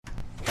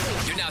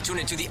now tune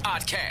into the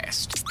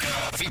Oddcast,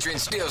 featuring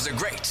Stills the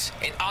Great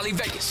and Ollie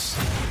Vegas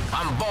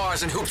on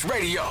Bars and Hoops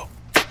Radio.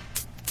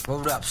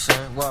 Word up,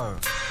 son. Word.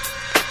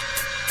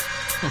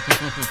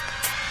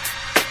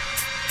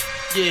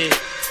 Yeah.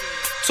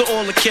 To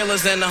all the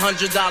killers and the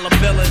 $100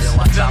 billers.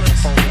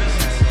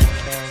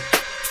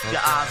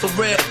 For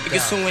real,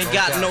 niggas who ain't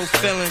got no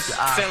feelings. Just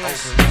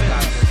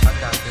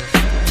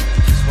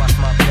watch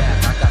my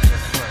back. I got your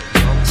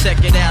front. Check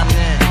it out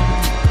now.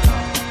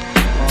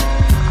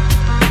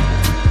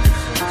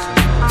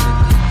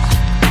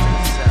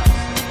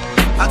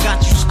 I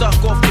got you stuck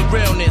off the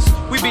realness.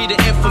 We be the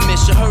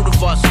infamous, you heard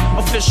of us.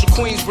 Official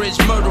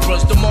Queensbridge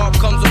murderers. The mob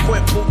comes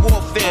equipped for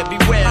warfare.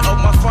 Beware of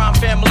my crime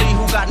family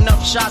who got enough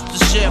shots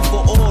to share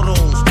for all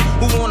those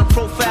who wanna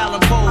profile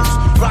and pose.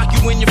 Rock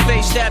you in your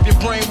face, stab your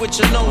brain with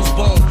your nose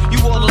bone. You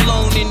all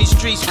alone in these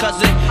streets,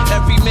 cousin.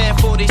 Every man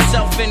for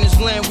theyself in his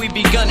land, we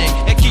be gunning.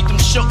 And keep them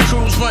shook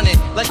crews running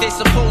like they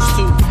supposed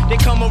to. They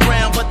come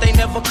around, but they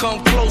never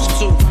come close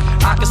to.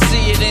 I can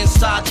see it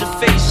inside your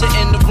face, you're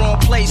in the wrong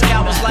place.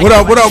 Cowards like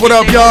what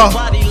up, y'all?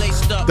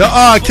 The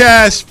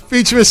Oddcast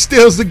featuring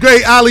Stills the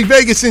Great, Ollie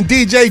Vegas, and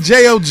DJ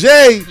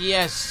J.O.J.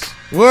 Yes.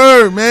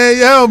 Word, man.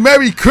 Yo,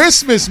 Merry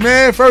Christmas,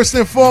 man. First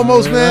and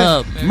foremost,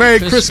 man. Merry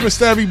Christmas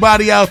to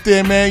everybody out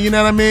there, man. You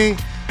know what I mean?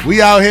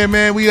 We out here,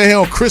 man. We are here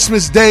on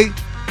Christmas Day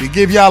to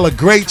give y'all a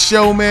great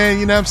show, man.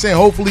 You know what I'm saying?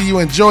 Hopefully you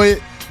enjoy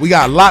it. We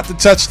got a lot to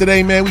touch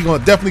today, man. We're going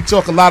to definitely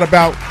talk a lot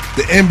about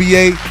the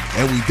NBA,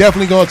 and we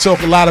definitely going to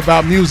talk a lot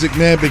about music,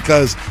 man,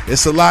 because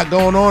it's a lot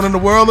going on in the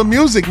world of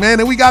music, man.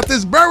 And we got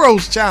this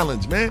Burroughs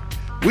Challenge, man.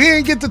 We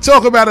didn't get to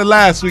talk about it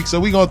last week, so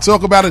we're going to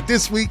talk about it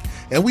this week.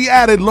 And we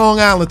added Long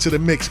Island to the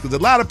mix because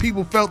a lot of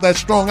people felt that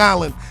Strong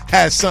Island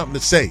had something to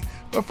say.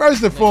 But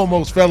first and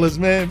foremost, fellas,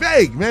 man,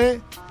 Vague,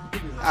 man,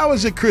 how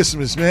was your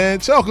Christmas, man?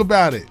 Talk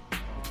about it.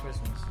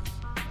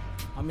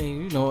 I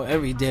mean, you know,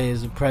 every day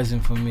is a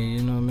present for me.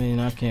 You know what I mean?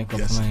 I can't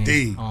complain. Yes,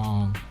 indeed.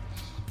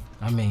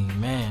 I mean,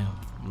 man,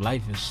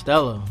 life is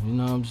stellar. You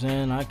know what I'm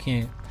saying? I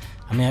can't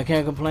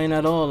complain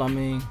at all. I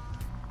mean,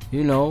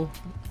 you know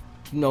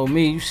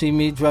me. You see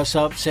me dress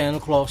up, Santa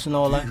Claus and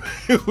all that.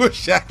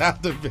 Shout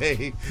out to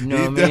Babe. You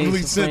know what I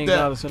mean? Sent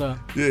that.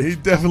 Yeah, he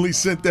definitely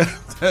sent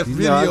that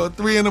video at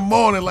 3 a.m,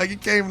 like he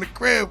came in the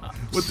crib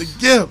with the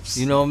gifts.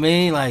 You know what I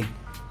mean? Like,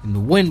 and the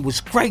wind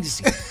was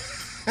crazy.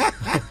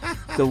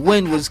 The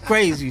wind was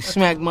crazy.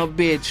 Smacked my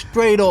bed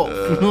straight off.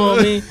 You know what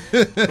I mean?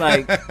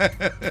 Like,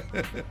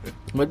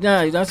 but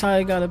yeah, that's how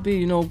it gotta be.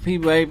 You know,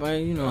 people,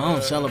 everybody, you know, I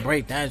don't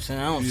celebrate that shit.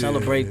 I don't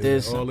celebrate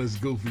this. All this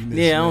goofiness.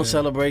 Yeah, I don't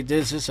celebrate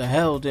this. It's a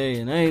hell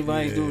day, and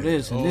everybody do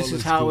this, and this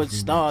is how it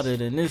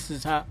started, and this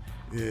is how.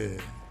 Yeah,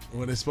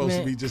 when it's supposed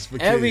to be just for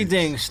kids.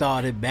 Everything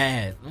started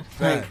bad.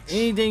 Like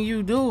anything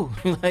you do,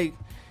 like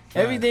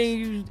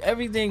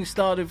everything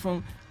started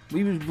from.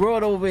 We was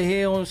brought over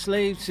here on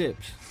slave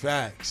ships.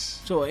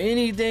 Facts. So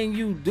anything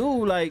you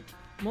do, like,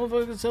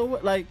 motherfuckers, so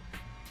what? Like,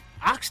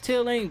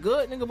 oxtail ain't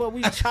good, nigga, but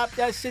we chop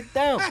that shit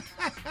down.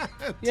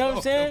 You know what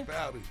I'm saying?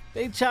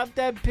 They chop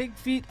that pig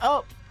feet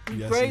up.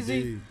 You crazy?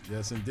 Indeed.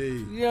 Yes,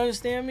 indeed. You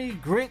understand me?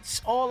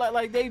 Grits, all that,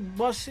 like, they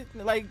bust it.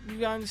 Like,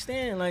 you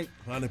understand? Like,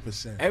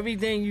 100%.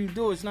 Everything you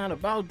do, it's not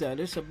about that.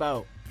 It's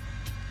about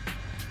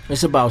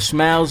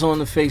smiles on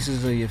the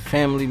faces of your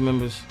family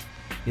members.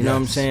 You know what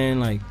I'm saying?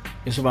 Like,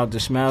 it's about the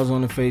smiles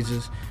on the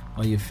faces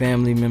of your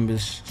family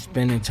members,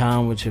 spending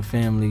time with your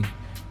family.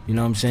 You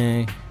know what I'm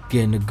saying?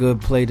 Getting a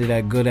good plate of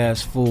that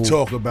good-ass food.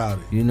 Talk about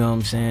it. You know what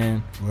I'm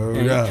saying?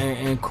 Word up.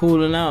 And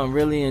cooling out and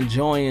really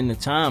enjoying the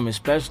time,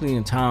 especially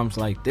in times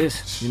like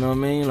this. You know what I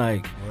mean?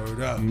 Like, word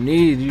up. You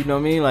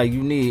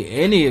need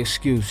any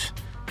excuse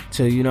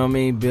to, you know what I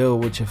mean,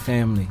 build with your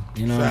family.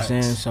 You know what I'm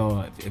saying?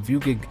 So if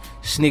you could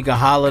sneak a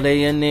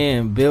holiday in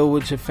there and build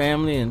with your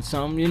family and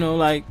something, you know,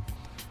 like,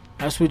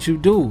 that's what you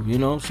do, you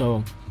know?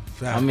 So,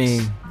 I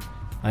mean,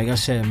 like I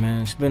said,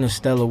 man, it's been a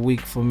stellar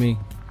week for me.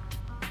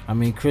 I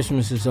mean,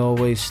 Christmas is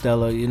always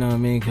stellar, you know what I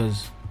mean?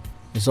 Because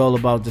it's all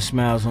about the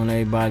smiles on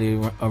everybody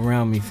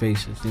around me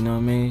faces, you know what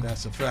I mean?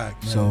 That's a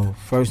fact, man. So,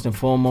 first and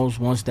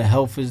foremost, once the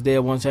health is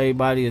there, once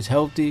everybody is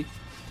healthy,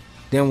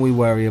 then we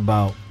worry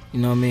about, you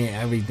know what I mean,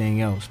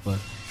 everything else. But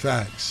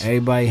facts.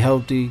 Everybody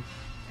healthy,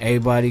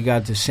 everybody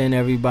got to send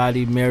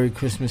everybody Merry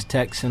Christmas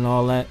texts and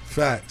all that.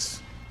 Facts.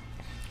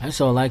 That's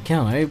all I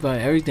count.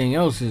 Everything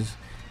else is,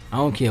 I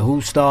don't care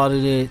who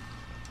started it.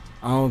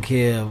 I don't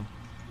care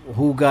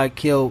who got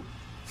killed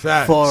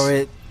for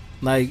it.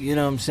 Like, you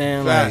know what I'm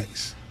saying?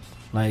 Facts.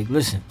 Like,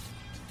 listen.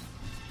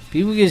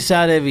 People get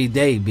shot every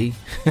day, B.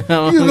 You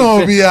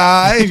gonna be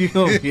alright. You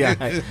gonna be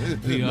alright.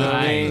 You know what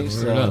I mean?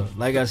 So,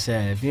 like I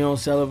said, if you don't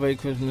celebrate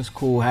Christmas,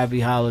 cool. Happy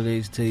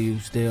holidays to you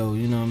still.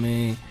 You know what I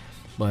mean?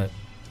 But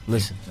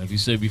listen. Like you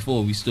said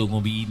before, we still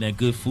gonna be eating that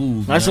good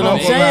food. That's what I'm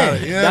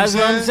saying. That's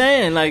what I'm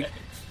saying. Like,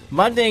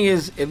 my thing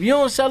is, if you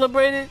don't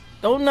celebrate it,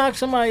 don't knock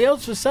somebody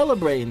else for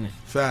celebrating it.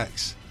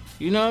 Facts.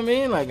 You know what I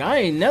mean? Like, I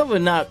ain't never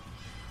knock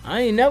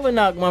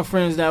my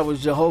friends that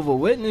was Jehovah's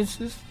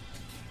Witnesses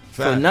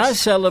for not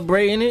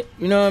celebrating it.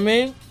 You know what I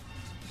mean?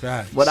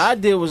 Facts. What I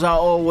did was I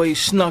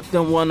always snuck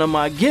them one of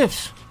my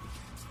gifts.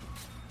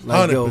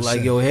 Like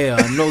 100%. yo, here,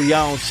 I know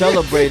y'all don't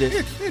celebrate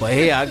it, but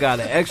here I got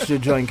an extra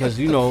joint because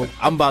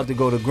I'm about to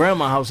go to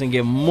grandma's house and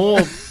get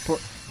more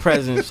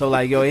presents. So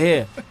like, yo,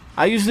 here,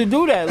 I used to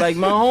do that. Like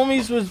my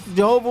homies was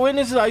Jehovah's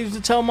Witnesses. I used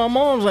to tell my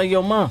moms like,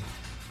 yo, mom,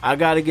 I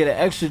gotta get an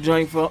extra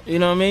joint for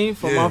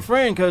for my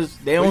friend because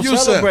they don't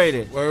celebrate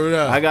it. Word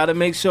up. I gotta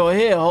make sure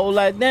here hold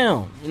that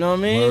down. You know what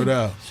I mean? Word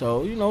up.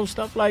 So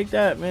stuff like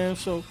that, man.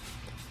 So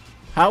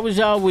how was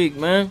y'all week,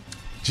 man?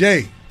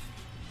 Jay.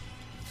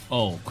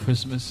 Oh,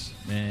 Christmas,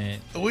 man.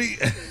 We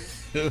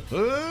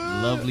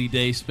Lovely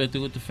day spent it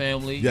with the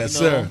family. Yes,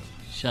 sir.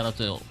 Shout out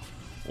to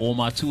all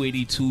my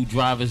 282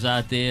 drivers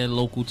out there,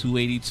 local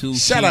 282.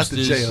 Shout out to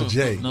Teamsters,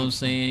 JLJ. You know what I'm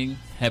saying?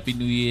 Happy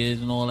New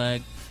Year's and all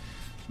that.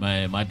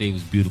 Man, my day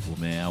was beautiful,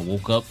 man. I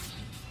woke up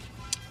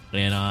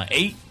and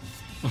ate.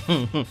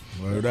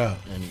 Word up.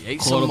 And he ate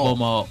Caught some up more. on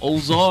my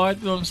Ozark,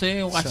 you know what I'm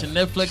saying? Watching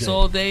Netflix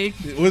all day.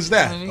 What's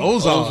that? You know what I mean?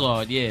 Ozark.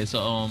 Ozark, yeah. It's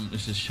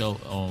a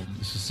show.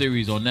 It's a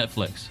series on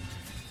Netflix.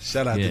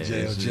 Shout out Yeah,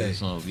 to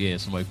JLJ.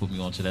 somebody put me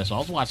onto that. So I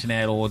was watching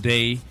that all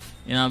day.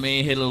 You know what I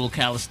mean? Hit a little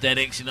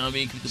calisthenics, you know what I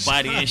mean? Keep the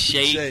body in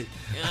shape. Jay. You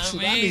know That's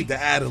what what I I mean? need to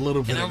add a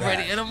little bit And of I'm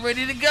ready, that. and I'm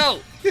ready to go.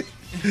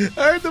 I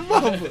heard the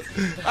mama.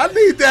 I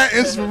need that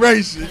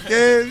inspiration,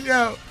 kid.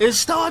 Yo. It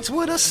starts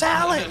with a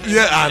salad.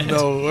 Yeah, I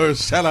know.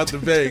 Shout out to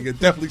Vegas.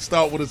 Definitely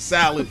start with a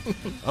salad.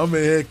 I'm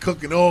in here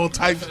cooking all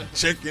types of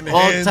chicken, All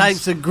hens,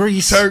 types of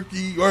grease.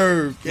 turkey,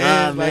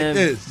 yeah, like man.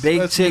 this.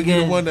 Baked Especially when you're chicken.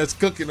 the one that's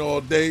cooking all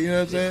day. You know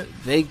what I'm saying?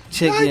 Baked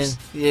chicken. Nice.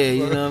 Yeah, you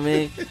know what I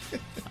mean?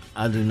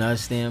 I do not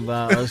stand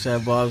by us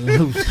at Bars and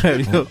Hoops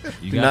Radio.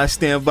 Do got- not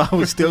stand by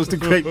what Stills the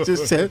Great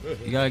just said.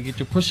 You gotta get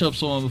your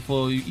push-ups on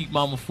before you eat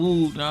mama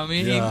food, you know what I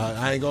mean? Yeah,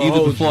 I ain't gonna Either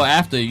hold before you. or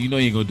after, you know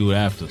you ain't gonna do it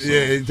after. So.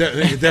 Yeah, you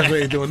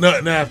definitely ain't doing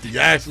nothing after. You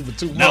asking for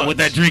 2 months. Not with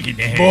that drink in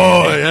your hand.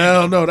 Boy, I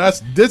don't know.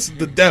 This is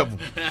the devil.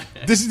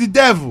 This is the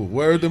devil.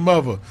 Word the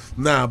mother.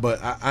 Nah, but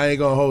I ain't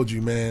gonna hold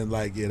you, man.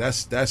 Like, yeah,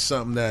 that's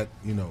something that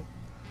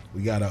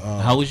we gotta.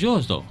 How was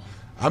yours though?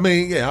 I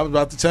mean, yeah, I was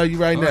about to tell you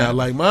right now.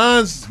 Like,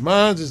 mine's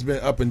has been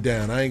up and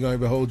down. I ain't gonna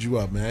even hold you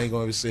up, man. I ain't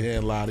gonna even sit here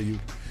and lie to you.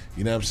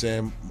 You know what I'm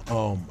saying?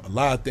 A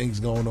lot of things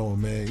going on,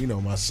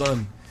 man. My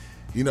son,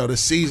 the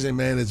season,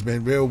 man, has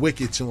been real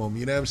wicked to him.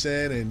 You know what I'm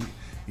saying?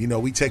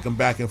 And we take him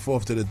back and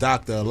forth to the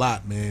doctor a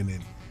lot, man.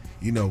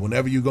 And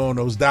whenever you go in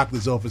those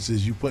doctor's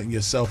offices, you putting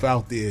yourself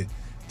out there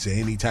to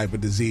any type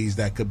of disease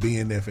that could be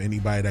in there for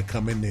anybody that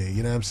come in there.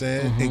 You know what I'm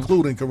saying?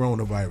 Including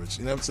coronavirus.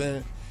 You know what I'm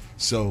saying?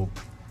 So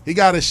he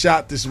got a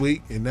shot this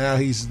week, and now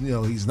he's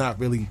not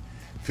really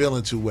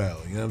feeling too well.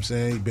 You know what I'm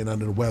saying? He's been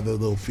under the weather, a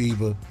little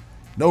fever.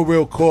 No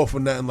real cough or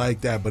nothing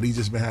like that, but he's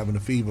just been having a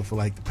fever for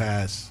like the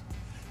past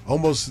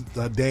almost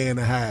a day and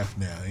a half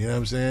now. You know what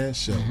I'm saying?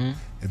 So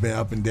it's been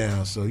up and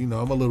down. So, I'm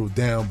a little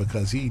down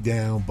because he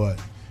down, but,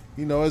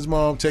 his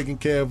mom taking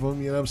care of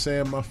him. You know what I'm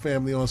saying? My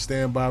family on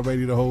standby,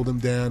 ready to hold him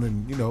down,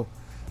 and,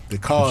 the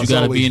But car's you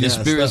gotta always be in the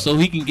gassed spirit up. so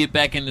he can get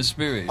back in the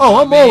spirit. Oh,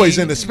 I'm You know what I always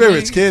mean? in the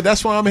spirits, kid.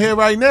 That's why I'm here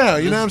right now.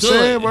 You know what I'm Let's do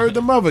saying? it. Word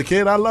to mother,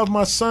 kid. I love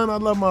my son. I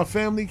love my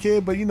family,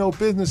 kid. But,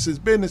 business is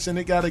business, and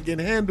it got to get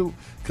handled.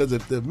 Because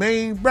if the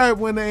main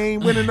breadwinner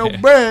ain't winning no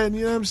bread,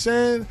 you know what I'm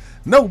saying?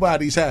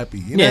 Nobody's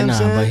happy. You know what I'm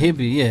saying? But he'll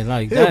be,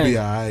 like He'll that. be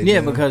all right,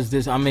 yeah, man. because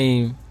this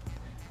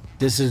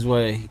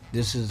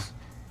is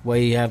what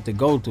he have to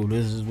go through.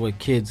 This is what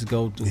kids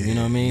go through. You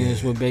know what I mean? This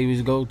is what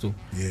babies go through.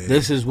 Yeah.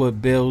 This is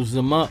what builds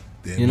them up.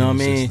 Their you know what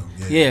I immune mean?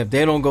 system, Yeah, if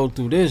they don't go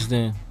through this,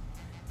 then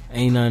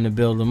ain't nothing to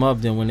build them up.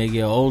 Then when they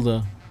get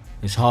older,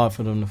 it's hard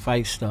for them to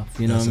fight stuff.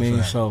 You know That's what I a mean?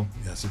 fact. So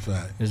That's a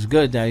fact. it's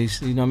good that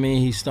he's, you know what I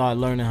mean? He started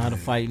learning how to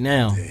fight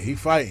now. Yeah, he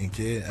fighting,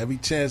 kid. Every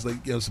chance, like,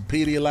 some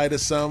Pedialyte or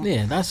something.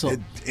 Yeah, that's all. It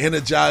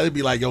energize. It'd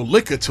be like,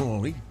 liquor to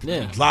him. He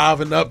Yeah.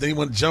 liven up. Then he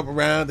want to jump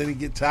around. Then he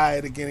get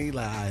tired again. He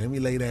like, all right, let me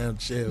lay down and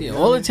chill. Yeah, You know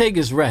all what I it take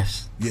is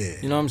rest. mean? Yeah.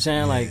 You know what I'm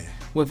saying? Like Yeah.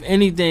 with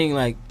anything,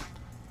 like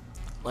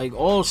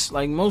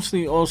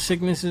mostly all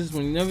sicknesses.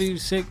 Whenever you're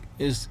sick,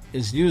 is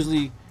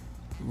usually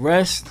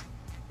rest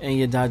and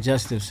your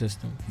digestive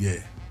system. Yeah.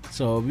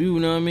 So if you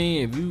know what I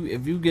mean,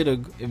 if you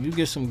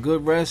get some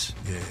good rest,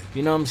 Yeah.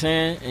 you know what I'm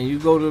saying, and you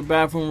go to the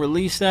bathroom,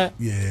 release that.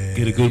 Yeah.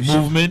 Get a good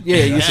movement. Yeah,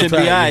 you That's should be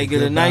right. alright.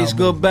 Get a nice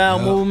good bowel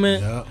Yeah,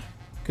 movement, Yeah.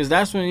 cause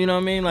that's when you know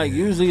what I mean. Like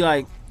usually,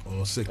 like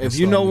All sickness if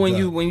you know starting when to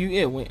you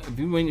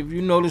if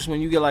you notice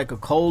when you get like a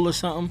cold or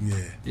something, Yeah.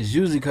 it's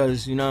usually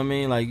because you know what I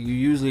mean. Like you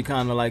usually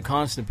kind of like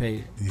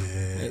constipated.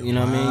 Yeah. You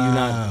know what I mean? You're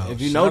not. Wow.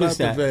 If you Shout notice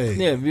out to that, Vague.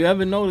 yeah. If you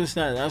ever notice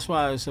that, that's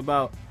why it's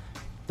about.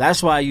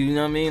 That's why you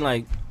know what I mean.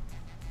 Like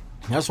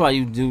that's why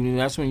you do.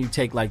 That's when you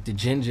take like the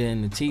ginger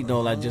and the tea,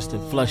 though, like just to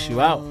flush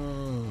you out.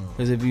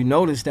 Because if you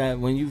notice that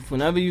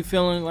whenever you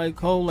feeling like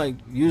cold, like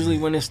usually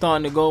when it's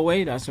starting to go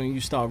away, that's when you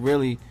start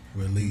really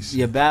Release.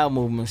 your bowel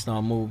movement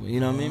start moving. You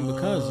know what I mean?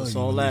 Because it's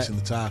you're all that. releasing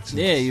the toxins.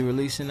 Yeah, you're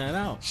releasing that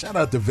out. Shout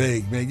out to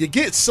Vague, man. You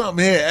get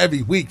something here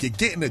every week. You're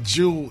getting a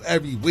jewel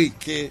every week,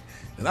 kid.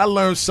 And I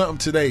learned something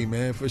today,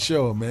 man, for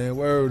sure, man.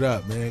 Word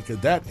up, man, because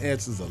that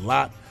answers a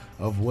lot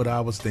of what I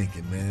was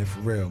thinking, man.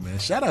 For real, man.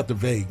 Shout out to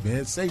Vague,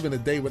 man. Saving the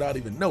day without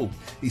even know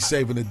he's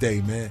saving the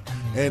day, man.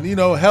 And,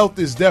 health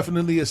is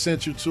definitely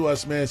essential to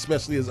us, man,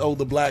 especially as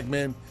older black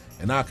men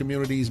in our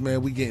communities,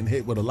 man. We getting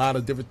hit with a lot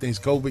of different things.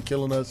 COVID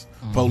killing us,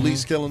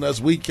 police killing us,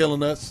 we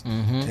killing us.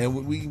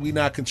 And we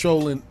not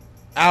controlling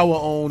our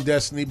own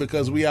destiny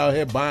because we out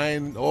here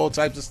buying all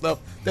types of stuff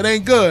that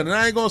ain't good. And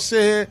I ain't going to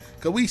sit here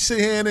because we sit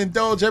here and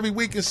indulge every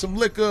week in some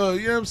liquor,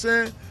 you know what I'm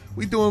saying?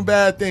 We doing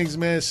bad things,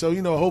 man. So,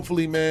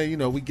 hopefully,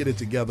 man, we get it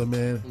together,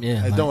 man.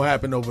 Yeah. It don't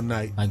happen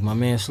overnight. Like my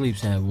man Sleeps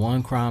had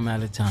one crime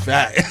at a time.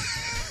 Fact.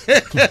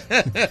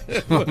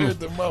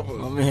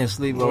 My man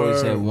Sleep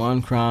always had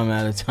one crime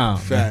at a time.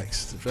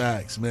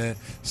 Facts, man.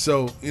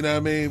 So,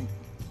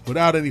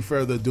 without any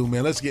further ado,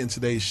 man, let's get into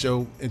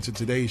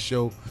today's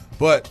show.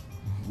 But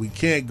we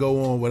can't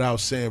go on without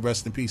saying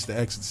rest in peace to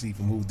Ecstasy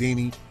from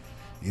Houdini.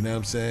 You know what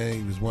I'm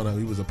saying?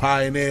 He was a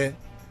pioneer.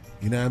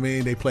 You know what I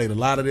mean? They played a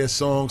lot of their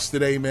songs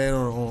today, man,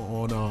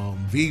 on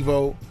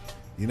Vivo.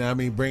 You know what I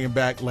mean? Bringing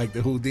back, like,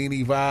 the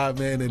Houdini vibe,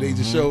 man. And they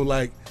just showed,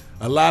 like,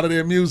 a lot of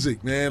their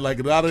music, man. Like,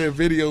 a lot of their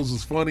videos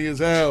was funny as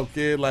hell,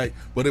 kid. Like,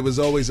 but it was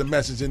always a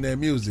message in their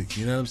music.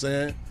 You know what I'm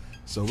saying?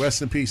 So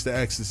rest in peace to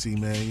Ecstasy,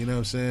 man. You know what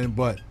I'm saying?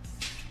 But,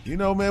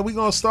 man, we're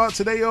going to start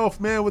today off,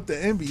 man, with the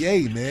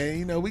NBA,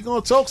 man. We're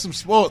going to talk some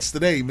sports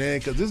today, man,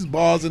 because this is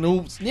Bars and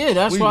Hoops. Yeah,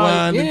 that's we why.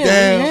 Winding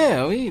down.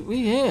 Yeah, we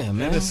here,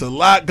 man. And it's a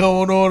lot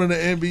going on in the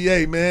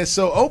NBA, man.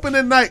 So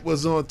opening night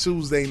was on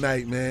Tuesday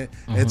night, man.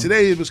 And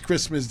today it was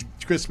Christmas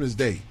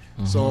Day.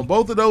 So on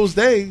both of those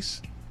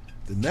days,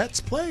 the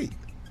Nets played.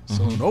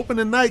 So on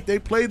opening night, they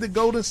played the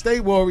Golden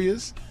State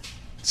Warriors,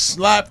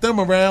 slapped them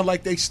around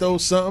like they stole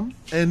something,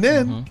 and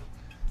then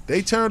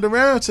they turned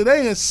around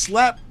today and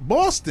slapped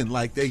Boston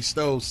like they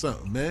stole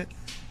something, man.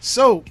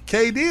 So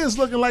KD is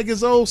looking like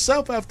his old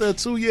self after a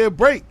 2-year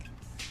break.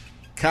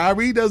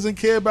 Kyrie doesn't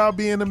care about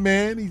being a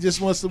man. He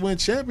just wants to win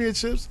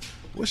championships.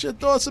 What's your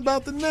thoughts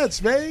about the Nets,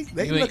 Vay?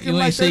 You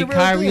ain't say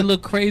Kyrie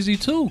look crazy,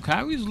 too.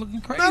 Kyrie's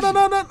looking crazy.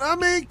 No. I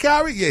mean,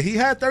 Kyrie, he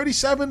had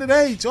 37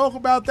 today. Talk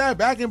about that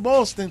back in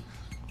Boston.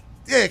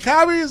 Yeah,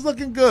 Kyrie is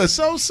looking good.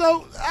 So,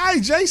 all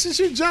right, Jason,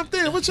 you jumped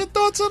in. What's your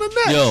thoughts on the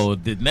Nets? Yo,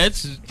 the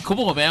Nets, come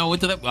on, man. I went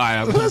to that. All right,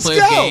 I'm going to Let's play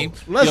go. a game.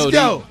 Let's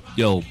go.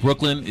 Yo,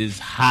 Brooklyn is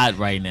hot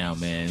right now,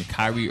 man.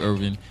 Kyrie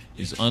Irving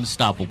is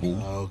unstoppable.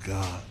 Oh,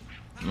 God.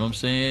 You know what I'm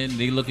saying?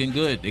 They looking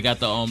good. They got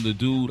the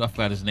dude, I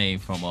forgot his name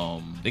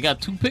from they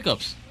got 2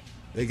 pickups.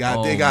 They got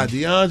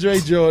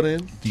DeAndre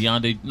Jordan.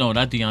 No,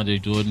 not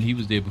DeAndre Jordan. He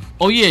was there before.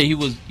 Oh yeah, he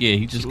was. Yeah,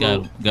 he just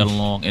got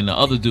along. And the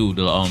other dude,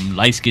 the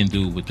light skinned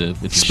dude with the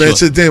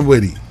Spencer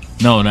Dinwiddie.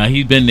 No,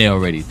 he's been there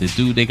already. The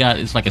dude they got,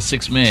 it's like a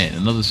 6 man,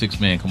 another 6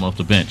 man coming off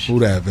the bench. Who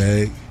that,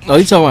 Vay? Oh,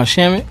 you talking about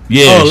Shamet?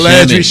 Yeah. Oh,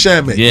 Landry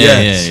Shamet.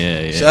 Yes.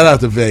 Yeah. Shout out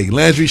to Vay.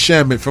 Landry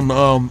Shamet from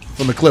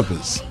the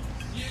Clippers.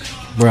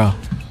 Bro.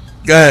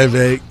 Go ahead,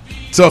 Vay.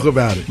 Talk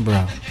about it.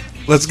 Bro.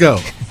 Let's go.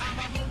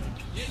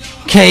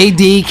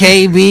 KD,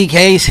 KB,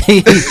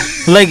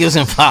 KC, Lakers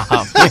in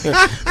 5.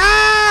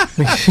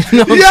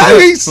 Yeah,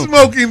 he's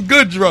smoking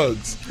good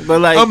drugs.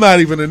 But like, I'm not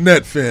even a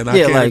Net fan. I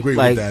can't agree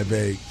with that,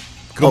 babe.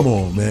 Come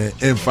on, man.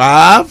 In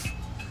 5?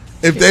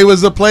 If they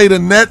was to play the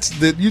Nets,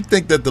 did you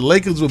think that the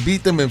Lakers would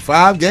beat them in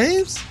 5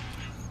 games?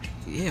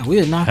 Yeah, we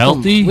would knock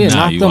Healthy? them. We would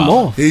knock them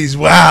off. He's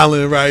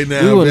wilding right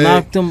now. We would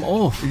knock them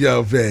off.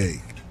 Yo,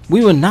 Vague.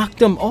 We would knock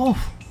them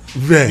off.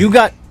 Vague. You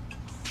got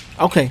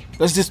okay.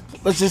 Let's just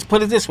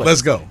put it this way.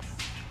 Let's go.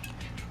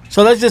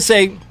 So let's just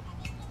say,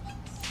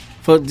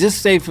 for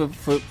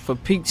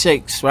Pete's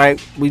sakes, right?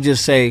 We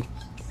just say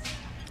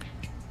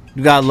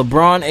you got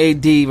LeBron,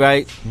 AD,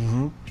 right?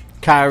 Mm-hmm.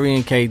 Kyrie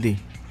and KD.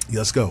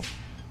 Let's go.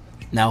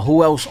 Now,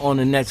 who else on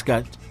the Nets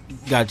got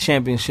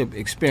championship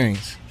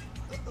experience?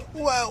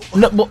 Well,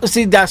 no,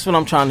 see, that's what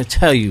I'm trying to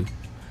tell you.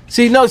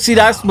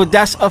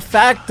 That's a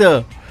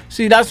factor.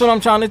 See, that's what I'm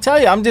trying to tell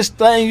you. I'm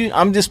just letting you.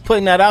 I'm just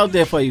putting that out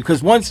there for you.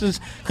 Because once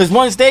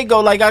they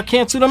go, like, I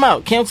cancel them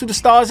out. Cancel the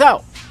stars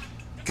out.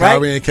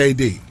 Kyrie right? and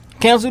KD.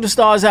 Cancel the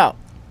stars out.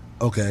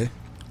 Okay.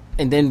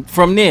 And then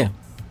from there,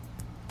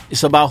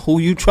 it's about who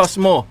you trust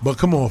more. But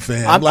come on,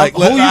 fam.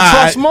 Who you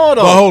trust more,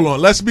 though? But hold on.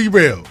 Let's be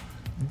real.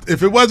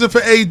 If it wasn't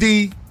for AD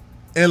and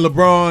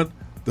LeBron,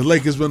 the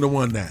Lakers wouldn't have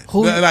won that.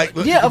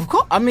 Yeah, of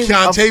course. I mean,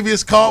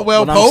 Contavious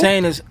Caldwell Pope. What I'm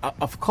saying is,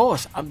 of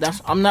course.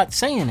 I'm not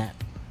saying that.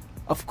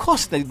 Of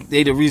course, they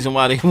the reason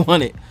why they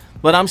won it.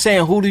 But I'm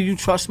saying, who do you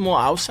trust more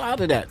outside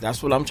of that?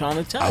 That's what I'm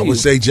trying to tell you. I would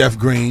say Jeff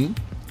Green.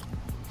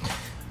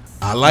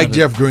 I like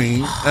Jeff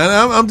Green, and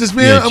I'm just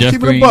being. I'm keeping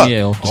Green, a buck.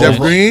 Yeah, Jeff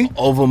Green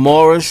over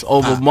Morris,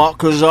 over Marc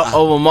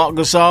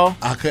Gasol.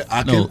 I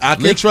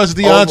can trust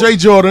DeAndre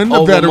Jordan,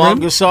 the veteran. Marc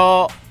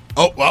Gasol.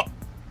 Oh well,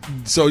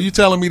 so you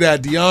telling me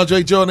that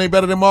DeAndre Jordan ain't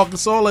better than Marc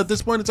Gasol at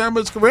this point in time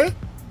of his career?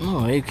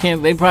 Oh, they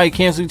probably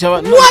cancel each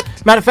other out.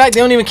 What? Matter of fact,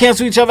 they don't even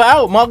cancel each other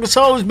out. Marc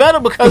Gasol is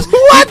better because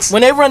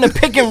when they run the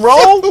pick and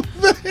roll,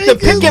 the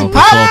pick and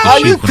pop.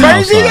 Are you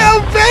crazy? Yo,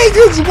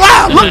 Vegas,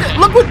 wow.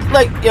 Look what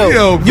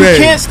you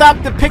can't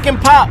stop the pick and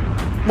pop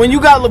when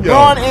you got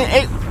LeBron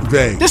and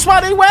Vague. That's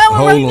why they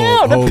wilding right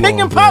now. The pick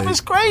and pop is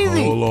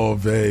crazy. Hold on,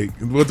 Vague.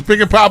 With the pick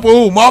and pop,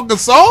 who? Marc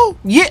Gasol?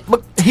 Yeah,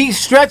 but he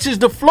stretches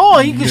the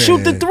floor. He can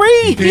shoot the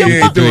three. He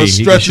ain't doing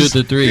stretches.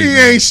 He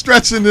ain't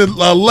stretching the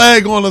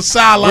leg on the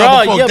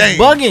sideline before game.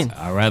 Bugging.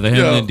 I'd rather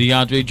him than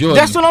DeAndre Jordan.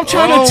 That's what I'm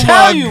trying to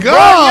tell you,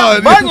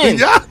 God. bro. You're bugging.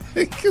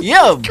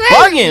 You're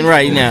bugging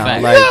right now.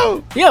 Like,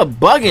 you're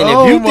bugging.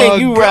 If you think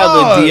you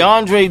rather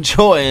DeAndre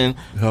Jordan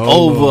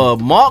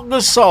over Marc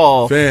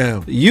Gasol,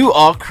 fam, you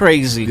are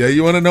crazy. Yeah,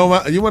 you want to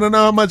know? You want to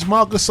know how much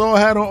Marc Gasol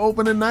had on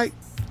opening night?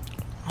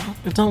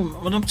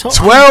 What I'm talking.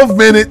 12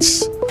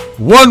 minutes,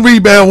 1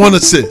 rebound, 1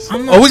 assist.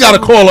 We got to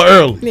call her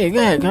early. Yeah, go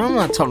ahead. I'm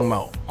not talking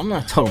about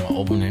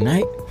opening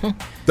night.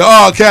 The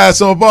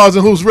All-Cast on Bars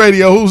and Hoops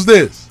Radio. Who's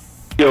this?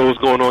 Yo, what's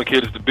going on,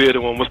 kid? It's the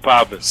bearded one. What's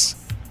poppin'?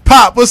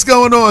 Pop, what's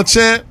going on,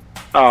 champ?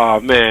 Oh,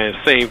 man,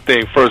 same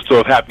thing. First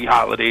off, happy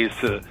holidays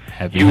to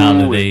you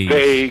holidays. And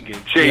Vague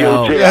and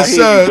J.O.J. Yes,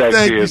 sir.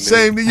 Thank you.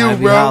 Same to you,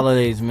 happy bro.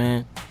 Holidays,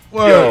 man.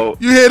 Yo,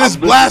 you hear this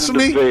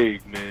blasphemy?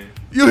 Vague, man.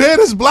 You hear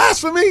this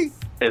blasphemy?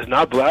 It's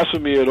not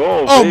blasphemy at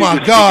all. Oh, Vague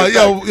my God.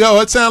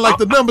 Yo, it sounds like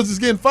the numbers is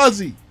getting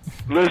fuzzy.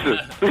 Listen.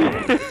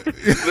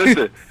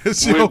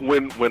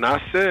 When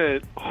I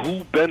said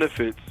who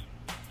benefits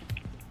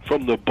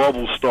from the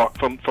bubble start,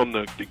 from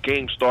the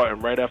game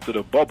starting right after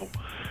the bubble,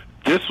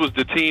 this was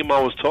the team I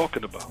was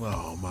talking about.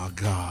 Oh my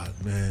God,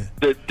 man!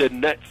 The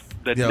Nets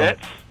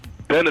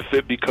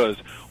benefit because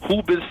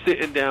who been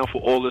sitting down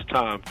for all this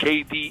time?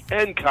 KD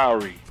and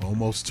Kyrie. For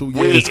almost 2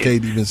 years,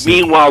 KD been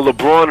sitting. Meanwhile,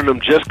 LeBron and them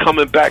just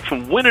coming back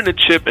from winning a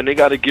chip, and they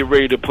got to get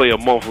ready to play a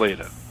month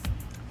later.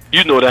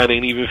 You know that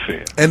ain't even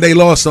fair. And they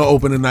lost on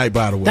opening night,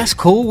 by the way. That's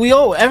cool. We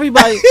owe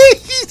everybody.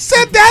 He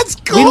said that's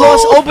cool. We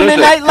lost opening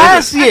night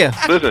last year.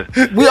 Listen,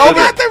 we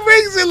got the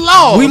rings and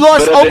lost. We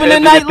lost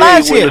opening night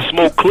last year. When the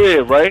smoke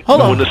cleared, right?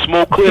 Hold on. When the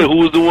smoke cleared, who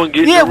was the one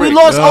getting the ring? we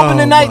lost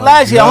opening night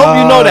last year. I hope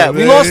you know that.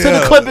 We lost to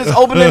the Clippers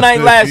opening night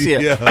last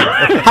year.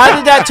 How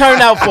did that turn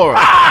out for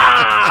us?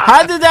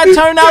 How did that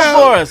turn out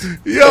for us?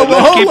 Yo,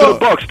 let's keep it a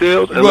buck,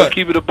 Stills. And let's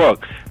keep it a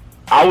buck.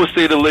 I would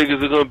say the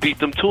Lakers are going to beat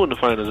them too in the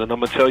finals, and I'm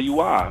going to tell you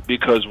why.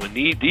 Because when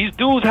these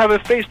dudes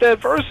haven't faced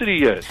adversity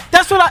yet.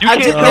 That's what I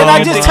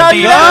just tell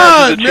you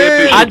that.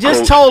 I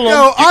just told them.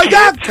 Yo, I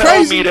got crazy.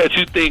 Tell me that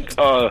you think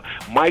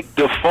Mike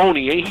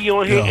D'Antoni, ain't he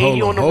on here? Ain't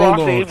he on the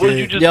roster? Was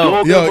you just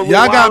y'all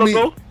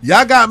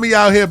got me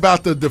out here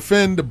about to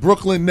defend the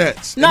Brooklyn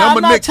Nets. No, I'm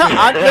a Knicks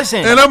fan.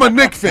 Listen, and I'm a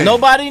Knicks fan.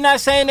 Nobody not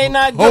saying they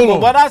not good.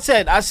 But what I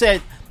said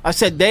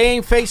they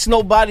ain't faced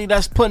nobody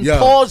that's putting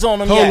paws on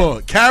them yet. Hold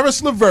on.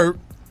 Karis LeVert,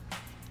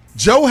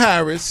 Joe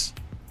Harris,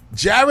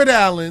 Jared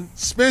Allen,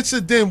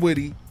 Spencer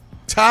Dinwiddie,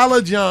 Tyler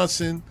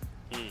Johnson,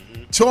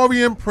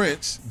 Taurean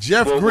Prince,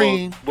 Jeff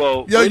Green.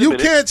 You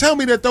can't tell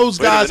me that those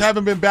guys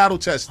haven't been battle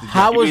tested.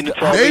 Hold on,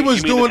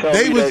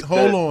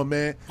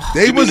 man.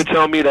 They was to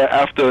tell me that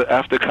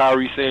after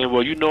Kyrie saying,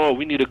 "Well, you know,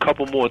 we need a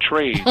couple more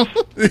trades."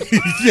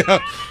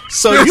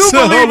 So you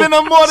believe in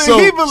them more than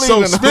he believes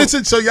in them.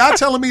 Spencer, so y'all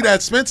telling me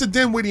that Spencer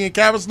Dinwiddie and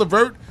Karis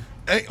LeVert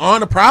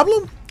aren't a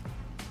problem?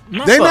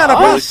 They not a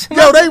problem.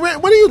 Yo,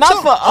 what are you talking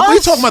about? We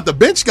talking about the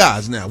bench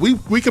guys now.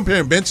 We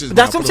comparing benches.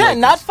 That's what I'm saying.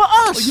 Not for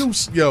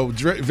us.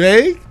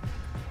 Vague.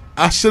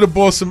 I should have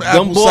bought some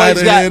apple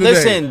cider here today.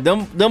 Listen,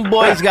 them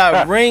boys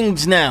got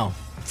rings now.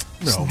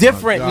 It's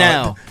different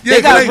now. Yeah,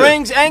 they got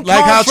rings and like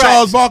contracts. How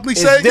Charles Barkley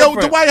said,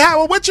 different. Yo, Dwight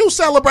Howard, what you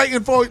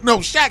celebrating for? No,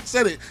 Shaq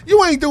said it.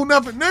 You ain't do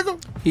nothing,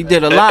 nigga. He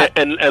did a lot.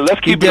 And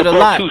let's keep it a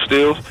buck too,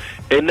 Stills.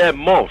 In that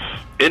month,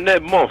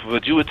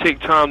 but you would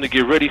take time to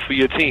get ready for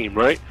your team,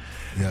 right?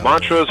 Yeah,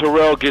 Montrezl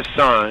Harrell gets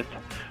signed.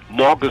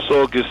 Marc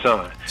Gasol gets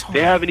signed.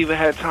 They haven't even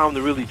had time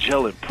to really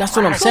gel it. That's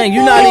what I'm saying.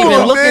 You're not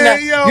even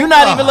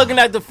looking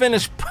at the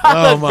finished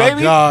product, baby. Oh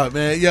my God,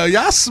 man. Yo,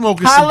 y'all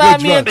smoking Holla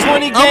some good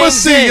drugs. I'm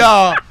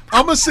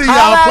gonna see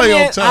y'all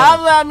play on time.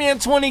 Holla at me in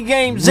 20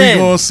 games in.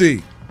 We gonna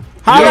see.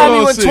 Holla at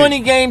me when 20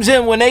 games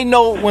in when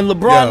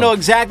LeBron know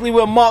exactly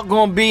where Mark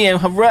gonna be and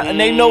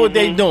they know what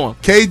they doing.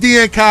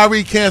 KD and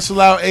Kyrie cancel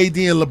out AD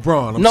and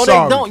LeBron. I'm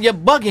sorry. They don't. You're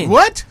bugging.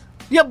 What?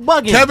 You're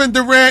bugging. Kevin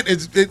Durant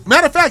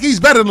matter of fact, he's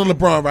better than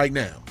LeBron right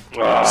now.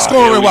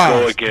 Scoring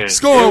wise.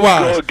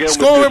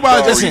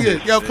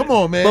 Yo, come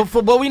on, man.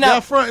 But we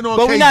not fronting on KD.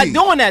 But we're not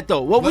doing that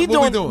though. What we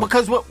doing?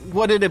 Because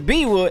what it'd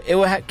be?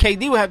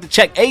 KD would have to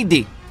check AD,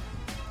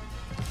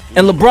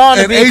 and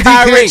LeBron and AD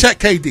Kyrie. Can't check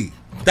KD.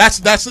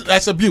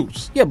 That's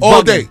abuse.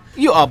 All day.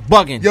 You are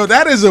bugging. Yo,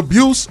 that is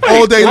abuse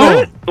all day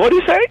long. What do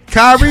you say?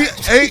 Kyrie,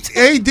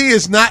 AD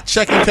is not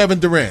checking Kevin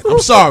Durant. I'm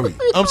sorry.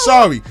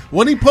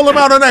 When he pull him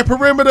out on that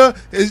perimeter,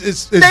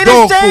 it's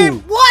dog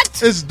food.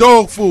 What? It's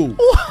dog food.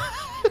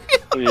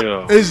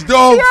 Yeah. It's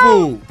dog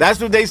food. That's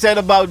what they said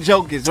about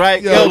Jokic,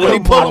 right? Yo, when he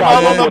pull him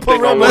out on the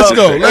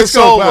perimeter. Let's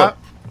go, Bob.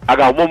 I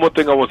got one more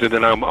thing I want to,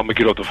 then I'm going to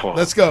get off the phone.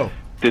 Let's go.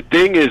 The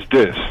thing is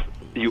this.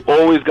 You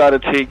always got to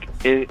take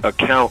into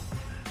account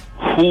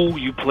who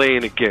you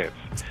playing against.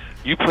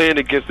 You playing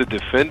against the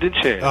defending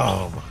champs.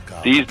 Oh, my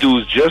God. These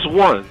dudes just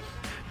won.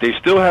 They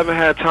still haven't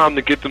had time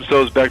to get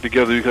themselves back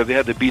together because they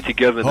had to be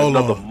together in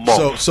another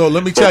month. So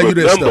let me tell you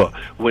this, though. Remember,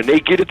 when they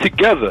get it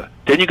together,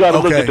 then you got to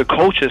look at the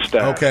coaching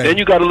staff. Okay. Then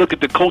you got to look at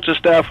the coaching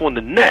staff on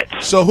the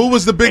Nets. So who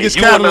was the biggest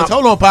catalyst?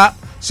 Hold on, Pop.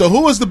 So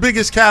who was the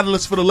biggest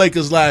catalyst for the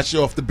Lakers last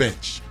year off the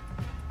bench?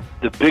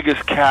 The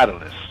biggest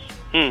catalyst?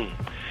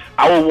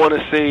 I would want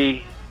to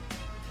say,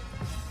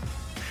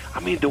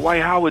 I mean,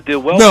 Dwight Howard did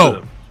well for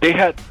them. They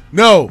had...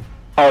 No.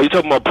 Oh, you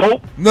talking about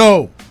Pope?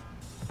 No.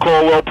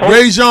 Caldwell Pope?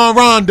 Rajon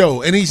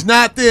Rondo, and he's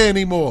not there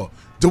anymore.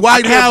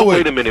 Dwight Howard,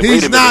 wait a minute,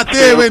 he's not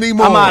there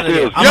anymore. I'm out of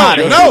here.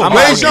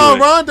 Rajon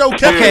Rondo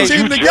kept the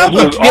team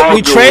together.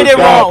 We traded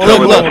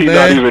Rondo. Look, he's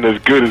not even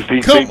as good as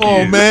he Come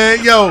on,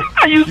 man. Yo,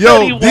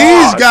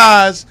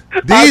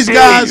 these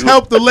guys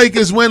helped the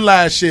Lakers win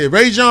last year.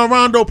 Rajon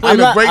Rondo played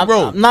a great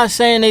role. I'm not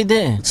saying they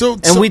didn't.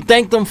 And we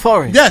thank them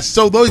for it. Yes,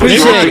 so those they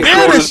weren't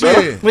there this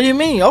year. What do you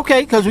mean?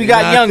 Okay, because we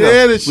got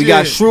younger. We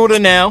got Schroeder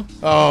now.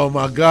 Oh,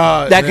 my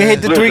God. That can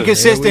hit the three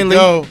consistently.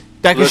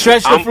 That can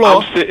stretch the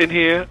floor. I'm sitting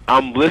here.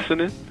 I'm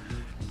listening.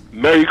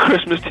 Merry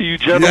Christmas to you,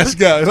 gentlemen.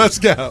 Let's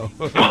go.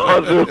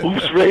 Bars and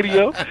Hoops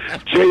Radio.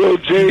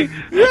 J.O.J.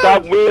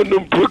 Stop wearing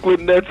them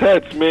Brooklyn Nets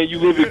hats, man. You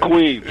live in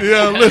Queens.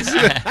 Yeah,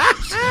 listen.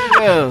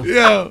 So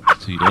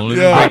you don't let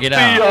me break it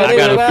out. I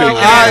got a picture. All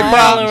right,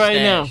 Bob. Right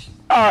now.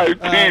 All right,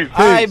 peace.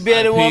 All right,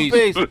 bet in one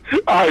piece. All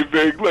right,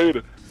 Big,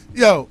 later.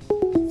 Yo,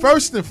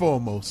 first and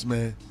foremost,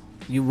 man.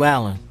 You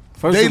wildin'.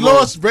 They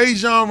lost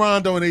Rajon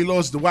Rondo and they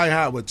lost Dwight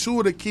Howard, two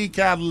of the key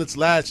catalysts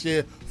last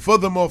year for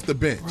them off the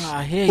bench.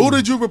 Who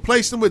did you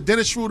replace them with?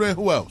 Dennis Schroeder and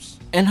who else?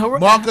 And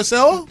Marcus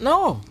L?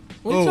 No.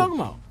 What are you talking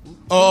about?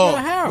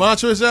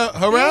 Montrezl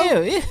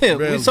Harrell? Yeah.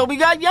 Really? So we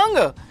got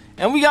younger.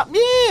 And we got,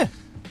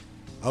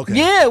 Okay.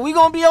 Yeah, we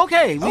going to be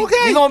okay. We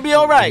going to be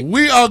all right.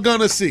 We are going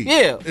to see.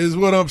 Yeah. Is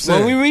what I'm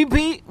saying. When we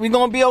repeat, we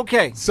going to be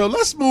okay. So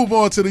let's move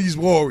on to these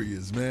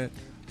Warriors, man.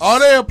 Are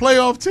they a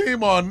playoff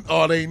team or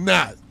are they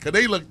not? Because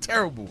they look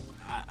terrible.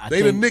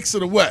 They the Knicks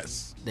of the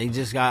West. They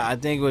just got. I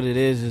think what it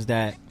is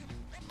that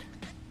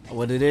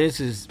what it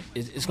is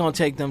it's gonna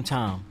take them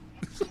time.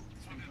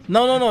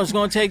 No. It's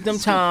gonna take them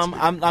time.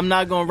 I'm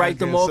not gonna write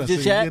them off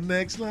just yet.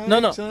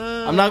 No.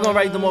 I'm not gonna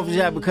write them off just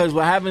yet because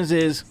what happens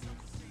is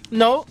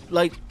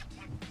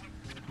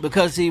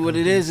because see what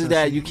it is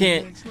that you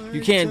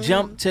can't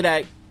jump to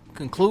that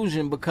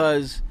conclusion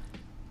because.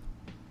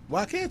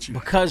 Why can't you?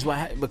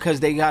 Because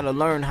they got to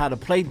learn how to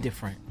play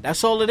different.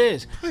 That's all it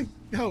is.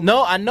 Yo,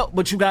 no, I know,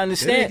 but you got to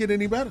understand. It didn't get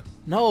any better.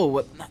 No,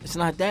 it's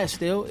not that.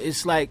 Still,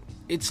 it's like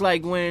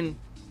when,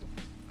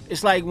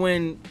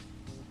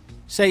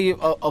 say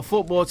a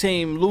football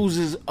team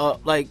loses,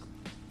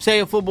 say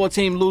a football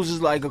team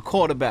loses like a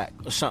quarterback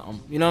or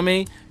something. You know what I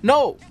mean?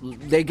 No,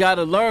 they got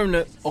to learn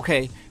that.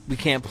 Okay, we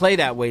can't play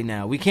that way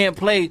now. We can't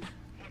play.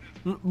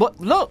 But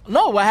look,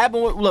 no. What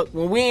happened?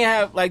 When we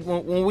ain't have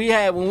when we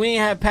ain't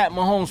have Pat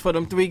Mahomes for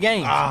them 3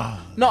 games.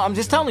 No, I'm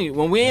just telling you.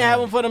 When we ain't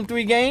have him for them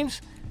 3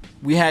 games,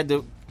 we had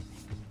to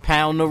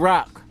pound the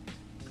rock,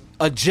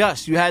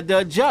 adjust. You had to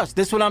adjust.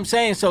 That's what I'm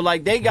saying. So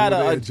they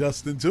gotta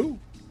adjusting too.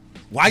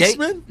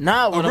 Weissman,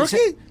 what I'm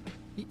saying.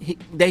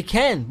 They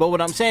can, but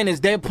what I'm saying is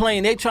they're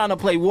trying to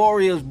play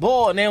Warriors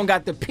ball, and they don't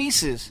got the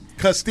pieces.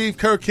 Because Steve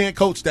Kerr can't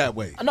coach that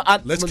way.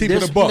 Let's keep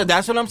it a buck.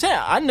 That's what I'm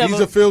saying. He's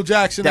a Phil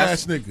Jackson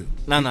ass nigga.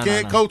 He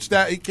can't coach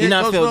that. He can't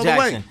coach Phil no other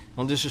Jackson. way.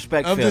 Don't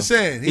disrespect I'm Phil. just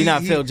saying. He's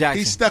not Phil Jackson.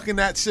 He's stuck in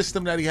that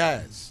system that he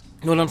has.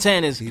 What I'm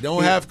saying is he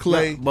don't have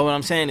Clay. But what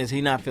I'm saying is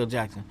he's not Phil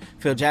Jackson.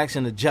 Phil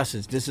Jackson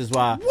adjusts. This is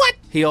why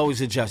he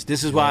always adjusts.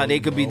 This is why they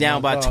could be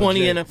down by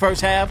 20 in the first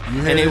half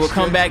and they will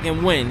come back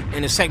and win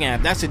in the second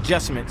half. That's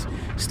adjustments.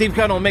 Steve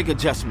Kerr don't make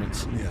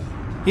adjustments. Yeah.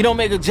 He don't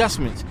make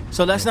adjustments.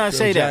 So let's not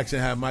say that. Phil Jackson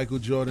had Michael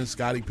Jordan,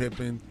 Scottie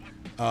Pippen,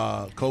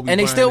 Kobe Bryant, and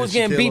they still was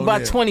getting beat by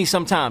O'Neal. 20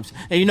 sometimes.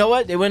 And you know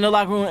what? They went in the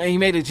locker room and he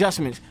made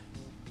adjustments.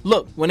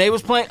 Look, when they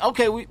was playing,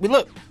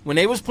 when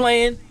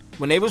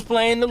they was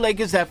playing the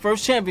Lakers that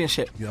first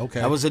championship,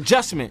 that was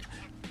adjustment.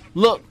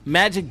 Look,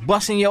 Magic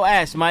busting your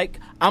ass, Mike.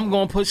 I'm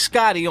going to put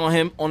Scotty on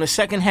him on the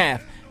second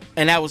half.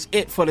 And that was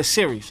it for the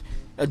series.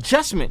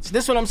 Adjustments.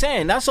 This is what I'm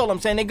saying. That's all I'm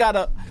saying. They got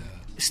to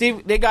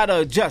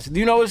adjust. Do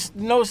you know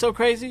what's so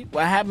crazy?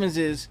 What happens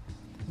is,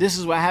 this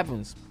is what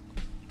happens.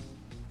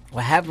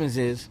 What happens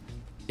is,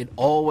 it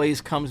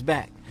always comes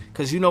back.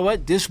 Because you know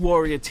what? This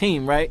Warrior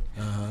team, right?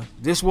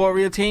 This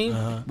Warrior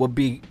team would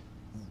be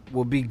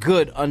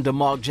good under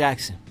Mark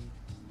Jackson.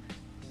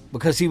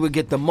 Because he would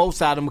get the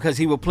most out of him because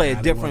he would play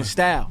a different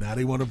style. Now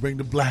they want to bring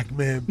the black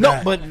man back. No,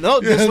 but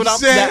no, that's what I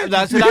said.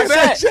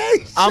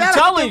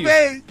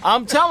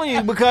 I'm telling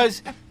you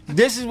because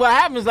this is what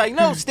happens. Like,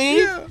 no,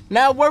 Steve,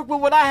 now work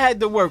with what I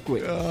had to work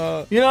with. You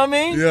know what I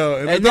mean? Yeah,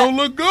 and it don't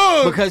look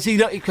good. Because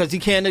he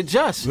can't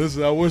adjust.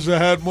 Listen, I wish I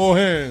had more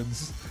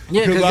hands.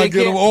 Yeah, because I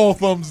get them all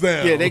thumbs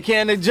down. Yeah, they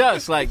can't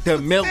adjust. Like, the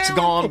milk's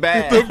gone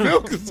bad. The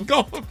milk is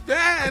gone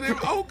bad in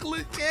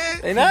Oakland,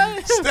 kid.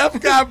 Steph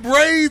got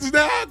braids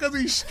now because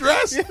he's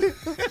stressed. You're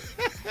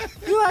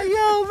like,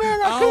 yo,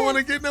 man, I don't want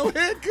to get no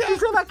haircut. He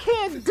said, I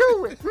can't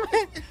do it,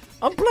 man.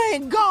 I'm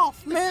playing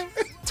golf, man.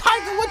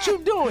 Tiger, what you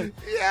doing?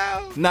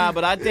 Yeah. Nah,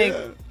 but I think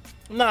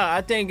Nah,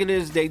 I think it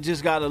is. They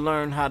just got to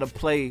learn how to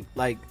play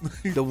like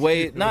the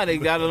way. They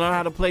got to learn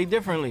how to play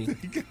differently.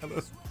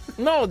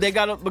 No, they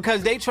got to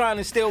because they trying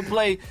to still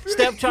play.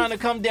 Steph trying to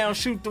come down,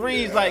 shoot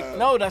threes. Like,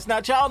 no, that's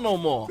not y'all no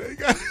more.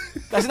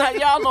 That's not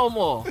y'all no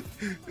more.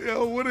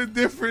 Yo, what a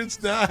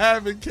difference not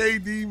having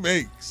KD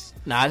makes.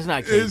 Nah, it's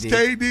not KD. It's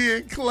KD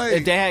and Clay.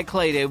 If they had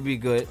Clay, they would be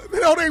good.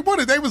 No, they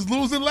wouldn't. They was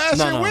losing last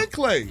year with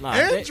Clay and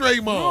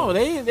Draymond. No,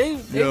 they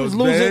was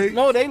losing.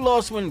 No, they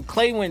lost when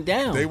Clay went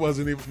down. They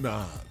wasn't even.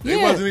 They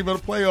wasn't even a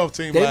playoff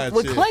team last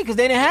with year. Clay because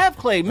they didn't have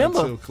Clay. Remember?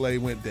 Until Clay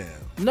went down.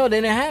 No,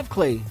 they didn't have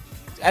Clay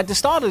at the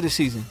start of the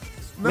season.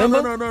 No.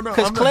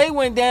 Because Clay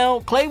went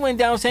down. Clay went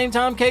down same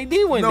time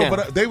KD went down. No,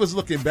 but they was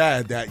looking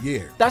bad that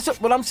year. That's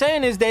what I'm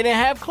saying is they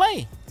didn't have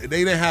Clay. They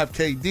didn't have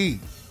KD.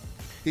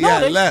 He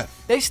had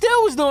left. They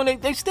still was doing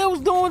it. They still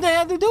was doing what they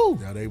had to do.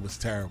 Yeah, they was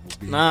terrible.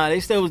 Nah, they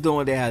still was doing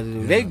what they had to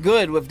do. Yeah. They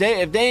good.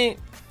 If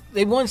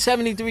they won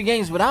 73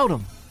 games without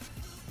him.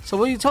 So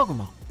what are you talking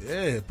about?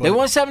 Yeah, but they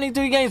won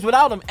 73 games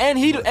without him, and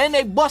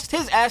they bust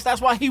his ass. That's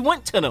why he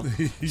went to them.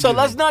 So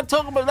let's not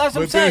talk about. That's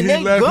what I'm saying. Then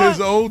he left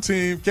his old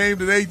team, came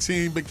to their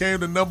team, became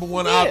the number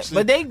one option.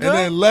 But they good. And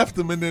then left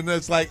them, and then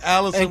that's like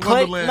Alice in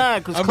Wonderland. Nah,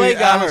 because Clay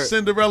got hurt.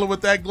 Cinderella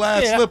with that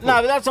glass slipper.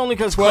 Nah, but that's only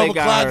because Clay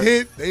got hurt. 12 o'clock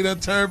hit, they done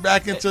turned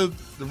back into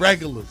the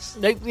regulars.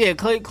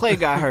 Clay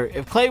got hurt.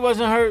 If Clay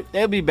wasn't hurt,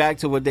 they'll be back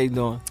to what they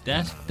doing.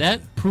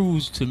 That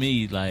proves to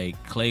me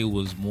like Clay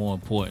was more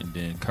important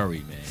than Curry,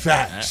 man.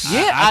 Facts.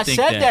 I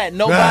said that.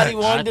 Nobody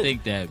wanted to. I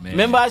think that, man.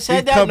 Remember I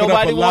said that?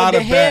 Nobody wanted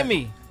to hear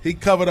me. He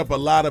covered up a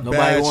lot of bad shots.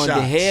 Nobody wanted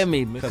to hear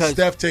me because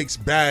Steph takes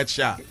bad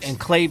shots. And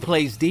Clay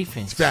plays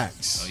defense.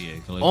 Facts. Oh, yeah,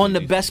 Clay on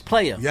the best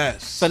player.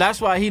 Yes. So that's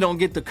why he don't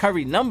get the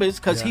Curry numbers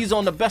because he's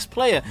on the best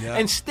player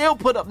and still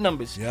put up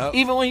numbers.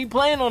 Even when he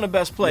playing on the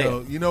best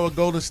player. You know what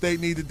Golden State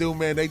need to do,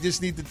 man? They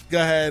just need to go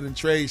ahead and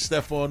trade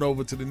Steph on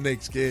over to the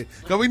Knicks, kid.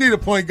 Because we need a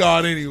point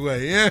guard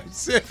anyway. Yeah.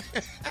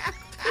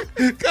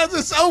 Because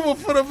it's over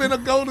for them in a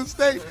Golden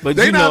State. But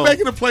they're not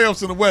making the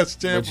playoffs in the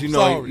West, champ. But I'm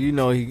sorry.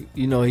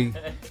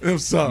 I'm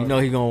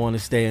sorry. He gonna want to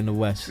stay in the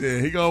West. Yeah,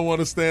 he gonna want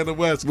to stay in the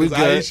West because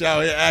Aisha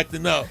out here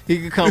acting up. He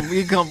can come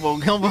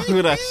fuck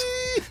with us.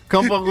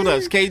 Come fuck with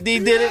us. KD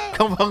did it.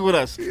 Come fuck with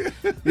us.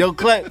 Yo,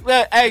 Clay.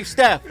 Hey,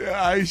 Steph.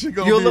 Yeah, Aisha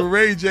gonna be with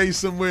Ray J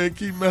somewhere and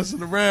keep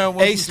messing around.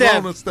 Hey,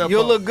 Steph.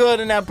 You'll look good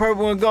in that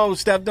purple and gold,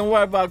 Steph. Don't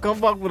worry about it. Come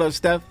fuck with us,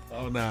 Steph.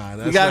 Oh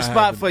nah, we got a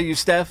spot for you,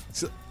 Steph.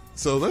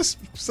 So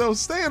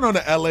staying on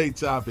the LA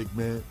topic,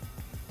 man.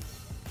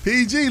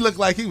 PG looked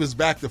like he was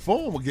back to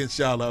form against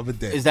y'all the other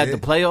day. Is that the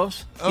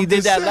playoffs? He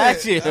did that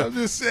last year. I'm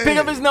just saying. Pick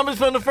up his numbers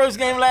from the first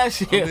game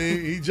last year. I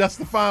mean, he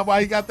justified why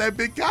he got that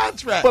big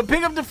contract. But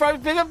pick up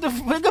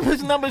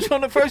his numbers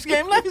from the first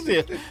game last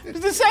year. It's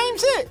the same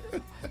shit.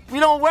 We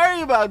don't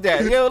worry about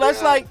that. Yo,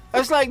 that's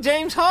like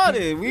James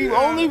Harden. We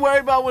only worry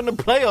about when the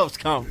playoffs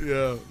come.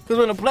 Yeah. Because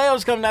when the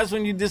playoffs come, that's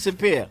when you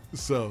disappear.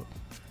 So.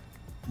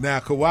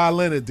 Now, Kawhi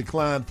Leonard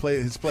declined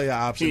his player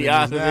option. He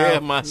and is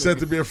now set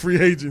to be a free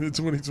agent in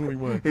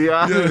 2021.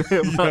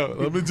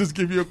 Let me just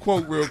give you a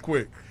quote real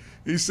quick.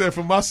 He said,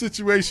 "For my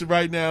situation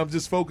right now, I'm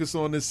just focused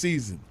on this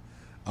season.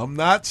 I'm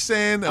not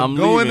saying I'm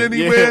going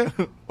anywhere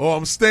or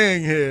I'm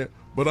staying here,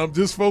 but I'm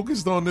just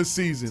focused on this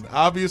season.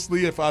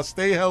 Obviously, if I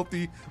stay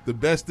healthy, the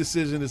best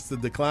decision is to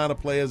decline a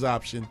player's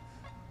option.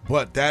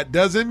 But that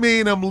doesn't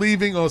mean I'm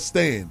leaving or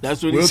staying.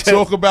 That's what he said.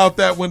 We'll talk about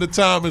that when the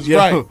time is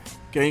right."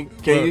 Can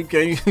you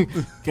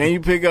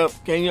pick up?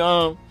 Can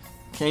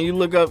you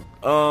look up?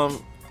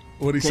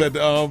 What he said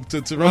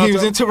to Toronto? He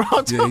was in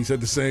Toronto. Yeah, he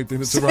said the same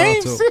thing to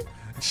Toronto.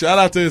 Shout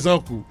out to his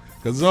uncle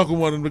because his uncle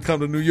wanted him to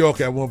come to New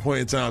York at one point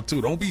in time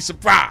too. Don't be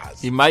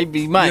surprised. He might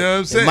be. You know what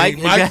I'm saying?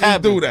 He might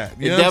just do that.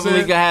 It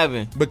definitely could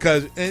happen.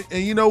 Because and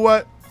you know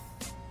what?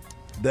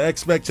 The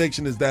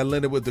expectation is that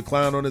Leonard would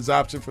decline on his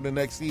option for the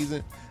next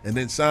season and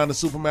then sign a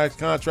Supermax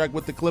contract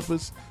with the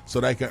Clippers so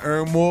they can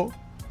earn more.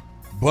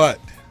 But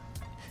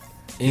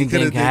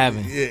anything can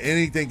happen. Yeah,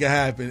 anything can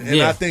happen.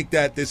 And I think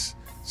that this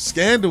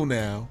scandal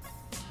now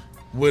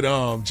with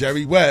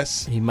Jerry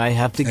West, he might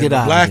have to get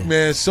out. Black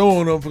man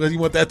suing him because he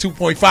want that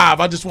 2.5.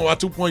 I just want my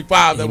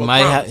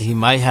 2.5. He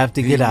might have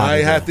to get out. He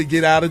might have to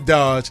get out of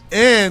Dodge.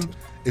 And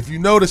if you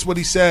notice what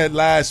he said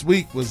last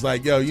week was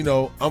like,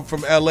 yo, I'm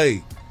from LA.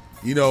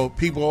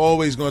 People are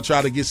always going to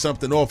try to get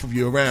something off of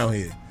you around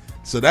here.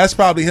 So that's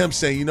probably him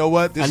saying, you know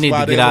what? This is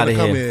why they want to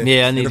come here.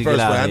 Yeah, I need to get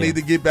out of here. I need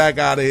to get back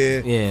out of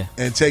here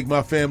and take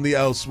my family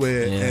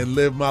elsewhere and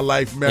live my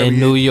life merry in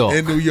New York.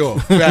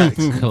 Facts.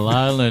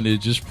 Kawhi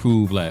Leonard just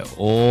proved like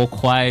all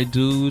quiet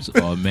dudes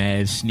are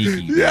mad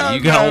sneaky. You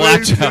gotta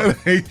watch out.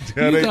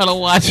 You gotta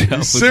watch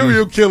out.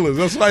 Serial killers.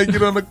 That's why you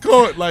get on the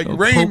court like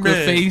Rain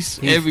Man. Face,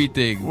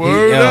 everything.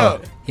 Word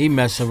up. He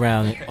mess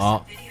around.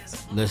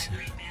 Listen.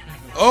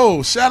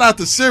 Oh, shout out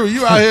to Siri.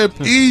 You out here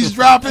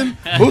eavesdropping?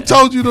 Who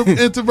told you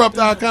to interrupt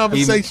our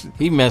conversation?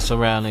 He mess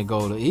around and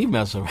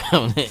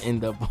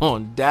end up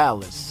on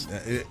Dallas.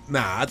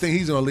 I think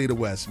he's going to lead the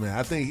West, man.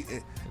 I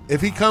think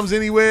if he comes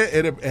anywhere,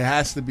 it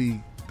has to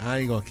be I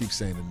ain't gonna keep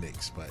saying the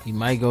Knicks, but he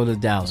might go to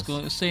Dallas.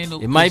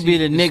 It might be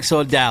the Knicks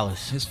or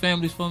Dallas. His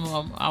family's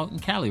from out in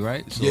Cali,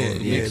 right? So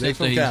yeah, they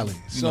from Cali,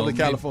 Southern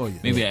California.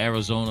 Maybe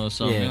Arizona or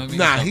something. Yeah. You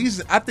know what I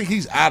mean? I think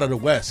he's out of the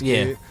West.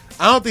 Yeah. Kid.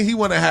 I don't think he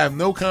want to have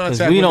no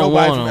contact We with don't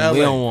nobody want from him. LA. We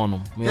don't want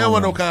him. We don't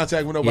want no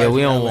contact with nobody. Yeah,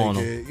 we from don't LA, want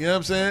him. kid. You know what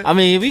I'm saying? I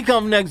mean, if he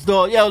come next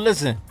door, yo,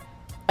 listen.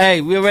 Hey,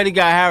 we already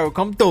got Harold.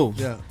 Come through.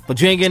 Yeah. But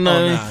you ain't getting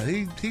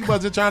nothing. He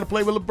wasn't trying to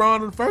play with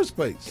LeBron in the first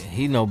place.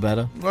 He know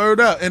better.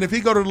 Word up. And if he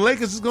go to the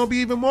Lakers, it's going to be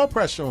even more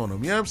pressure on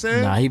him. You know what I'm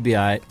saying? Nah, he be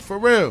all right. For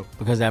real.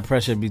 Because that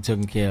pressure be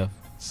taken care of.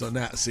 So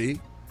now,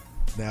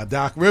 now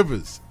Doc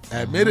Rivers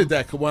admitted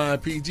that Kawhi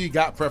and PG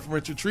got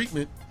preferential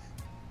treatment,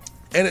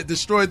 and it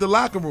destroyed the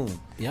locker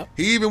room. Yep.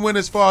 He even went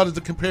as far as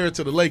to compare it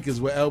to the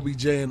Lakers with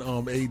LBJ and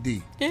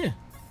AD. Yeah.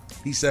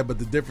 He said, but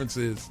the difference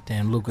is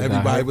Damn, Luka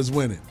everybody was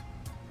winning.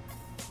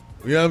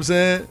 You know what I'm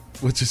saying?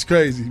 Which is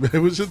crazy,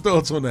 man. What's your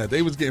thoughts on that?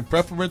 They was getting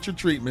preferential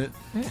treatment.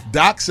 Yeah.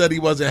 Doc said he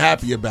wasn't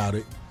happy about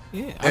it.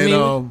 Yeah, I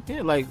mean,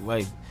 yeah, like,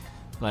 you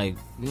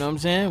know what I'm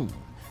saying?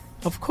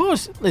 Of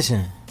course,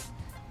 listen.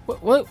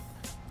 What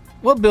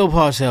Bill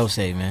Parcells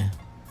say, man?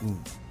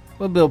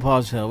 What Bill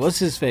Parcells? What's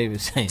his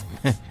favorite saying,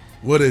 man?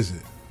 What is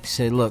it? He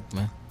said, "Look,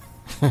 man.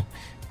 I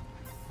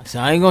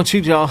said I ain't gonna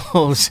treat y'all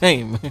all the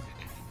same, man."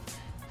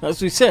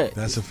 That's what he said.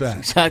 That's a fact.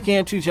 He said, I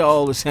can't treat y'all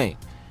all the same.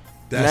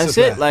 That's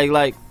it.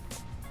 Fact.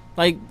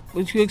 Like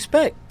what you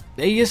expect?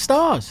 They your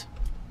stars.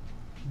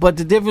 But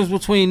the difference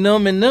between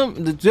them and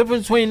them,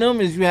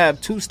 is you have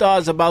two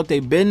stars about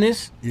their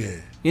business. Yeah.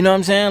 You know what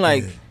I'm saying?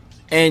 Like, yeah.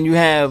 And you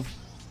have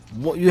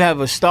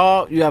a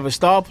star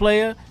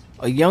player,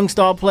 a young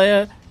star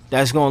player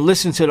that's gonna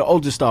listen to the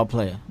older star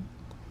player.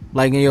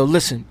 Like, and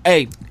listen,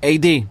 hey,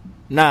 AD,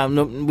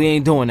 no, we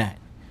ain't doing that.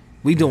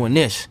 We doing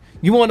this.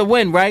 You want to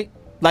win, right?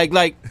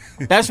 Like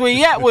that's where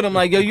you at with him.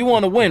 Like, yo, you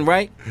want to win,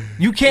 right?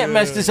 You can't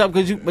mess this up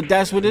but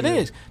that's what it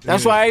is.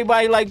 That's why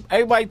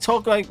everybody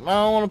talk like I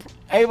don't want to.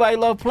 Everybody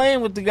love playing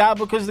with the guy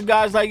because the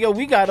guy's like, yo,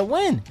 we gotta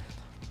win.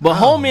 But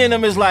homie and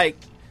them is like,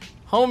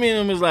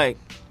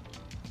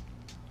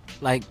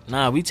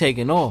 nah, we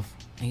taking off,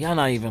 and y'all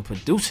not even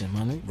producing,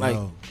 man. Like,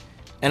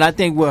 and I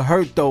think what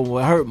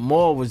hurt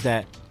more was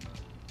that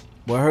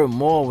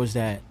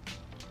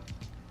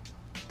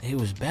they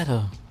was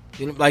better.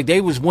 You know, like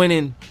they was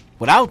winning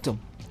without them.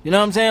 You know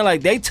what I'm saying?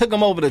 Like, they took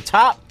them over the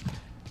top,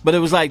 but it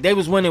was like they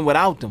was winning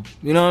without them.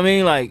 You know what I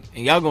mean? Like,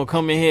 and y'all gonna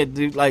come in here,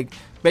 dude, like,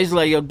 basically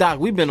like, yo, Doc,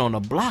 we been on the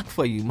block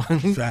for you, man.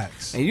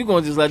 Facts. And you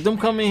gonna just let them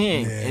come in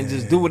here and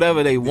just do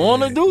whatever they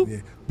want to do? Yeah.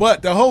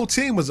 But the whole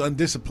team was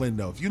undisciplined,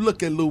 though. If you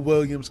look at Lou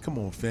Williams, come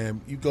on,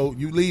 fam. You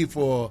leave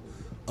for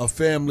a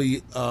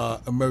family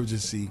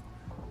emergency,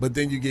 but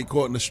then you get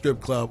caught in a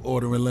strip club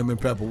ordering lemon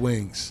pepper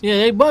wings. Yeah,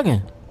 they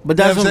bugging. But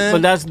that's you know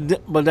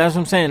what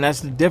I'm saying. That's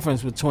the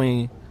difference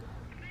between.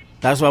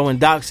 That's why when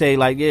Doc say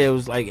like, yeah, it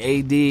was like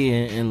AD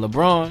and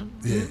LeBron.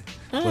 Yeah,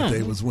 but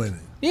they was winning.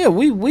 Yeah,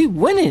 we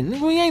winning.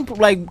 We ain't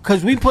like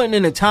because we putting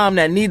in the time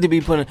that need to be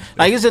put in.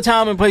 Like, it's a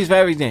time and place for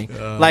everything.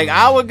 Like,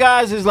 our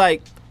guys is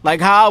like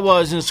how I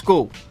was in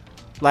school.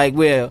 Like,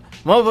 where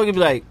motherfucker be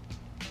like,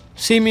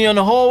 see me on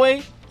the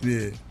hallway.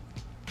 Yeah.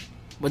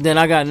 But then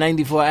I got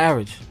 94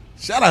 average.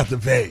 Shout out to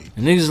Babe.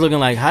 And niggas looking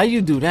like, how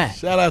you do that?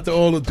 Shout out to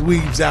all the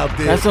dweebs out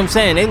there. That's what I'm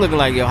saying. They looking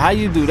like, yo, how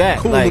you do that?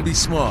 Cool like, to be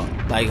smart.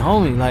 Like,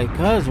 homie, like,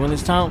 cuz when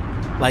it's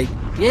time, like,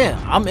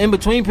 yeah, I'm in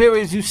between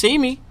periods, you see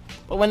me.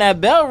 But when that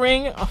bell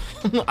ring,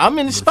 I'm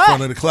in the spot.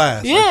 Front of the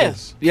class. Yeah. Like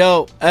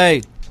yo,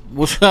 hey,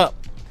 what's up?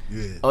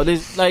 Yeah. Oh,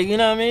 this, like, you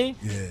know what I mean?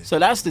 Yeah. So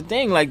that's the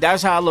thing. Like,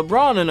 that's how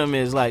LeBron and them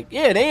is. Like,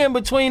 yeah, they in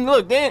between.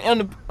 Look, they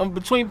in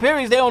between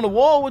periods. They on the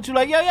wall with you.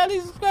 Like, yo,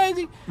 this is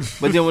crazy.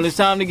 But then when it's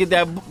time to get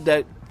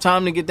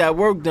that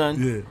work done,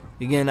 Yeah.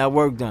 you getting that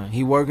work done.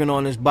 He working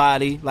on his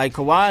body. Like,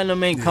 Kawhi and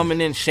them ain't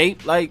coming in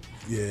shape. Like,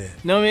 Yeah. you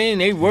know what I mean?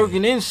 They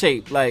working in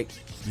shape. Like,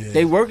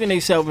 they working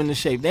themselves into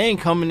shape. They ain't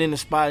coming in the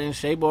spot in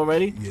shape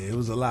already. Yeah, it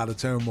was a lot of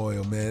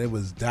turmoil, man. It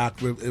was Doc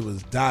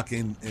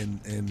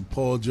and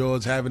Paul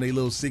George having a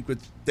little secret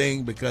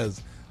thing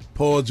because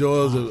Paul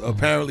George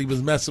apparently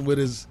was messing with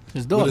his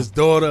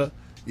daughter.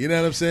 You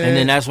know what I'm saying? And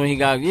then that's when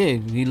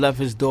he left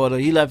his daughter.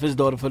 He left his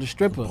daughter for the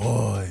stripper.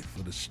 Boy,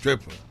 for the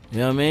stripper. You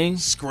know what I mean?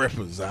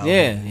 Scrippers out.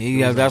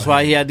 Yeah, that's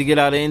why he had to get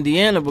out of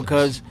Indiana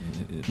because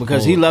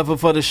he left her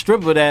for the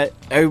stripper that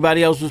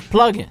everybody else was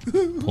plugging.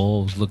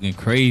 Paul was looking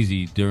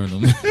crazy during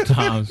them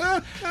times.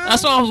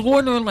 That's why I was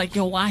wondering, like,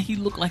 yo, why he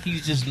looked like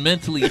he's just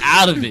mentally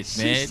out of it,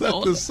 man. She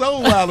sucked the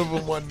soul out of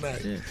him one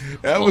night.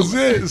 That was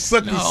it.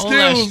 Sucked the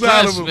skills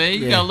out of him. Man.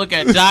 You gotta look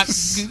at Doc.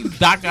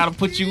 Doc gotta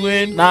put you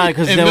in. Nah,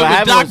 because then what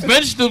happened? Doc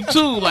benched him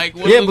too. Like,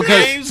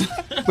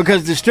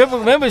 because the stripper.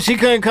 Remember, she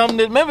couldn't come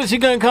to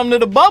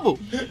the bubble.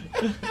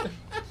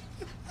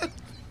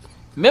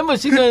 Remember,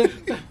 she couldn't.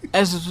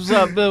 What's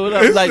up, Bill? What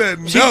up? Like,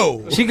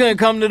 she couldn't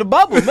come to the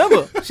bubble.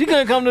 Remember, she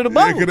couldn't come to the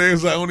bubble. Yeah, because they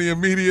was like only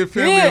immediate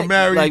family or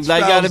married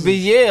like gotta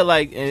be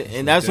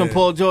and that's when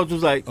Paul George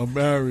was like, I'm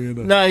marrying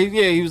her. Nah,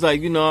 he was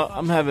like,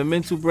 I'm having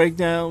mental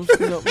breakdowns,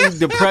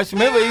 depression.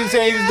 Remember, he was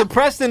saying he was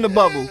depressed in the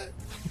bubble.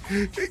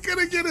 He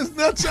couldn't get his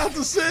nuts out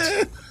the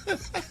sand.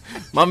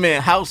 My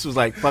man House was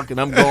like, "Fuck it,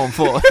 I'm going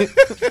for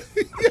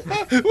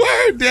it."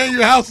 Word,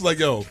 Daniel House was like,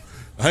 yo,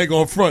 I ain't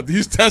going front.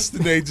 These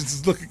testing agents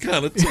is looking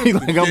kind of He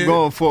like, I'm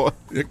going for it.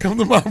 Yeah, come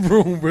to my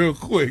room real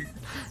quick.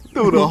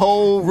 Threw the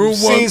whole room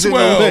season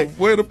 112, away.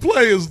 where the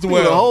players dwell.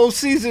 Threw the whole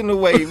season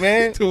away,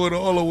 man. Threw it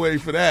all away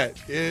for that.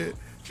 Yeah.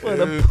 For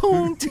the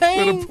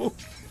poontang.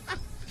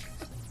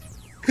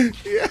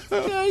 Yeah,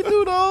 he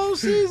threw the whole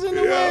season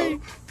away.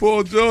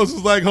 Paul Jones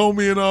was like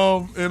homie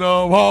in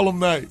Harlem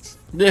Nights.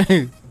 Yeah.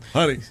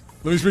 Honey,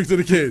 let me speak to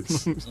the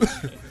kids.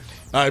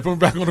 All right, put me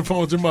back on the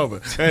phone with your mother.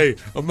 Hey,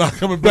 I'm not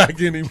coming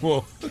back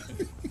anymore.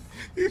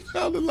 He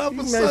fell in love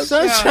with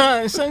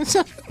sunshine.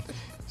 Sunshine.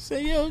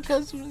 Say, yo,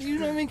 because, you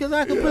know what I mean? Because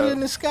I could put it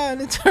in the sky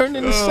and it turned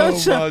into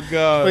sunshine. Oh, my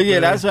God. But, yeah,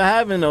 man. that's what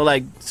happened, though.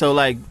 Like, so,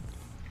 like,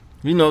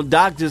 you know,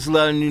 Doc just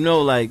letting you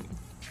know, like,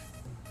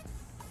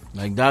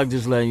 Doc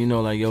just letting you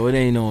know, like, yo, it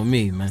ain't on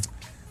me, man.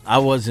 I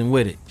wasn't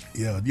with it.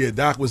 Yeah,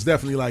 Doc was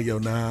definitely like, yo,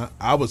 nah,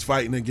 I was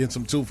fighting against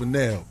him tooth and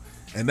nail.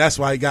 And that's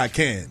why he got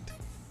canned.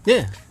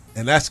 Yeah.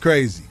 And that's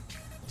crazy.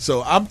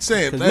 So I'm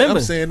saying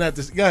that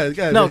this guy.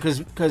 No,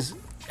 because,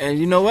 and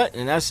you know what?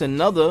 And that's what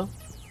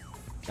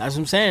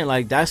I'm saying.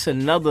 Like, that's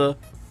another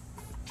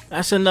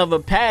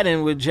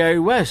pattern with Jerry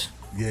West.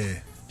 Yeah.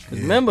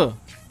 Remember,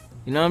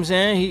 you know what I'm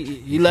saying?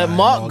 He let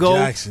Mark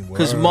go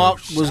because Mark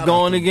was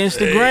going against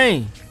the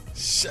grain.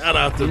 Shout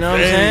out to You know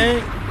what I'm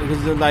saying?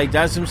 Because, like,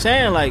 that's what I'm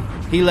saying. Like,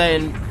 he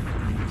letting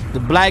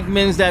the black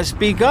men that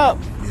speak up.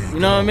 You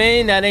know what I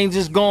mean? That ain't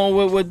just going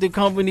with what the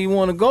company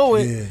want to go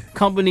with. Yeah.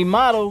 Company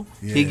model,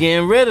 he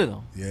getting rid of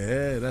them.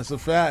 Yeah, that's a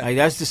fact. Like,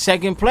 that's the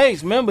second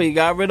place. Remember, he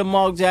got rid of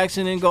Mark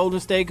Jackson in Golden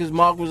State because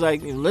Mark was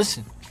like,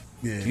 listen,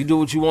 you do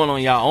what you want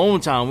on your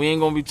own time. We ain't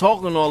going to be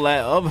talking all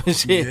that other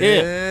shit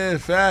here. Yeah,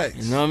 facts.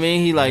 You know what I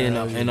mean? He like,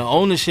 and the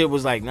ownership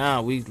was like,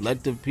 nah, we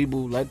let the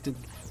people, let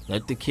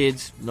the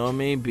kids, you know what I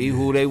mean, be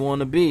who they want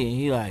to be. And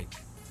he like,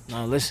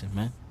 nah, listen,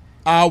 man.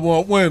 I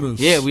want winners.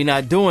 Yeah, we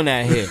not doing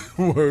that here.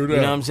 Word you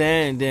up. know what I'm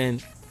saying? And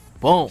then,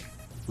 boom,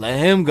 let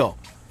him go.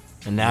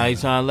 And now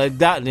he's trying to let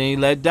Doc. Then he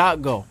let Doc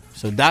go.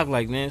 So Doc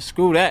like, man,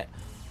 screw that.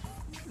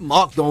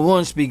 Mark don't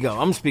want to speak up.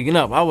 I'm speaking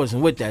up. I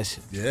wasn't with that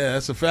shit. Yeah,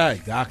 that's a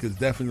fact. Doc is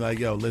definitely like,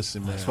 yo,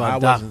 listen, man. That's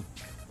why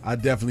I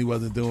definitely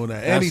wasn't doing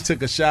that. And he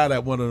took a shot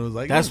at one of those.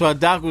 Like, that's why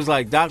Doc was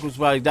like,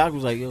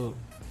 yo,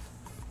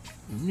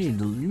 you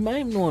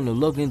might want to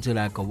look into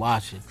that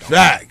Kawhi shit.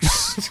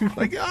 Facts.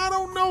 Like, I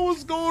don't know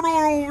what's going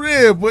on over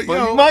there, but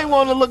yo, you might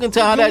want to look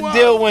into how that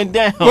deal went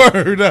down.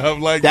 Word up,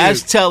 like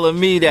that's telling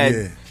me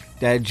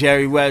that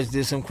Jerry West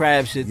did some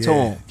crab shit to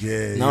him.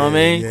 Yeah, you know what I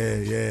mean?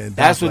 Yeah.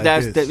 That's what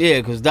like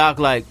because Doc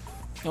like,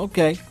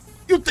 okay.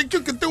 You think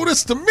you can do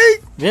this to me?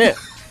 Yeah.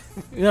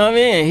 You know what I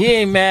mean? He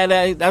ain't mad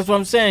at. That's what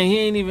I'm saying. He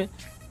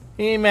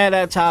ain't mad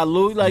at Ty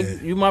Lue.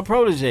 Like, you my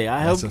protege.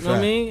 I help. You know what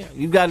I mean?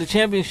 You got a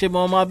championship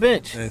on my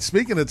bench. And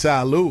speaking of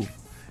Ty Lue,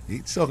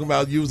 he's talking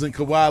about using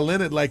Kawhi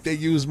Leonard like they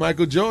used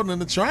Michael Jordan in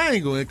the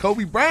triangle and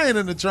Kobe Bryant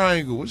in the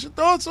triangle. What's your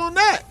thoughts on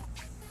that?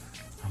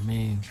 I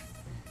mean,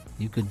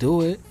 you could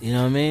do it. You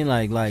know what I mean?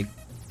 Like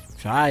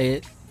try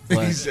it.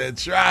 But, he said,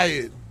 try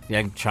it.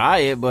 Yeah, try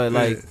it, but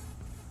like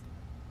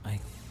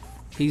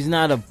he's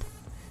not a.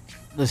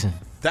 Listen.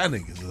 That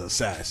nigga's an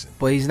assassin.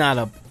 But he's not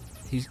a.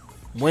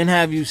 When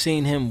have you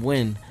seen him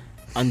win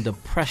under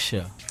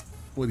pressure?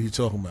 What are you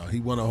talking about? He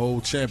won a whole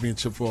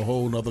championship for a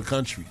whole nother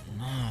country.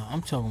 Nah,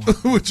 I'm talking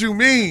about. What you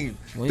mean?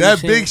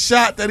 That big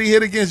shot that he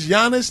hit against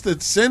Giannis to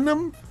send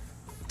them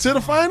to the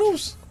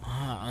finals?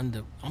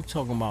 I'm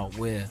talking about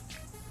where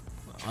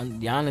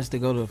Giannis to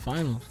go to the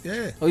finals.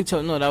 Yeah. Oh,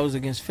 no, that was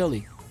against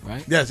Philly,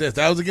 right? Yes,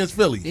 that was against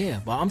Philly.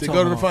 Yeah, but I'm to talking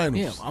go to the about,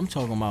 finals. Yeah, I'm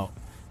talking about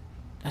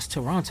that's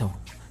Toronto.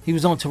 He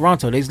was on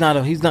Toronto. He's not.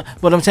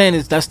 What I'm saying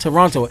is that's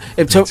Toronto.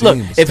 If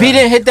he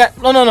didn't hit that,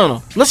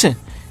 no. Listen,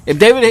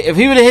 if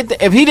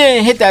he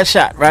didn't hit that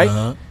shot,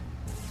 right?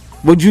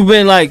 Would you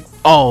been like,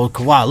 oh,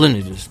 Kawhi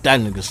Leonard, that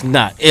nigga's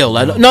not ill?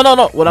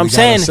 No. What I'm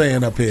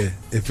saying up here,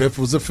 if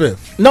was a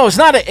fifth. No, it's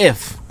not an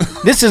if.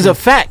 This is a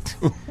fact.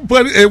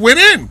 But it went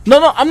in.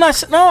 No, I'm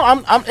not.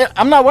 No,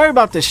 I'm not worried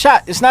about the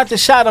shot. It's not the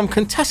shot I'm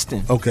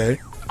contesting. Okay.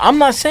 I'm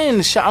not saying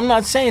the shot. I'm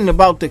not saying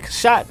about the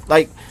shot.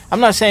 Like, I'm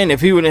not saying if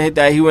he would have hit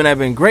that, he wouldn't have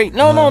been great.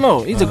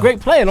 No. He's a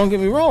great player. Don't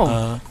get me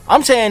wrong.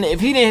 I'm saying if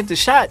he didn't hit the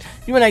shot,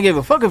 you wouldn't give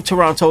a fuck if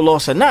Toronto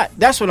lost or not.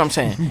 That's what I'm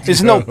saying.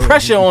 There's no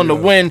pressure on the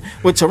win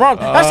with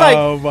Toronto. That's like,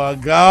 oh my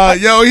God,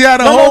 yo, he had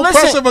a whole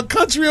pressure of a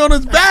country on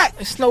his back.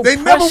 It's no they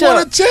pressure. never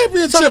won a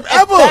championship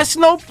ever. That's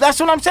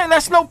what I'm saying.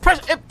 That's no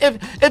pressure.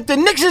 If the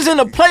Knicks is in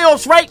the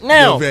playoffs right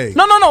now,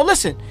 no.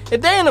 Listen,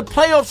 if they're in the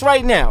playoffs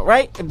right now,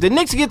 right? If the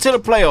Knicks get to the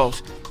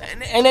playoffs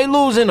and they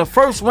lose in the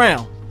first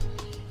round,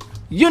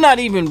 you're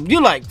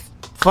like,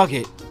 fuck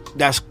it.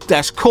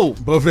 That's cool.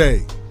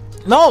 Buffet.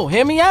 No,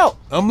 hear me out.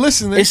 I'm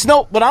listening.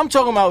 What I'm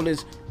talking about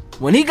is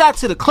when he got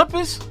to the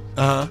Clippers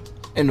and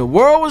the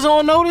world was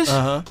on notice.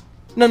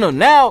 No,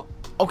 now,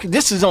 okay,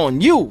 this is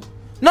on you.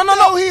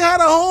 No. He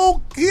had a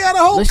whole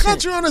Listen,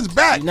 country on his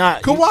back. Nah,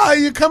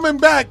 Kawhi, you're coming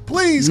back.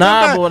 Please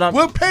come back.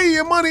 We'll pay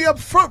your money up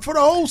front for the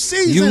whole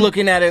season. You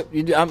looking at it?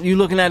 You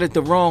looking at it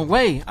the wrong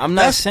way. I'm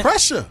not. That's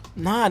pressure.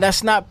 Nah,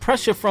 that's not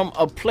pressure from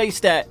a place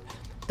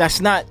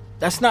that's not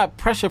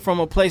pressure from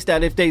a place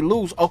that if they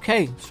lose,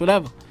 okay, it's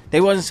whatever.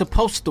 They wasn't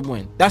supposed to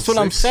win. That's what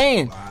I'm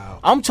saying. Wow.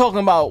 I'm talking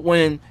about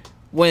when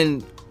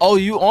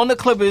you on the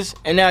Clippers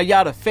and now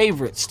y'all the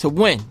favorites to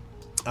win.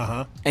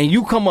 And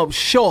you come up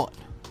short.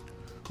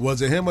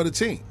 Was it him or the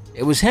team?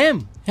 It was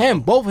him.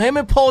 Both him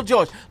and Paul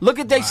George. Look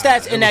at their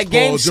stats in that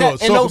game set.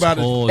 Talk about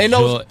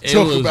it,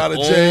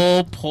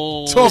 Jay.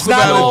 Paul. Talk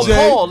about it,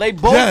 Jay. Paul. They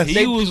both. Yes.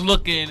 He was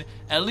looking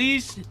at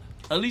least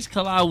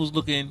Kawhi was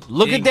looking.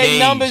 Look at their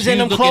numbers in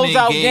them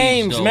closeout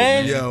games, though,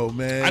 man. Yo,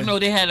 man. I know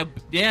they had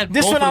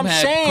this both what of I'm them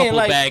had saying, a couple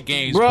like, bad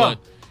games, bruh,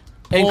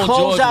 but in Paul George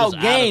was closeout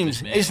out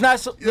games, of it, man. it's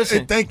not.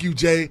 Listen, Thank you,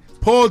 Jay.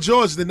 Paul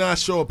George did not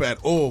show up at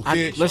all.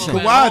 Listen,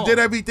 Kawhi did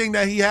everything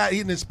that he had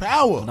in his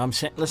power. What I'm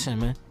saying, listen,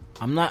 man.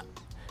 I'm not.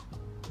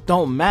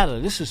 Don't matter.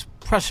 This is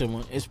pressure,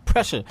 man. It's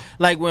pressure.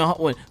 Like when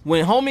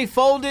homie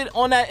folded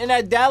on that in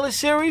that Dallas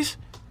series.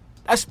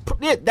 That's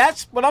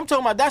what I'm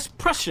talking about. That's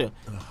pressure.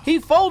 He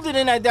folded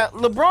in that.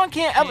 LeBron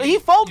can't ever. He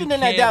folded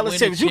in that Dallas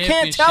series. You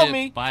can't tell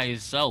me by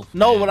himself.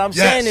 No, what I'm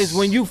saying is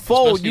when you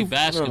fold, especially you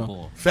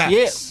basketball. Facts.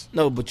 Yeah,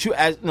 no, but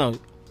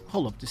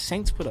hold up. The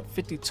Saints put up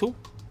 52.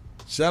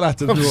 Shout out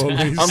to New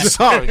Orleans. I'm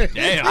sorry.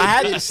 Damn. I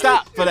had to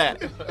stop for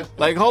that.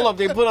 Like, hold up.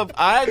 They put up.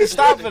 I had to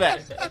stop for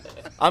that.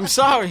 I'm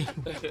sorry.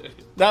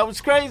 That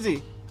was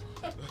crazy.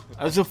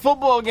 It was a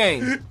football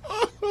game.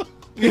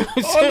 You know what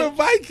I'm saying? On the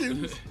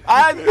Vikings.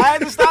 I had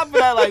to stop for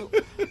that.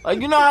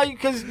 Like you know how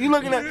because you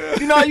looking at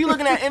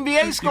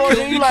NBA scores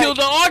and You like killed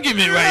the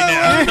argument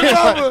right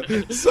now.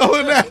 So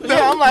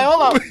I'm like,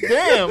 hold up,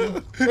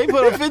 damn, they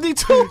put a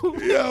 52.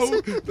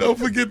 Yo, don't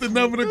forget the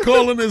number to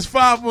call in is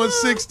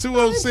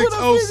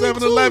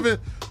 516-206-0711.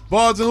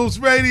 Bars and Hoops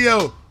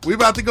Radio. We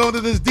about to go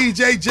into this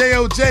DJ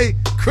JOJ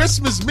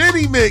Christmas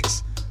mini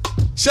mix.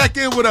 Check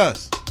in with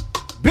us.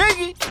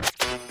 Biggie.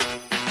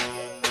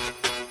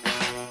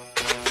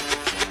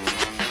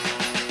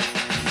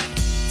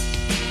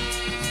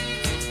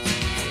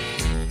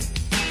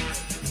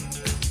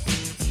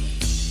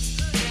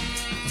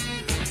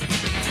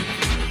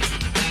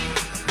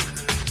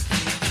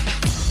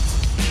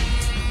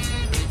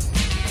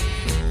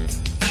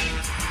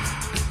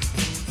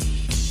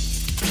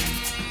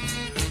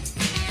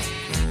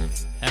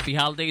 Happy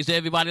holidays to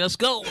everybody. Let's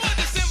go.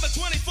 December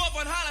 24th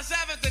on Hollis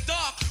Ave at the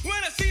dark. When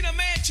I seen a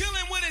man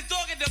chilling with his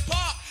dog at the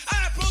park,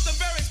 I approached him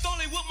very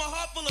slowly with my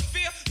heart full of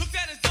fear. Looked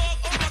at his dog,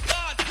 oh my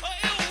God, a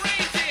ill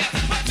reindeer.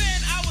 But then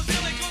I was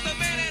dealing with the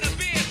man had a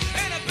beard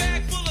and a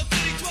bag full of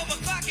goodies, 12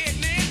 o'clock at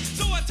night.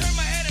 So I turned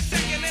my head a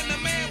second and the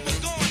man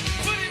was gone.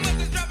 But he must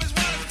have dropped his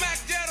wallet back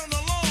dead on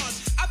the lawn.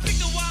 I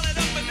picked the wallet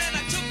up and then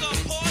I took a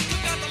pause,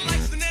 took out the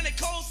lights and then it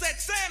cold said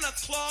Santa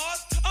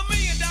Claus. $1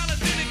 million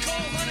in it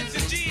cold, hundreds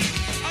of G's.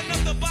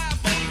 Enough to buy a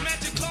boat,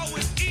 magic car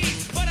with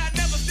ease. But I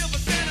never steal for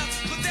Santa,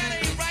 cause that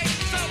ain't right.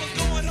 So I was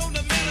going home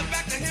to mail it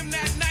back to him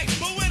that night.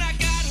 But when I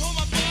got home,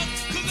 I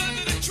bugged, cause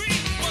under the tree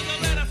was a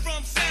letter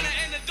from Santa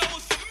and the door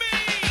was for me.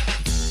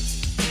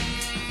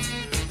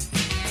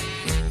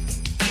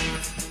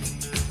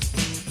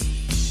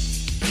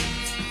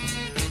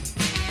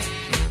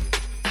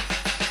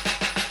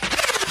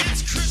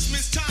 It's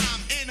Christmas time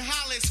in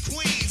Hollis,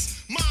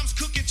 Queens. Mom's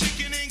cooking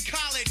chicken and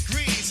collard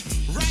greens,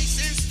 rice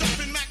and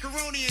stuffing,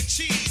 macaroni and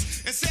cheese.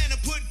 And Santa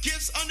put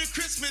gifts under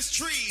Christmas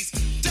trees.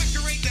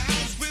 Decorate the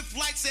house with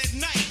lights at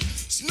night.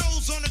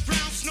 Snow's on the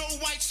ground, snow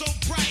white so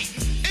bright.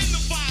 In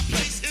the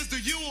fireplace is the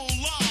Yule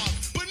log.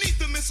 Beneath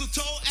the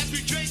mistletoe as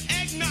we drink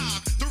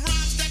eggnog. The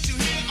rhymes that you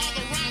hear are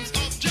the rhymes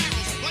of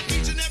carols. Like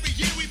each and every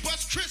year we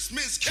bust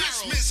Christmas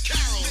carols. Christmas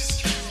carols.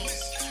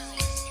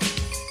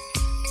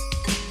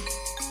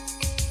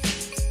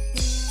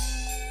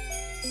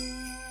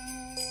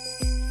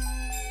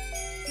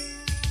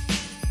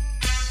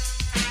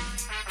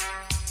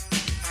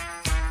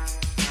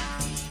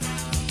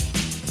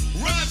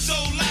 Rhyme so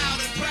loud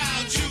and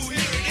proud you hear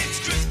it. It's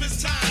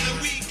Christmas time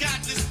and we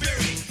got the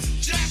spirit.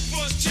 Jack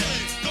Frost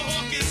chilling, the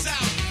hawk is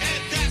out,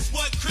 and that's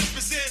what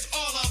Christmas is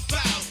all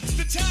about.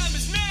 The time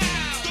is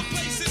now, the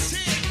place is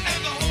here, and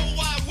the whole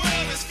wide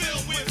world is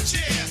filled with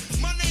cheer.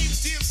 My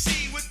name's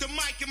DMC with the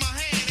mic in my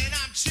hand, and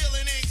I'm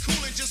chilling and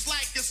cooling just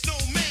like a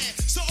snowman.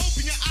 So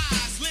open your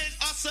eyes, lend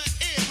us an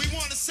ear. We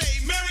want to say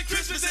Merry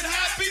Christmas and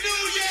Happy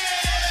New Year.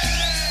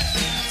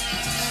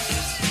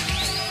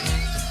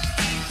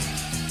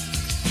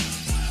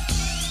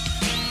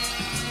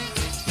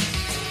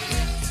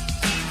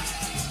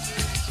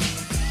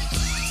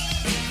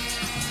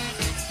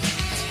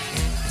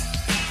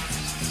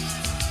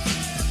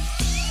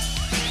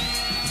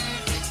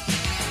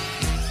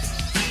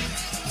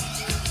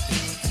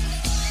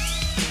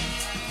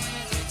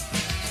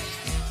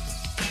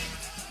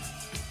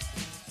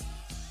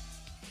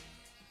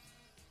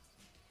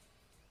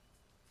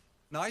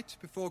 Night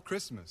before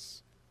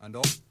Christmas, and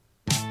all.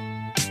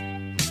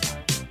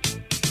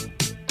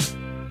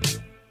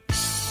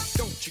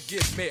 Don't Don't you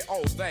give me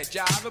all that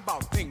jive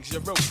about things you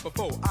wrote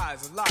before I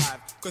was alive.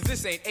 Cause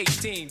this ain't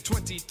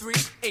 1823,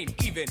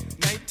 ain't even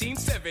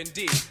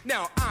 1970.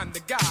 Now I'm the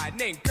guy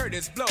named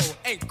Curtis Blow,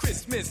 and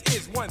Christmas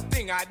is one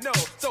thing I know.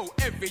 So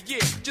every year,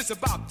 just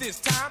about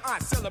this time, I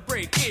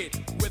celebrate it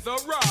with a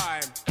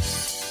rhyme.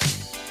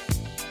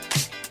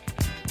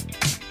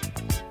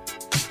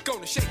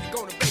 Gonna shake it,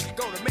 gonna bake it,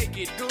 gonna make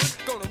it good.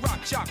 Gonna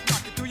rock, shock,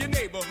 rock it through your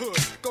neighborhood.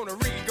 Gonna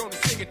read, gonna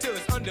sing it till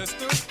it's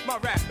understood. My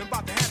rapping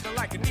about to happen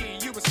like a knee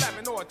you been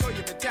slapping, or I throw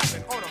you been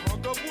tapping on a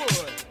hunk of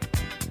wood.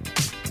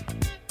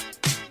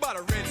 Bought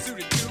a red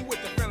suited dude with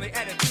a friendly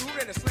attitude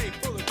and a slave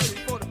full of goodies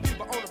for the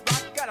people on the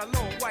block. Got a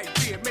long white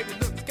beard, maybe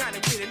looks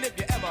kinda weird, and if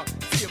you ever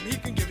see him, he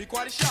can give you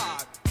quite a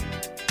shock.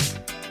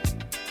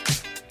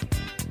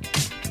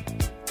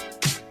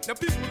 Now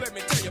people, let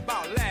me tell you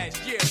about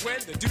last year when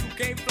the dude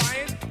came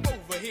flying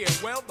over here.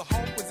 Well, the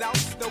hawk was out,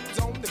 snow was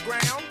on the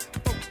ground.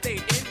 Folks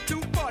stayed in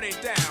to party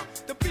down.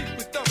 The beat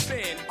was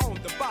thumping on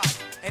the box,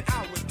 and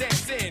I was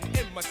dancing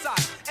in my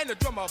socks. And the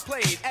drummer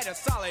played at a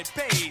solid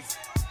pace,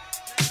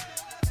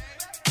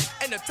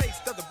 and the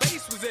taste of the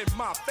bass was in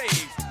my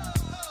face.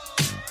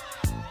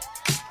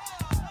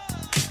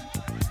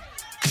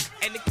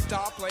 And the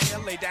guitar player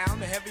laid down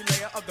the heavy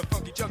layer of the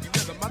funky junky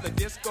rhythm of the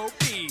disco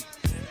beat.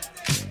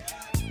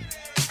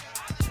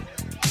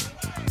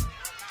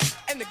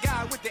 And the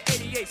guy with the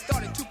 88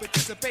 started to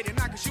participate, and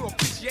I could sure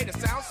appreciate a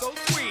sound so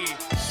sweet.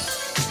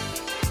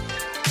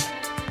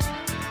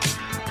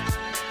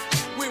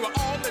 We were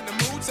all in the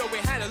mood, so we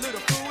had a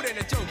little food and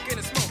a joke and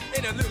a smoke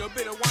and a little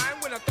bit of wine.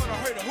 When I thought I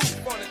heard a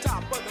hoop on the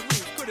top of the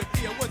roof, could it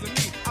be it wasn't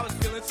me? I was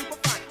feeling super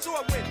fine, so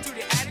I went to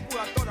the attic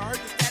where I thought I heard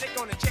the static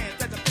on the chance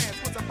that the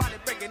fans was somebody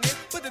breaking in.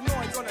 Put the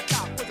noise on the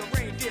top with a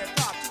reindeer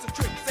drop, just a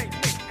trick, Saint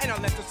Nick, and I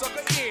let the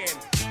sucker in.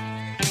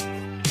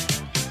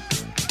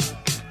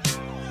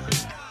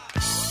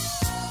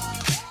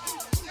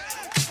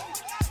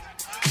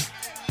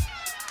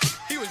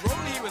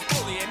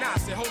 And I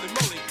said, holy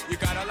moly, you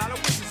got a lot of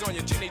wishes on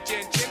your chinny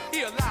chin chin.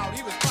 He allowed,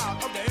 he was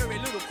proud of the hairy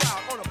little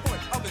crowd on the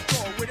point of his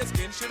door where the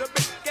skin should have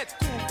been. Gets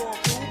cool for a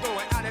fool,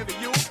 going out every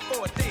you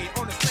for a day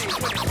on the stage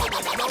when it's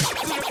always low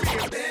to the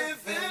field.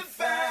 Living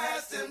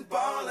fast and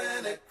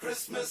ballin' at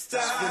Christmas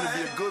time. It's gonna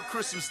be a good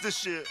Christmas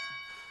this year.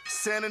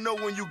 Santa know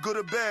when you good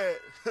or bad,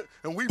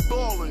 and we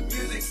ballin'.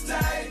 Music's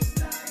tight,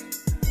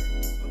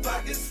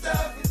 pocket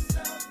stuff.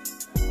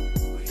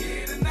 We're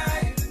here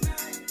tonight,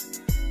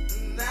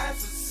 and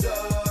that's what's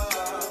up.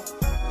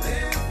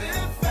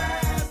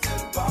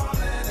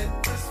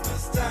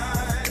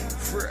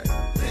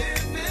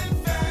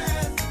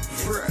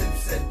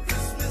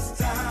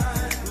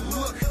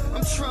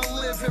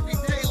 Every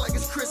day like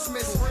it's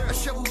Christmas. I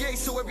shovel yay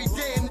so every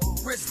day and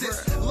risk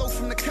this. Low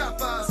from the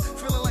Popeyes,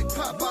 feeling like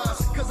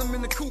Popeyes. Cause I'm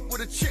in the coop with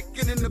a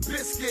chicken and a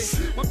biscuit.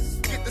 My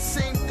get the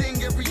same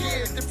thing every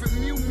year. Different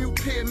Mew Mew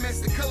pair,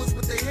 match the colors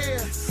with their hair.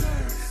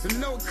 And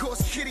no it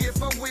costs kitty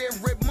if I wear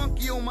red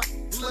monkey on my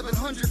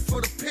 1100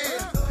 for the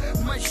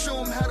pair. Might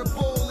show them how to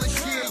bowl this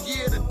year.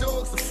 Yeah, the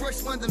dogs, the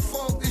fresh London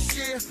fog this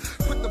year.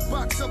 Put the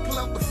box up, pull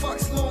out the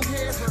fox long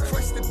hair.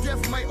 Fresh to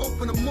death, might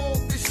open a mall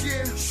this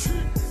year.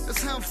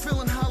 That's how I'm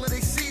feeling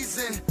holiday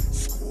season.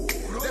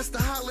 That's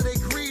the holiday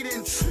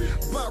greetings.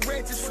 Buy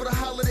ranches for the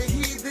holiday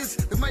heathens.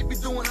 They might be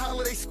doing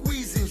holiday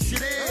squeezing.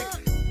 Shit,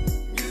 egg.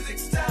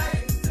 Music's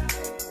tight,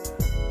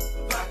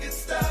 pocket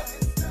stuff.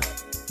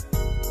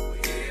 We're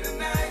here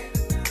tonight,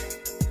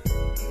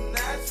 and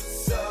that's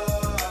what's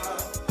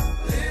up.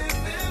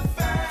 Living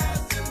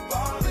fast and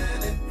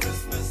ballin' at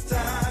Christmas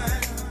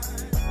time.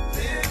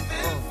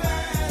 Living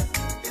fast,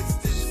 it's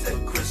this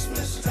at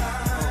Christmas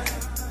time.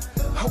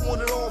 I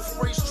want it all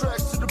from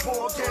racetracks to the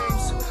ball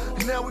games.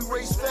 Now we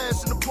race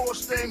fast in the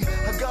Porsche thing.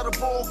 I got a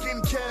ball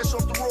getting cash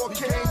off the raw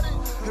cane.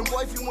 And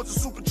wifey wants a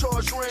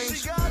supercharged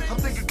range. I'm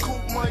thinking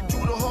Coupe might do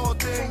the hard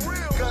thing.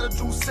 Gotta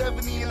do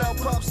 70 and out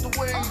pops the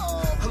wing.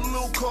 A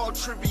little car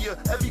trivia,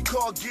 every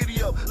car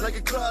giddy up like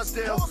a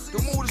Clydesdale.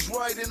 The mood is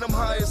right and I'm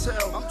high as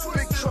hell.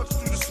 Big trucks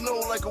through the snow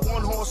like a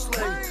one-horse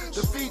sleigh.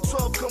 The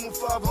V12 come with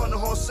 500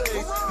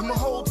 horses. And my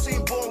whole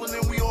team ballin'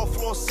 and we all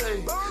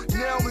flossé.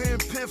 Now I'm hearing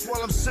Piff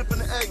while I'm sipping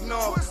the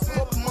eggnog.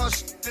 Bumping my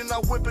shit and I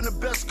whipping the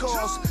best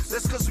cars.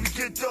 That's cause we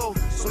get dough.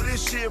 So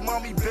this year,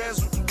 mommy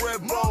bands with the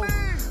red bow.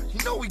 You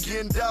know we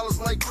getting dollars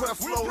like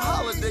Creflo.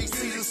 Holiday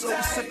season, so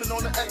we sipping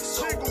on the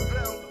XO.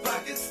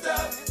 Pocket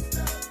stuff.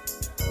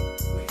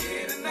 We're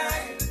here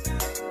tonight,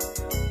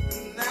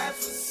 and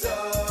that's what's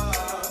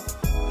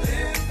up.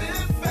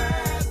 Living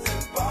fast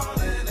and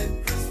ballin'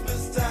 at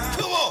Christmas time.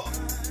 Come on.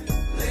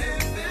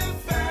 Living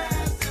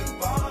fast and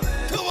ballin'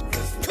 at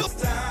Christmas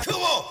time.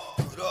 Come on.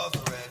 Rudolph the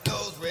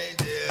red-nosed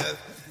reindeer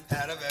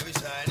had a very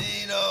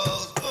shiny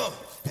nose.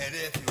 And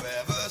if you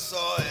ever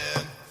saw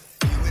him,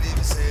 you would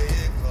even say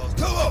it close.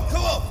 Come on,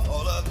 come on!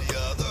 All of the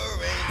other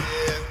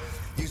reindeer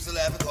used to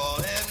laugh and call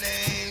him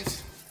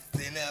names.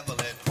 They never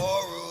let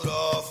poor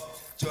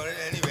Rudolph join in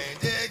any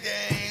reindeer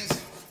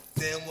games.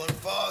 Then one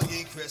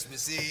foggy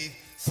Christmas Eve,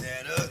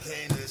 Santa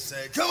came to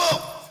say, come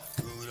on!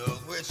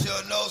 with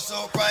your nose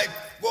so bright.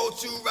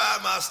 Won't you ride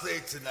my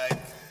sleigh tonight?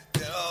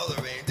 Then all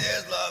the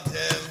reindeers love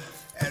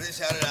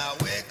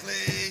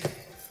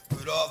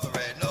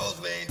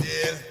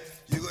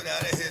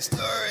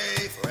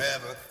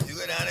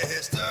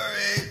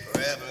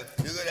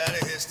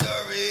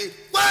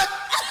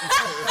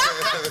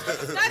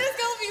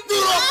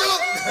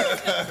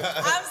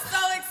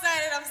so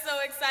excited. I'm so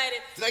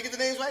excited. Did I get the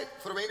names right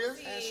for the reindeers?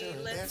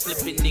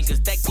 Flipping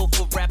niggas that go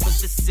for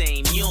rappers the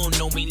same. You don't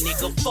know me,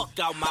 nigga. Fuck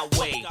out my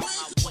way.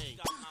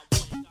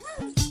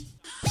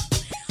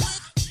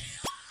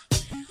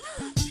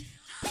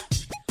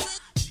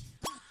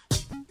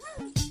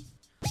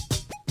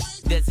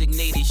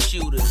 Designated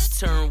shooters,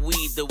 turn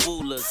weed the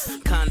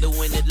woolers. Condo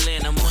in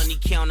Atlanta, money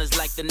counters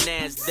like the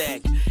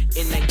NASDAQ.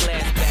 In that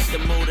glass back, the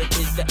motor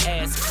is the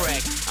ass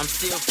crack. I'm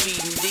still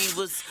feeding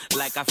divas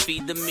like I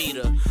feed the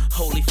meter.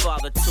 Holy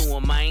Father to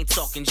him, I ain't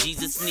talking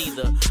Jesus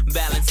neither.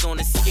 Balance on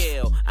the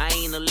scale, I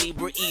ain't a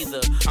Libra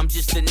either. I'm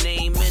just a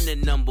name and a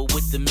number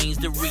with the means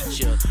to reach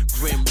ya.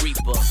 Grim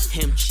Reaper,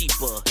 him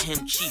cheaper,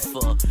 him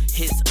chiefer.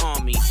 His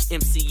army,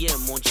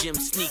 MCM on gym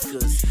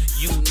sneakers.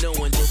 You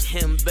knowing that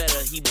him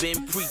better, he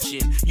been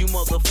preaching. You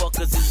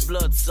motherfuckers is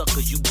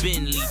bloodsuckers, you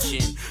been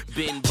leeching.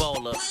 Ben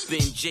Baller,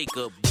 Ben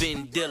Jacob,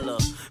 Ben Dilla,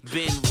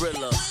 Ben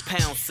Rilla,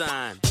 pound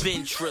sign,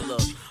 Ben Triller.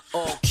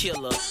 All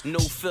killer, no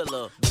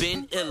filler,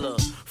 Ben Iller.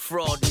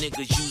 Fraud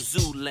niggas, you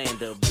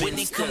Zoolander, Ben When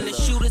they come to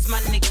shoot us, my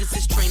niggas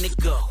is trained to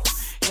go.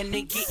 And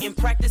they getting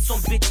practice on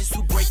bitches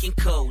who breaking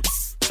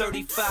codes.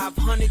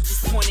 3,500,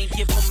 just point and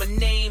give them a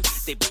name.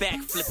 They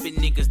backflipping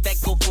niggas that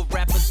go for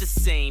rappers the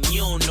same.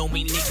 You don't know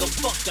me, nigga,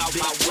 fuck out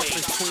my way.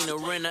 Between a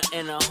renter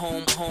and a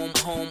home.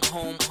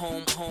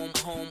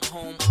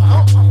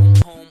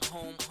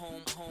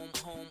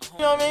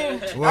 You know what I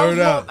mean? Word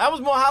up. That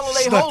was more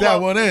holiday Stuck hold that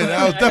up. one in.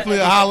 That was definitely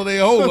a holiday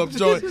hold up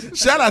joint.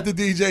 Shout out to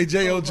DJ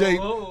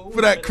JOJ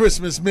for that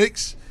Christmas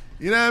mix.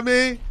 You know what I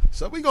mean?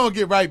 So we gonna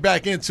get right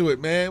back into it,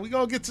 man. We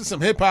gonna get to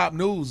some hip hop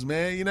news,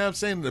 man. You know what I'm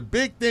saying? The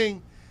big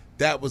thing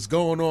that was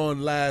going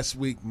on last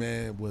week,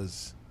 man,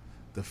 was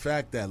the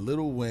fact that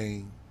Lil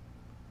Wayne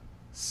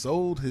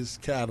sold his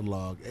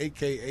catalog,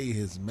 aka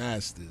his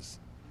masters,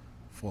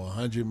 for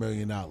 $100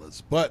 million.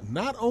 But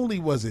not only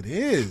was it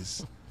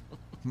his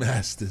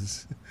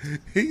masters,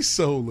 he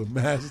sold the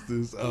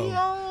masters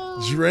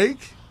of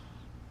Drake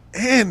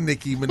and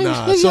Nicki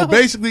Minaj. So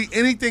basically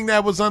anything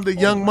that was under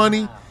Young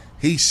Money,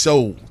 he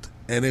sold.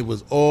 And it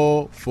was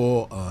all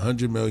for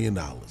 $100 million.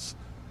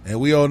 And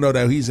we all know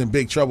that he's in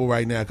big trouble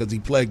right now because he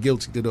pled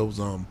guilty to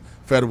those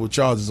federal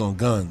charges on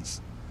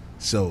guns.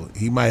 So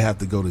he might have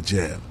to go to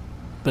jail.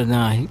 But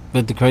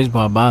but the crazy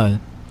part about it,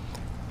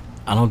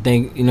 I don't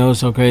think, you know what's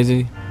so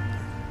crazy?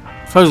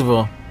 First of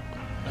all.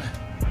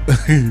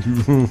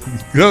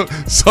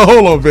 So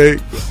hold on, babe.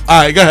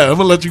 All right, go ahead. I'm going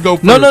to let you go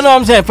first. No,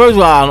 I'm saying, first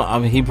of all, I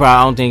don't think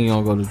he's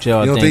going to go to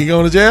jail. You don't think he's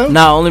going to jail?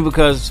 No, only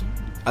because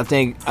I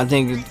think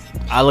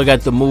I look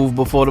at the move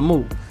before the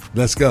move.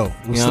 Let's go.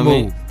 What's you know the what move?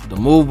 I mean? The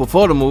move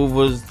before the move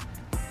was,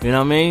 you know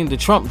what I mean, the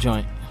Trump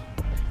joint.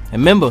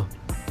 And remember,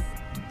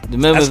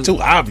 that's too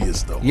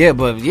obvious though.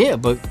 But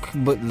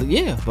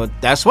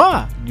that's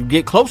why you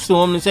get close to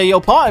him and say, "Yo,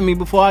 pardon me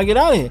before I get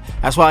out of here."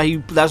 That's why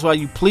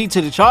you plead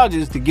to the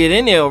charges to get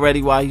in there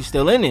already while he's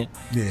still in there.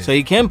 Yeah. So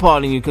he can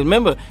pardon you because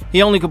remember,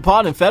 he only can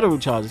pardon federal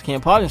charges,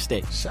 can't pardon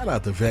state. Shout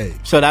out to Vague.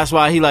 So that's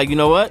why he like, you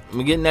know what? I'm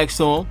gonna get next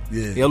to him.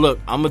 Yeah. Yo, look,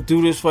 I'm gonna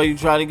do this for you.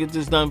 Try to get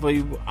this done for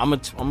you. I'm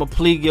gonna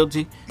plead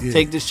guilty. Yeah.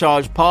 Take this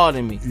charge.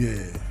 Pardon me.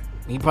 Yeah.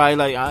 He probably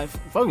like, all right,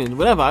 fuck it,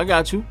 whatever, I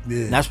got you.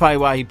 Yeah. And that's probably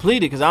why he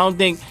pleaded, because I don't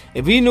think,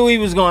 if he knew he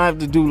was going to have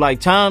to do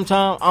like time,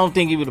 I don't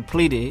think he would have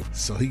pleaded.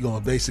 So he going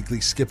to basically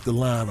skip the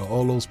line of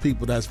all those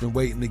people that's been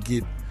waiting to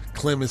get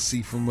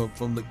clemency from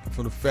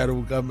the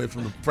federal government,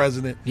 from the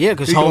president. Yeah,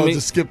 because he going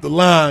to skip the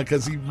line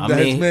because his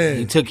man.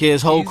 He took care of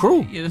his whole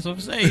crew. Yeah, that's what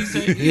I'm saying. He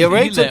said he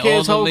already took care of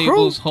his whole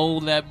crew.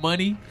 Hold that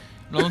money.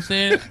 You know what I'm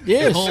saying?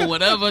 Yes. Hold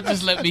whatever,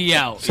 just let me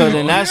out. So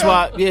then that's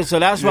why. Yeah. So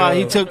that's why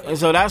he took.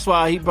 So that's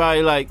why he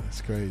probably like.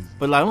 It's crazy.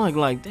 But I'm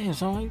like, damn,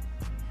 son,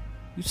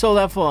 you sold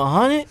that for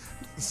 $100.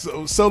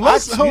 So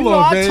let's hold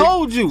on, man. I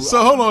told you.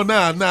 So hold on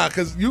now,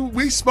 because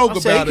we spoke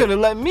about it. He could have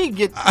let me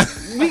get.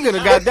 We could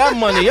have got that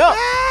money up.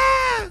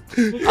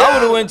 I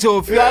would have went to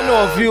a few. I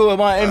know a few of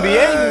my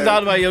NBA.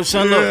 I'd be like, yo,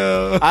 son,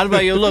 look. I'd be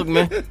like, yo, look,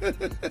 man.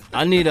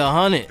 I need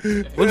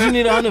 $100. What do you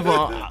need $100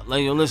 for?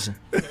 Like, yo, listen.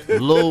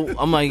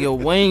 I'm like, yo,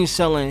 Wayne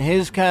selling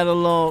his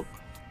catalog.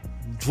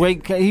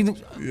 Drake,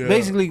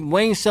 basically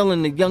Wayne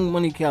selling the Young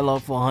Money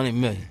catalog for $100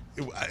 million.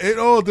 It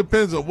all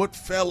depends on what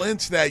fell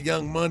into that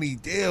Young Money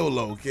deal,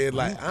 though, kid.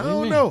 Like, I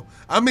don't know.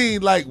 I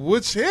mean, like,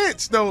 which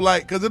hits, though?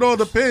 Like, because it all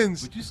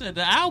depends. But you said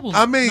the album.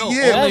 I mean, no,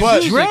 yeah,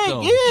 but Drake,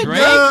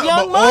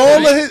 Young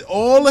Money.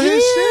 All of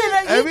his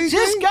shit, everything.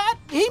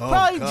 He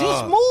probably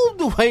just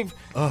moved away.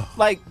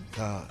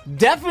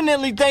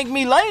 Definitely thank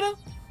me later.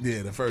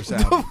 Yeah, the first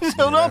album.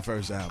 That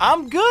first album.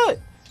 I'm good.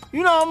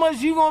 You know how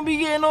much you gonna be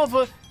getting off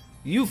of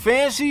You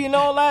Fancy and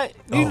all that?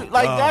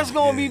 That's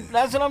gonna be.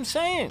 That's what I'm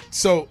saying.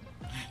 So.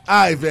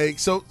 All right, Vague.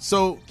 So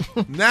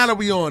now that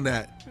we on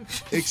that,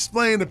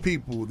 explain to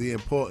people the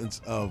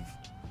importance of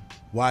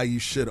why you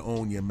should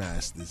own your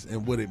masters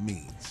and what it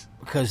means.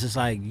 Because it's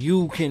like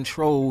you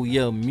control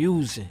your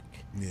music.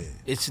 Yeah.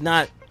 It's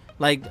not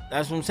like,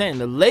 that's what I'm saying.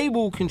 The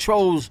label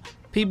controls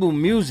people's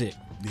music.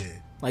 Yeah.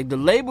 Like the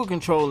label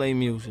control their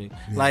music.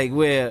 Yeah. Like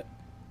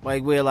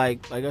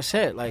I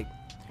said, like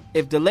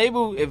if the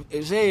label,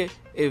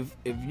 if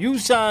you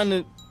sign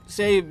the,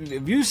 say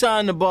if you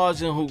sign the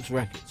Bars and Hoops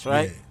records,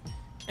 right? Yeah.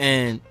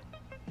 And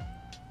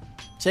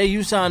say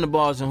you sign the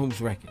Bars and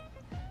Hoops record,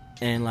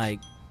 and like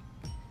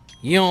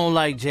you don't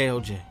like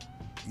JLJ,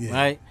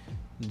 right?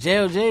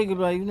 JLJ could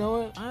be like, you know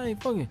what? I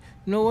ain't fucking.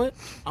 You know what?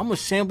 I'm gonna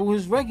sample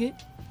his record.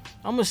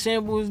 I'm gonna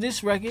sample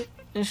this record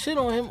and shit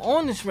on him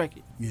on this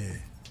record. Yeah.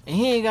 And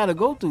he ain't gotta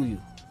go through you.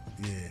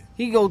 Yeah.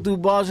 He go through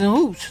Bars and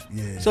Hoops.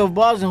 Yeah. So if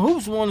Bars and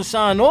Hoops want to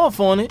sign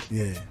off on it,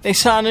 Yeah. they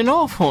signing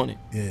off on it.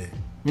 Yeah.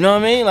 You know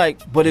what I mean? Like,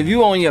 but if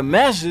you on your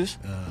masters,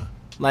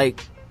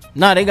 like,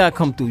 nah, they gotta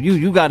come through you.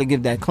 You gotta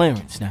give that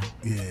clearance now.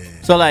 Yeah.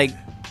 So like,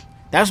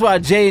 that's why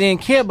Jay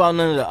didn't care about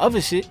none of the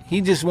other shit. He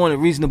just wanted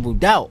Reasonable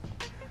Doubt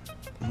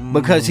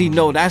because he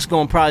know that's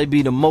gonna probably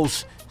be the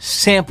most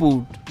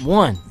sampled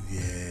one.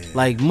 Yeah.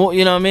 Like more,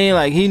 you know what I mean?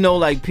 Like he know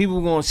like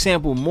people gonna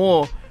sample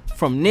more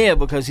from there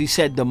because he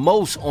said the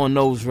most on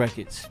those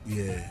records.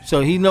 Yeah.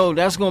 So he know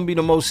that's gonna be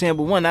the most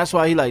sampled one. That's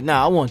why he like,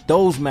 nah, I want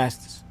those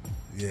masters.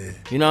 Yeah.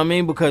 You know what I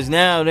mean? Because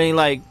now it ain't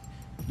like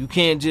you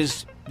can't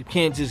just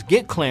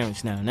get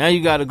clearance now. Now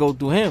you gotta go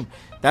through him.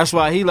 That's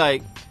why he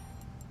like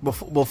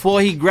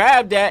before he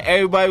grabbed that,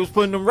 everybody was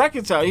putting them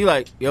records out. He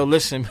like, yo,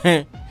 listen,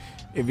 man,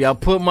 if y'all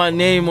put my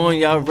name on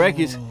y'all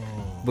records,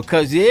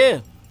 because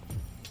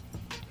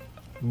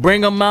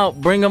bring them out,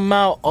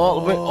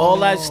 all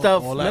that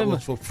stuff. All that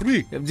was for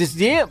free. Just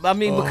I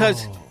mean,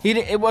 because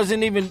it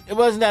wasn't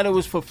that it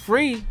was for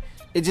free.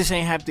 It just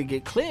ain't have to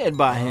get cleared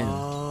by him.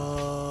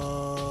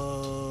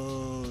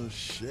 Oh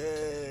shit!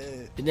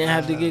 It didn't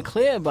have to get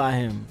cleared by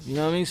him. You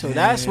know what I mean? So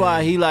that's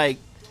why he like,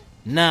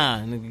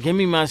 nah, nigga, give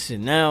me my shit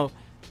now.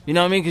 You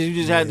know what I mean? Because you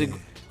just had to.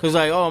 Because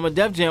like, oh, I'm a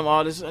Def Jam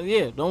artist.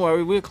 Yeah, don't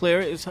worry, we'll clear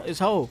it. It's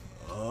whole.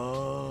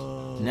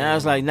 Oh. Now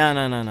it's like, nah.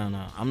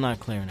 I'm not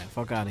clearing that.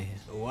 Fuck out of here.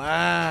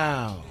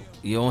 Wow.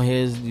 You don't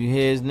hear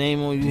his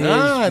name on you.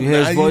 Nah, you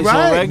hear his voice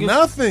on records?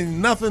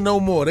 Nothing no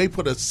more. They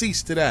put a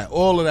cease to that.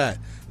 All of that.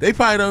 They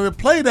probably don't even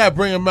play that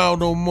Bring Him Out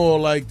no more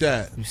like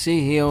that. You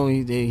see,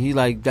 he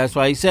like that's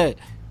why he said,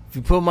 if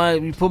you put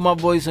my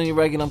voice on your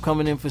record, I'm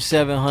coming in for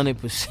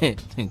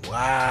 700%.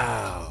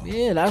 Wow.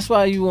 Yeah, that's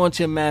why you want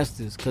your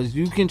masters, cause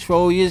you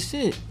control your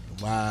shit.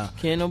 Wow.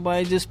 Can't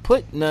nobody just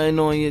put nothing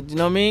on you. You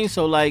know what I mean?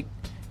 So like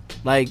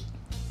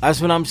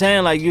that's what I'm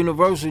saying. Like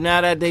Universal,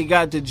 now that they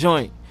got the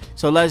joint,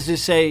 so let's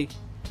just say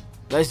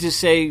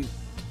fucking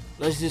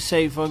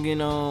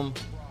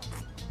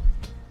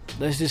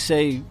let's just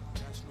say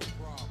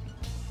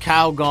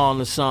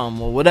Calgon or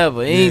something or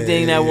whatever.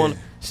 Anything that want.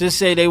 Just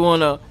say they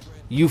want to.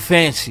 You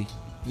fancy.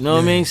 You know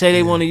what I mean? Say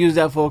they want to use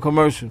that for a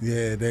commercial.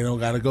 Yeah, they don't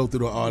got to go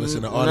through the artist,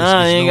 and the artist they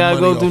gets ain't no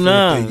gotta money go through off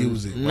none. it if they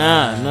use it.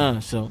 Nah.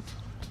 So,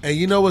 and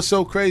you know what's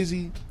so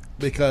crazy?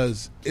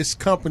 Because it's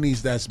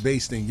companies that's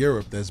based in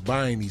Europe that's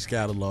buying these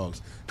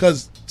catalogs.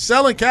 Because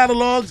selling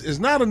catalogs is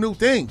not a new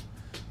thing.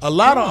 A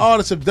lot of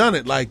artists have done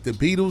it. Like the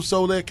Beatles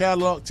sold their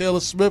catalog. Taylor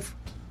Swift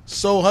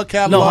sold her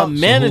catalog. No, her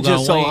manager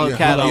sold her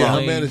catalog. Yeah,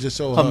 her manager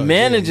sold her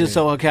manager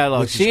sold her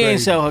catalog. Which is She ain't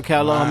crazy. sell her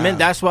catalog. Wow.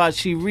 That's why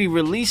she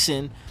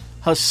re-releasing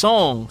her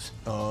songs.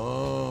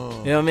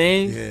 Oh. You know what I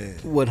mean? Yeah.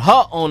 With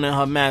her owning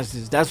her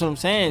masters. That's what I'm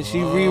saying.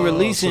 She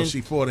re-releasing. So she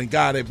fought and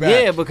got it back.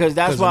 Yeah, because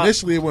that's why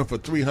initially it went for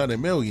 $300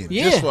 million.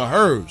 Yeah. Just for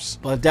hers.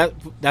 But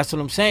that's what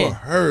I'm saying. For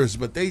hers,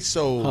 but they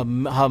sold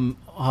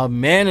her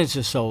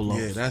manager solos.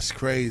 Yeah, that's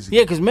crazy.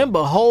 Yeah, because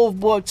remember, Hove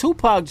bought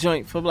Tupac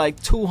joint for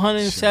like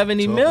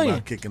 $270 million.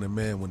 About kicking a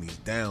man when he's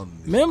down.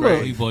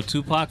 Remember, he bought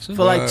Tupac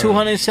for like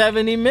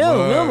 $270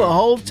 million. Remember,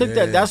 Hove took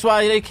that. That's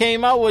why they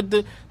came out with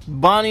the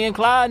Bonnie and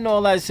Clyde and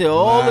all that shit.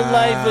 All the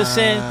life of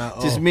sin,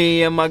 just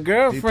me and my He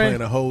girlfriend.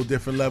 playing a whole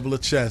different level of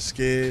chess,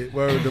 kid.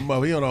 Word them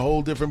up. He on a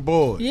whole different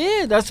board.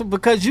 Yeah, that's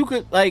because you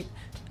could like,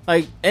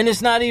 and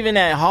it's not even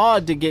that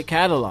hard to get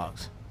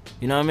catalogs.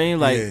 You know what I mean?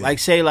 Like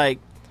say like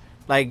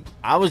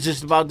I was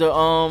just about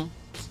to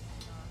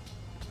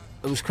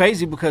it was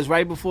crazy because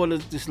right before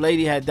this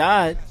lady had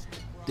died,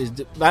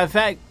 matter of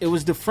fact, it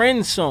was the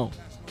Friends song.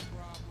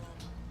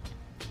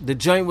 The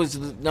joint was,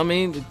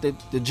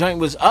 the joint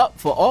was up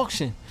for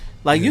auction.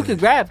 Like you could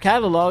grab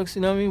catalogs,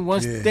 you know what I mean?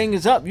 Once the thing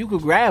is up, you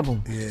could grab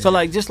them. Yeah. So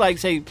like just like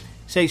say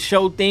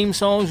show theme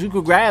songs, you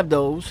could grab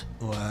those.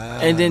 Wow.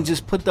 And then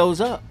just put those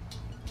up.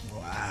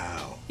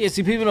 Yeah,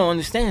 see, people don't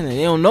understand that.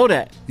 They don't know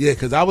that. Yeah,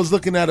 because I was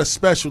looking at a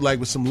special like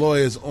with some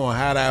lawyers on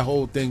how that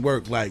whole thing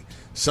worked. Like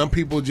some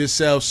people just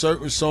sell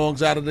certain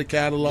songs out of the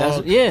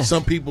catalog.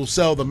 Some people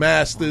sell the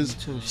masters.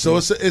 So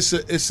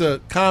it's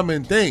a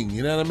common thing.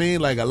 You know what I mean?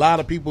 Like a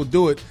lot of people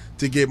do it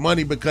to get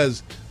money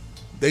because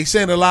they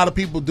saying a lot of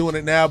people doing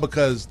it now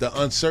because the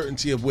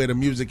uncertainty of where the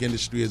music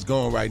industry is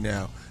going right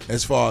now,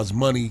 as far as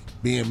money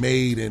being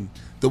made and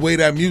the way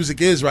that music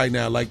is right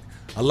now. Like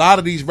a lot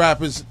of these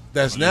rappers.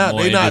 That's now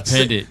they not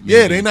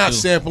they not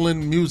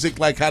sampling music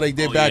like how they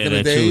did back in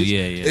the days.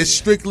 It's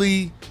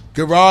strictly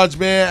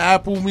GarageBand,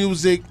 Apple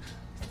Music,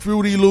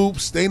 Fruity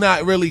Loops. They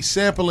not really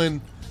sampling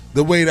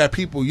the way that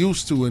people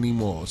used to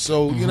anymore.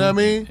 So you know what I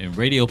mean? And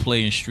radio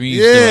play and streams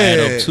still add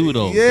up too,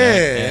 though. Yeah,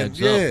 That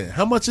adds up.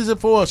 How much is it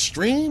for a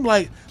stream?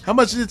 Like, how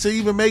much is it to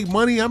even make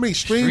money? How many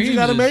streams you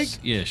gotta make?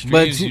 Yeah,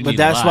 streams. But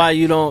that's why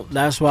you don't.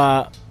 That's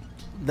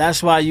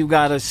why you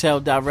gotta sell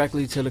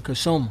directly to the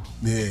consumer.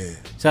 Yeah.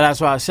 So that's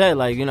why I said,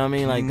 like, you know what I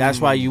mean? Like, that's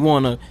why you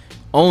wanna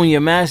own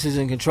your masses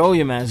and control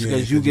your masses,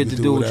 because you get to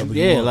do what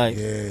you want.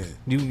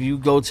 you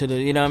go to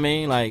the, you know what I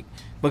mean? Like,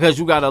 because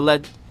you gotta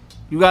let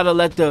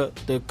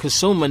the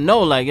consumer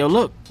know, like, yo,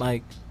 look,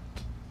 like,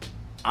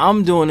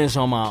 I'm doing this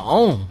on my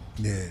own.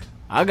 Yeah.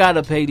 I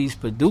gotta pay these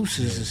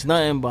producers. It's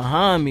nothing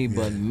behind me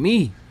but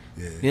me.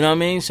 You know what I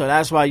mean? So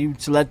that's why you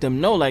to let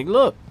them know, like,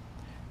 look,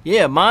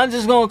 mine's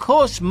just gonna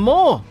cost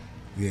more.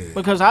 Yeah.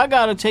 Because I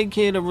gotta take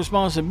care of the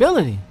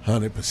responsibility.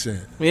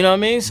 100%. You know what I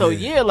mean? So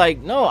like,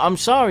 no, I'm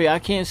sorry, I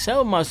can't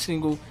sell my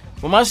single.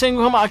 When my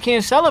single come out, I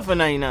can't sell it for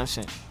 99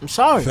 cents. I'm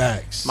sorry.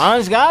 Facts.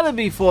 Mine's gotta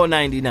be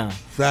 $4.99.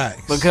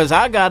 Facts. Because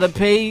I gotta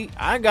pay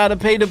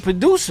the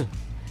producer.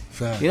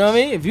 Facts. You know what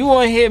I mean? If you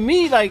want to hear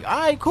me, like, all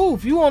right, cool.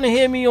 If you want to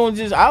hear me on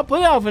just, I'll put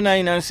it out for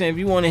 99 cents. If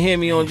you want to hear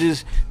me on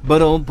just, no.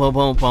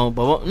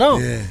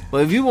 Yeah.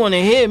 But if you want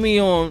to hear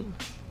me on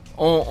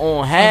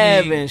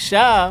Have and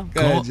Shy,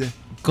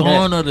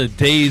 gone are the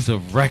days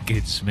of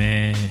records,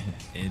 man.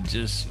 And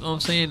just, you know what I'm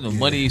saying? The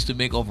money used to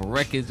make off of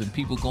records and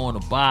people going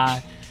to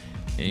buy.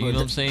 And you know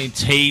what I'm saying?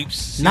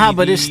 Tapes. Nah,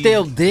 but it's CDs.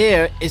 still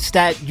there. It's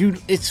that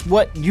it's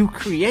what you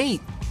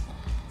create.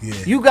 Yeah.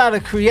 You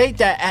gotta create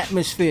that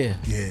atmosphere.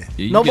 Yeah.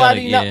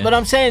 But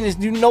I'm saying is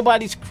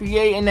nobody's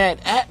creating that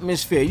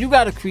atmosphere. You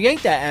gotta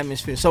create that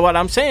atmosphere. So what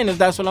I'm saying is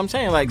that's what I'm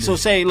saying. Like, so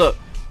say, look,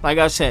 like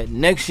I said,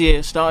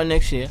 starting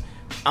next year,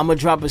 I'm gonna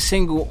drop a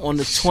single on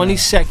the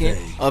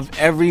 22nd of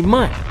every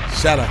month.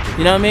 Shout out to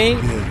you. know what I mean?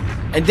 Yeah.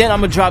 And then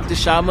I'm gonna drop the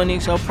Shy Money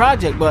XL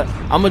project, but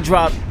I'm gonna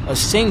drop a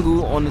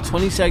single on the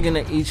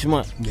 22nd of each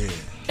month. Yeah.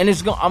 And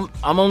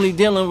I'm only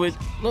dealing with,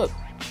 look,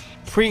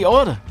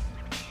 pre-order.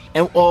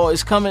 Or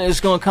it's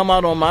gonna come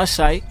out on my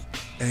site.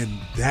 And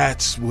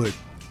that's what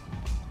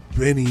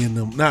Benny and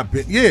them,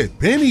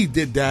 Benny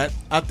did that.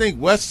 I think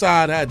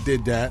Westside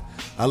did that.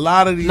 A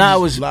lot of these.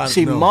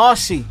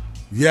 Marcy.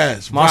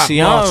 Yes, Marcy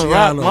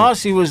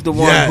was the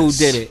one who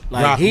did it.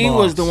 Like, Rock he Mars.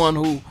 was the one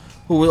who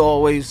would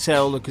always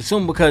tell the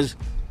consumer, because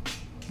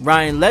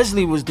Ryan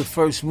Leslie was the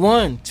first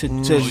one to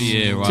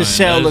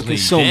sell the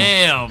consumer.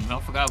 Damn, I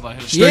forgot about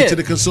him. Straight to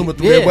the consumer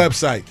through their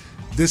website.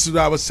 This is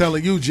what I was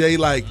telling you, Jay.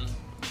 Like,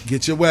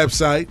 get your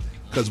website,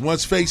 because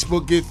once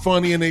Facebook get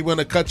funny and they want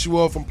to cut you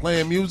off from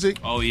playing music,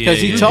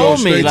 because he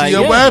told me, like,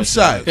 your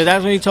website. Because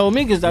that's what he told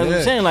me. Because that's what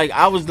I'm saying. Like,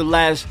 I was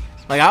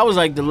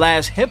like the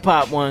last hip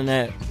hop one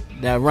that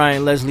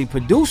Ryan Leslie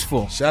produced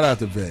for. Shout out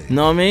to Vay. You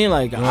know what I mean?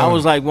 Like, I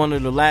was like one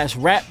of the last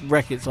rap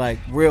records, like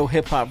real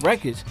hip hop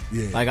records.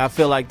 Yeah. Like, I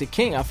feel like the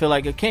king. I feel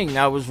like a king.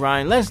 That was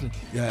Ryan Leslie.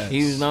 Yes.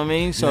 He was, you know what I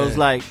mean? So it's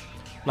like,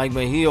 but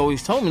he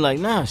always told me, like,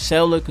 nah,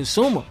 sell the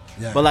consumer.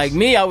 Yes. But like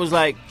me, I was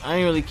like, I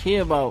didn't really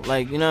care about,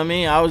 like, you know what I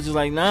mean? I was just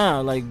like,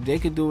 nah, like, they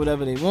could do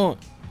whatever they want.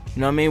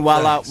 You know what I mean?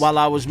 While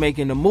I was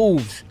making the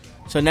moves.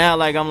 So now,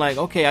 like, I'm like,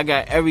 okay, I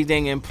got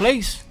everything in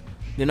place.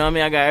 You know what I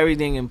mean? I got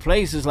everything in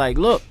place. It's like,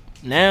 look,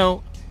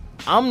 now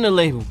I'm the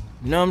label.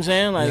 You know what I'm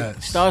saying?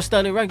 Like, Star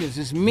Studded Records,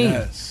 it's me.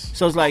 Yes.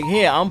 So it's like,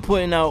 here, I'm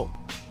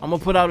gonna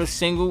put out a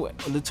single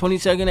the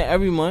 22nd of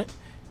every month,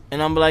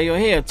 and I'm like, yo,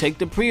 here, take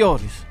the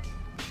pre-orders.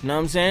 You know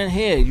what I'm saying?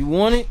 Here, you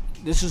want it?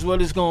 This is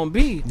what it's gonna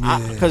be.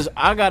 Because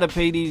I gotta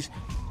pay these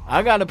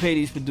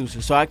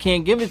producers, so I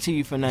can't give it to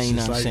you for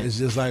 99 cents. It's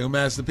just like a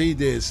Master P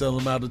did, sell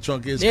them out the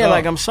trunk of his Yeah, car.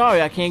 like, I'm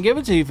sorry, I can't give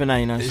it to you for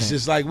 99 cents. It's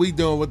just like we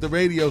doing with the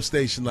radio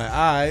station. Like, all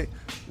right,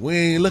 we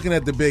ain't looking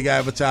at the big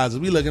advertisers.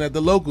 We looking at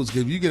the locals.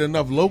 Because if you get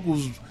enough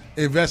locals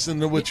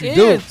investing in what you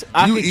do,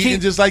 you eating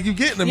just like you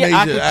getting a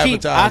major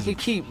advertiser. I could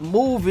keep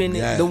moving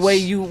it the way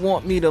you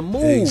want me to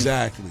move.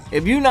 Exactly.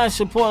 If you're not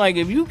supporting, like,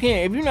 if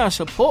you're not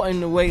supporting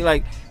the way,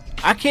 like,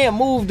 I can't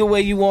move the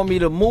way you want me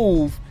to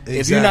move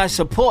if you're not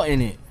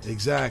supporting it.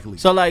 Exactly.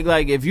 So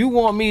like if you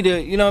want me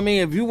to, you know what I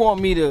mean? If you want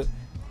me to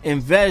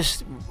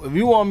invest, if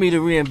you want me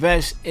to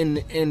reinvest in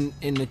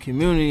the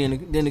community,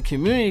 then the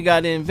community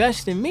got to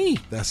invest in me.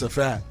 That's a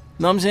fact.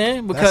 You know what I'm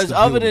saying? Because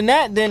other than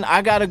that, then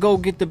I got to go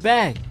get the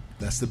bag.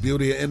 That's the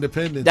beauty of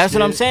independence. That's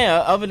what I'm saying.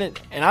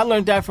 And I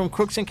learned that from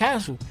Crooks and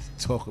Castle.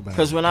 Talk about it.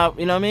 Because when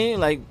you know what I mean?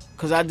 Like,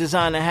 because I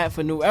designed a hat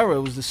for New Era.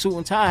 It was the suit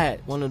and tie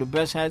hat, one of the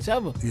best hats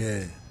ever.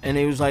 Yeah. And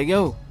they was like,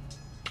 yo.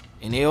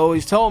 And they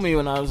always told me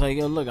when I was like,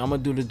 yo, look, I'm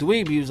going to do the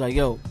dweeb. He was like,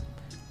 yo,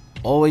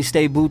 always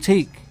stay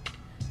boutique.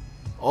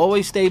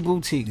 Always stay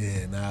boutique.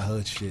 Yeah,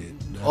 hood shit.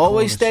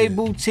 Always stay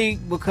boutique,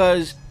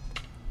 because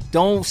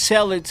don't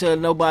sell it to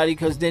nobody,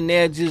 because then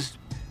they'll just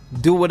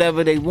do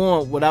whatever they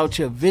want without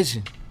your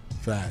vision.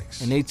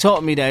 Facts. And they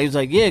taught me that. He was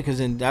like, yeah, because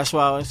that's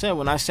why I said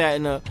when I sat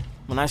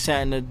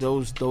in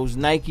those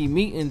Nike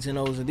meetings and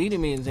those Adidas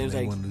meetings,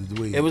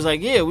 it was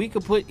like, yeah, we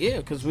could put,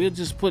 because we'll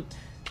just put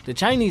the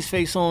Chinese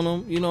face on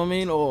him, you know what I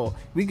mean? Or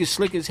we could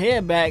slick his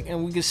hair back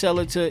and we could sell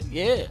it to,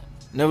 And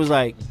it was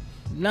like,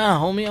 nah,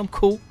 homie, I'm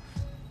cool.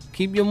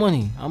 keep your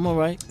money. I'm all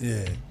right.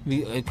 Yeah.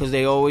 Because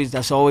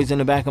that's always in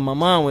the back of my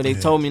mind where they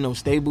told me, no,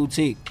 stay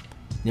boutique.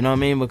 You know what I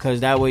mean? Because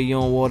that way you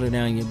don't water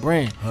down your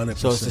brand. 100%.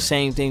 So it's the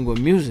same thing with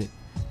music.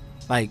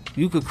 Like,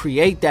 you could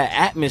create that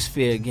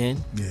atmosphere again.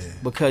 Yeah.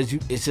 Because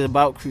it's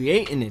about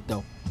creating it,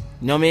 though.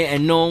 You know what I mean?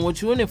 And knowing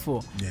what you're in it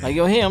for. Yeah. Like,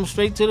 yo, here, I'm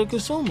straight to the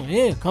consumer.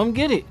 Here, come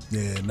get it.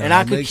 Yeah, and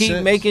I could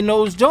keep making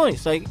those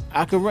joints. Like,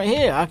 I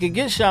could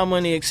get Sha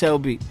Money XL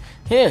beat.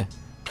 Here.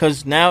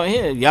 Because now,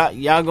 here,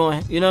 y'all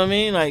going, you know what I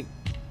mean? Like,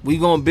 we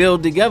going to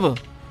build together.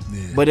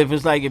 Yeah. But if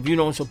it's like, if you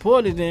don't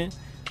support it, then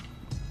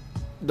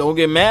don't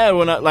get mad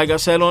when like I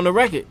said on the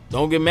record,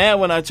 don't get mad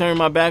when I turn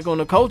my back on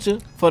the culture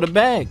for the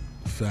bag.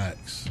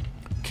 Facts.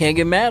 Can't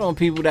get mad on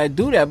people that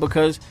do that,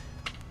 because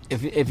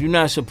if you're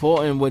not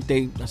supporting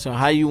so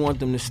how you want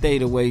them to stay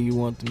the way you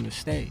want them to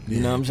stay. You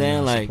know what I'm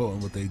saying? Like,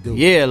 supporting what they do.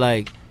 Yeah,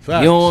 like,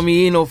 facts. You don't want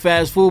me eating no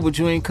fast food, but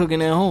you ain't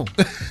cooking at home.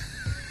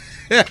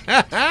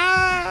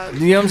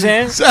 You know what I'm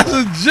saying? That's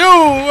a Jew.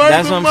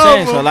 That's what I'm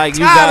saying. So like, you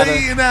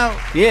gotta, you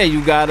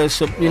gotta,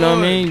 you know what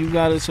I mean? You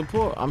gotta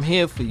support. I'm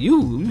here for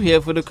you. You here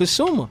for the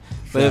consumer.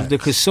 But if the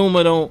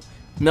consumer don't,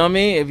 you know what I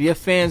mean? If your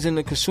fans and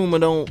the consumer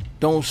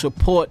don't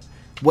support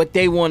what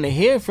they want to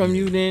hear from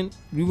you, then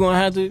you're gonna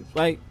have to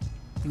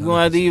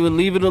either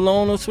leave it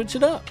alone or switch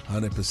it up.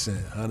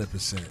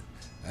 100%.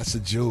 That's a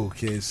jewel,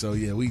 kid. So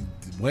yeah,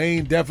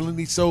 Wayne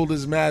definitely sold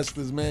his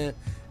masters, man.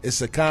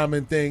 It's a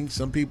common thing.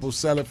 Some people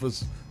sell it for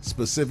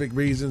specific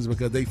reasons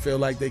because they feel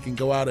like they can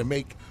go out and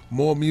make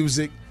more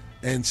music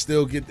and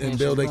still get and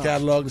build their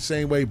catalog the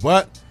same way.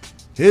 But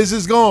his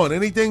is gone.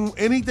 Anything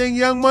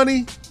Young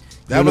Money?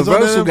 That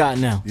Universal got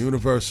now.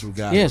 Universal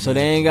got it. So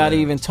they ain't got to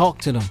even talk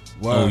to them.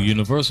 Wow. Oh,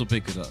 Universal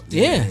pick it up.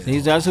 Yeah,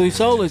 that's who he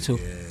sold it to.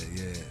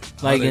 Yeah.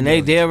 Like, and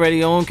they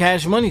already own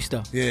Cash Money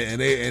stuff. Yeah,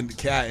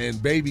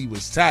 and Baby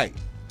was tight.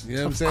 You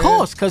know what I'm saying? Of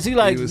course, because he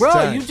bro,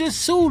 tight. You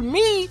just sued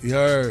me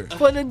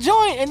for the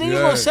joint, and then you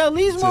gonna sell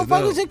these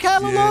motherfuckers in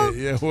catalog?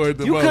 Yeah, word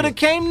the You could have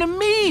came to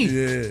me.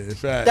 Yeah,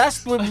 fact.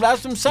 That's what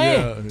I'm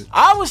saying. Yeah.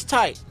 I was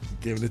tight.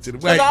 Giving it to the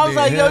white I was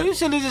like, man, yo, you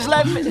should have just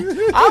let me.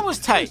 I was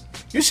tight.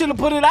 You should have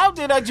put it out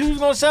there that you was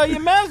gonna sell your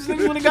masters, and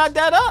you would have got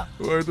that up.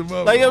 Word them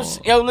up. Like,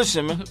 yo,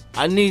 listen, man.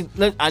 I need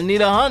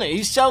 100.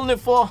 He's selling it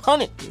for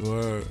 100.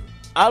 Word.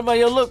 I was like,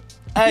 yo, look,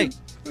 hey.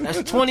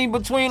 That's 20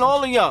 between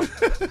all of y'all. We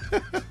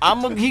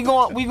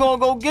gonna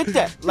go get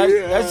that. Like,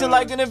 that's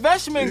like an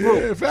investment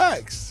group. Yeah,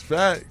 facts.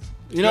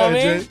 You know what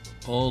I mean?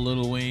 All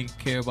Lil Wayne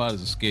care about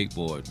is a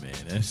skateboard, man.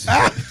 That's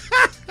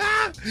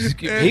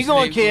he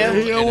gonna care.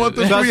 He don't want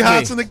the 3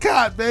 hots in the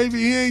cot, baby.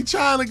 He ain't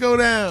trying to go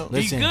down.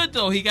 He's good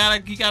though. He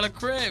got a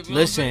crib.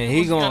 Listen,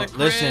 he gonna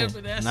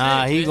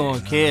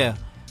care.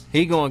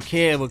 He gonna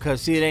care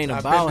because it ain't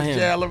about him.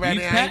 I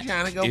ain't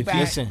trying to go back.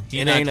 Listen,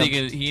 he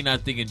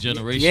not thinking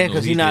generational. Yeah,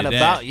 because he not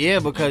about. Yeah,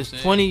 because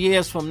 20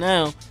 years from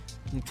now,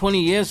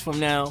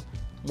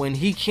 when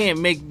he can't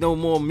make no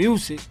more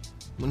music,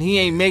 when he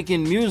ain't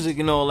making music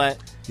and all that,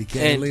 he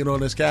can't lean on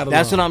his catalog.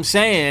 That's what I'm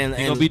saying.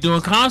 He gonna be doing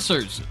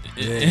concerts.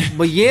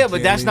 Yeah.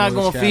 but that's not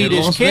gonna feed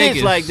his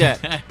kids like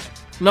that.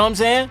 You know what I'm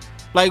saying?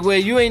 Like, where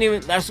you ain't even,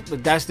 that's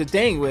the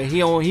thing, where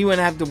he wouldn't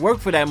have to work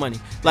for that money.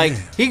 Like,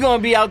 he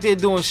gonna be out there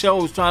doing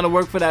shows trying to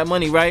work for that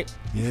money, right?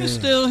 Yeah.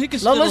 He can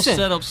still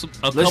set up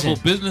a couple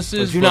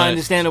businesses. But you're not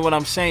understanding what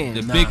I'm saying.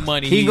 The big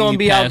money. He gonna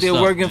be out there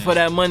working for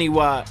that money,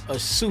 while a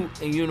suit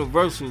in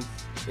Universal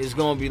is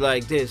gonna be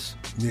like this.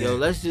 Yeah. Yo,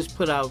 let's just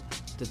put out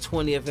the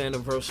 20th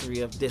anniversary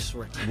of this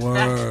record.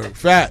 Word.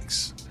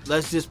 Facts.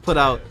 Let's just put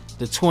out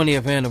the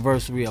 20th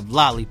anniversary of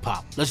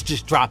Lollipop. Let's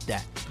just drop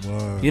that.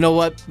 Word. You know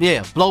what?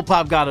 Yeah, Blow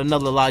Pop got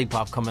another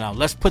Lollipop coming out.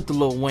 Let's put the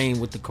Lil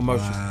Wayne with the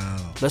commercial.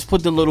 Wow. Let's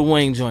put the Lil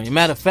Wayne joint.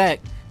 Matter of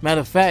fact,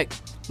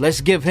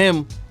 let's pay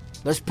him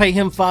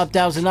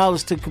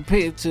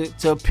 $5,000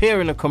 to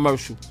appear in a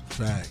commercial.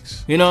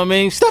 Facts. You know what I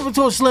mean? Step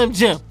into a Slim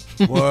Jim.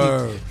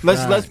 Word.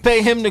 Let's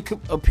pay him to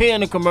appear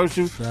in a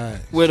commercial.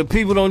 Facts. Where the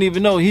people don't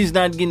even know he's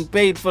not getting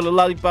paid for the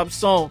Lollipop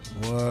song.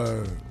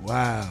 Word.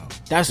 Wow.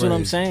 That's what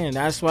I'm saying.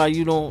 That's why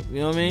you don't,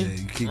 you know what I mean? Yeah,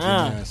 you keep your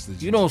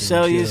masters. You don't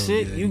sell your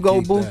shit. Yeah, you go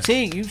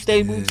boutique. That. You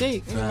stay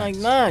boutique. You're like,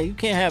 nah, you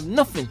can't have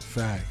nothing.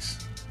 Facts.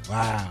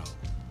 Wow.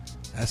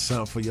 That's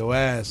something for your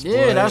ass.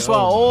 Yeah, boy. That's why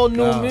all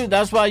new music.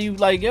 That's why you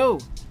like, yo,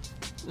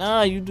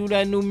 nah, you do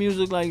that new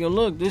music like, yo,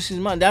 look, this is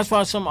mine. That's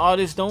why some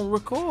artists don't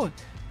record.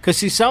 Because,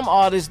 see, some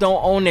artists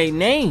don't own their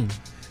name.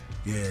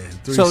 Yeah,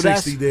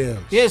 360 deals.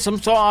 Yeah,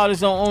 some artists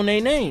don't own their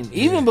name.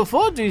 Even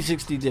before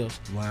 360 deals.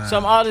 Wow.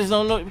 Some artists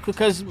don't know,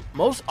 because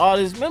most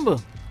artists, remember,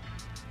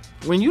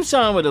 when you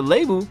sign with a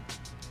label,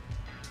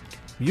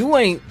 you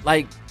ain't,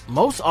 like,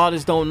 most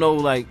artists don't know,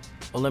 like,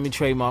 oh, let me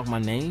trademark my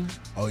name.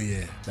 Oh,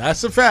 yeah.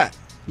 That's a fact.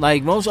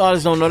 Like, most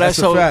artists don't know That's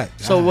that. A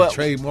fact. So what?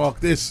 Trademark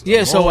this.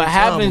 Yeah. So what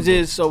happens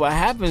is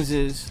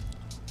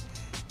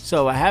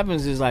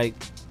like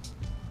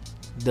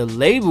the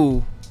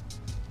label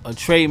will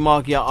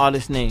trademark your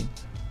artist name.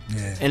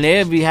 Yeah. And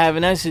they'll be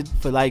having that shit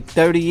for like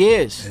 30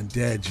 years. And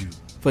dead you.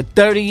 For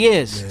 30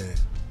 years. Yeah.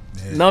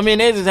 You know what I mean?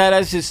 They just had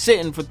that shit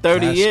sitting for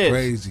 30 That's years.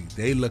 crazy.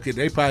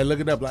 They probably look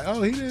it up like,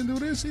 oh, he didn't do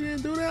this, he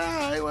didn't do that.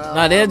 All right, well,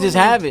 Nah, they'll just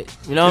have it.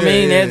 You know what I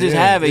mean? They'll just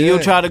have it. yeah. You'll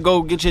try to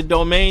go get your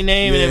domain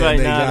name and everybody,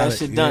 they nah, got that it.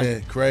 shit done. Yeah,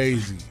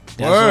 crazy.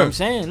 That's what I'm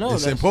saying. No,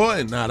 it's that's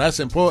important. Nah, that's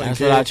important. That's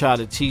kid. what I try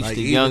to teach Like,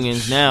 the even-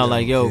 youngins now.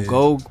 Like, yo, yeah.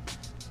 go,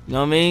 you know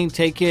what I mean?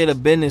 Take care of the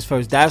business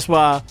first. That's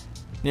why,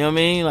 you know what I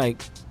mean?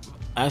 Like,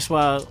 that's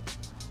why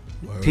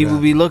people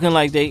up. be looking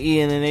like they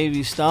eating and they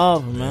be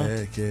starving, man.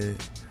 Yeah, kid.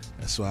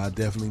 That's why I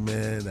definitely,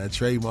 man, that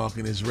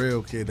trademarking is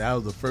real, kid. That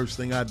was the first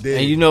thing I did.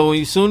 And you know,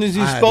 as soon as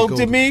you I had spoke go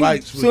to me,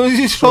 fights as soon as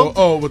you with-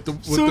 spoke, with the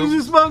as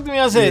you spoke to me,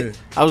 I said,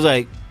 I was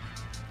like,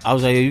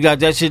 you got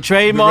that shit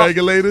trademarked? The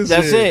regulators?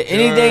 That's Yeah. it.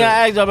 Anything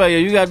I asked, I'm like, yo,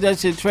 you got that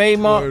shit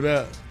trademarked? Word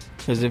up.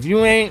 Because if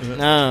you ain't,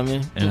 nah,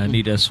 man. And I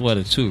need that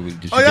sweater too.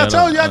 Oh, yeah, I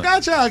told you I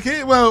got y'all,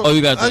 kid. Well, Oh, you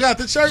got I the- got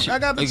the shirt. I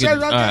got the Okay, shirt.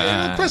 I all got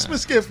right, the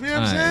Christmas gift. You know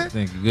what I'm saying?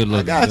 Thank you. Good I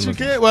looking. got good you,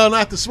 looking. kid. Well,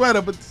 not the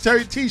sweater, but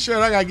the T-shirt.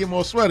 I gotta get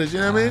more sweaters. You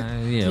know what I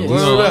mean? Yeah,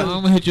 Word up.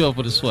 I'm gonna hit you up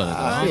for the sweater.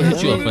 I'm gonna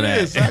hit you up for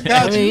that. I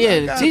got you. I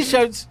the got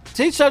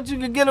t-shirts you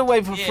can get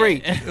away for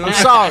free. I'm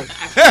sorry.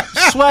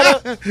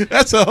 Sweater.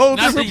 That's a whole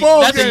Not different the-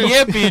 ball not the game.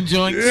 Yampian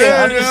joint.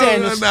 Yeah, I'm just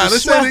saying, the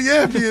this sweater-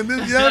 ain't the Yampian.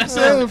 This, you know what I'm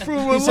saying?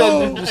 From He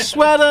said the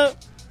sweater,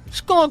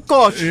 it's gonna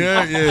cost you.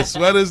 Yeah,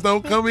 sweaters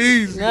don't come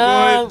easy.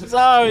 Nah, boy. I'm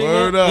sorry.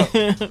 Word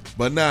man. up.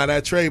 But nah,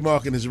 that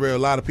trademarking is real. A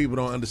lot of people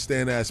don't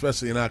understand that,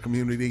 especially in our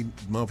community.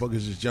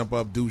 Motherfuckers just jump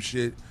up, do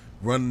shit,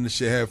 running the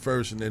shit head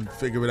first, and then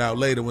figure it out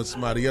later when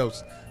somebody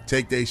else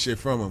take their shit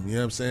from them. You know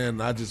what I'm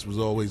saying? I just was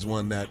always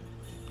one that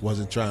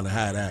wasn't trying to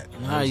have that. You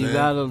know what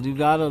Nah, I'm you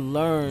gotta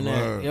learn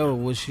Word. that. Yo,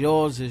 what's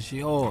yours is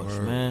yours,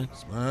 Word. man.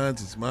 It's mine.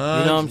 It's mine.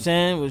 You know what I'm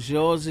saying? What's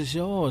yours is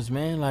yours,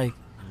 man. Like,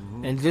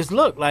 and just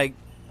look, like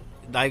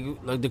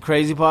the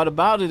crazy part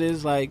about it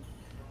is like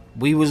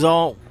we was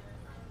all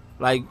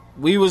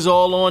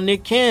on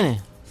Nick Cannon.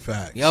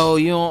 Facts. Yo,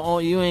 you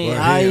ain't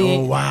But high. he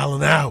on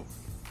Wildin' Out.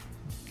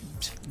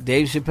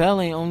 Dave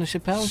Chappelle ain't on the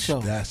Chappelle show.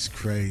 That's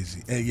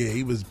crazy. And yeah,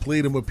 he was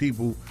pleading with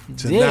people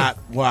to Yeah, not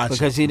watch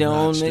because it, he don't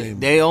not own stream it. it.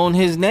 They own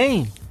his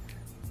name.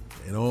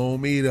 They don't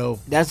own me though.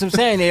 That's what I'm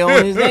saying. They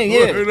own his name.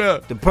 Word Yeah,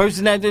 up. the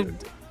person that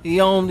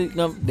he owned.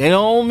 They don't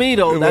own me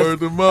though. Word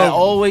them That up.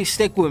 always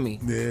stick with me.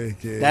 Yeah,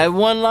 kid. That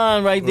one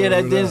line right there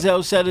that Word up.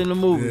 Denzel said in the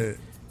movie. Yeah.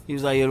 He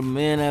was like, "You're the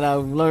man that I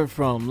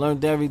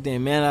learned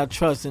everything. Man I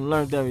trust and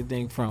learned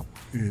everything from."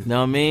 Yeah. You know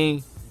what I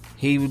mean?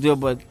 He would do,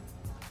 but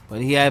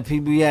he had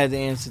people he had to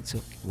answer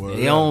to. Word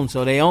They up. owned,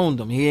 so they owned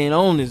him. He ain't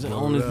own his Word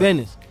up.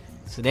 business.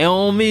 So they don't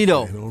own me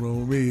though. They don't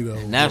own me though.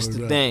 And that's Word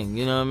the up. thing.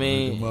 You know what I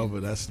mean? Word them up,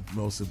 but that's the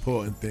most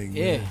important thing.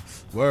 Yeah. Man.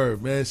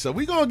 Word, man. So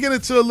we gonna get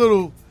into a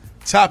little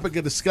topic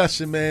of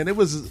discussion, man.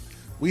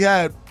 We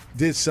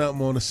did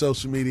something on the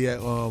social media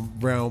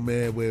realm,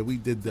 man, where we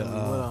did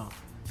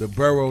the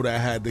borough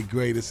that had the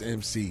greatest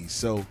MCs.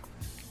 So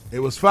it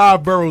was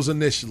 5 boroughs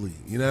initially.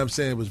 You know what I'm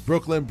saying? It was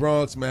Brooklyn,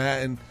 Bronx,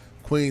 Manhattan,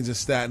 Queens, and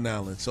Staten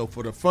Island. So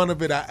for the fun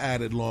of it, I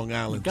added Long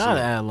Island. Gotta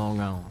to it. add Long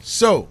Island.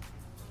 So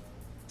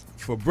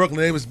for Brooklyn,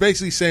 they was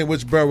basically saying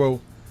which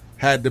borough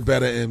had the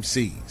better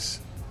MCs,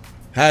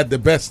 had the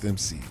best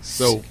MCs.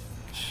 So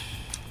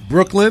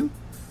Brooklyn,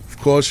 of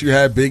course, you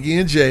had Biggie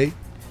and Jay,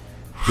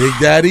 Big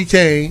Daddy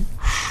Kane,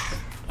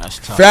 That's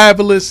tough.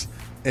 Fabulous,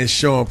 and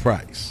Sean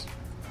Price.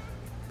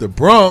 The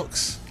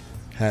Bronx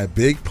had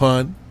Big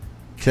Pun,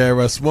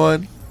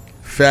 KRS-One,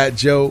 Fat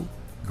Joe,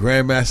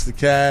 Grandmaster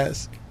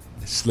Caz,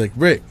 and Slick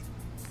Rick.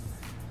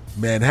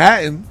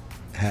 Manhattan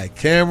had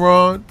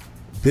Cameron,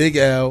 Big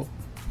L,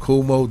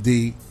 Kool Moe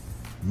D,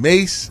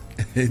 Mace,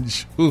 and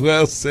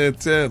Joel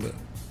Santana.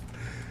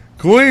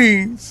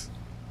 Queens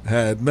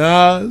had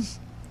Nas,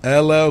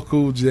 LL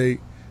Cool J,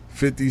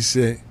 50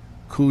 Cent,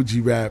 Cool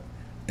G Rap,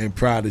 and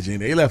Prodigy.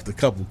 And they left a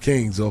couple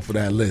kings off of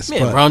that list.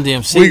 Man, but Run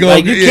DMC. we gonna-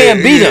 Like, you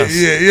can't beat us.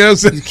 Yeah, you know what I'm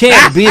saying? You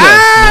can't beat us,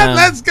 man.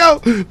 Let's go.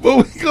 But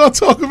we gonna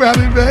talk about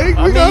it, man.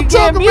 I We mean, gonna you talk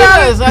can't beat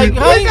about us. it. Like,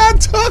 how We you- gonna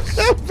talk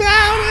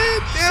about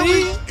it. There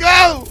we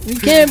go. You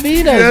can't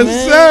beat us, Yes,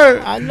 man.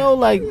 sir. I know,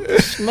 like,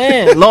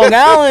 man, Long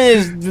Island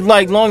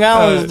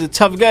is the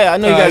tough guy. I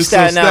know you got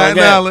Staten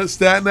Island.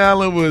 Staten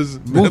Island was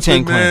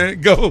Wu-Tang Method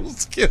Man,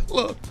 Ghost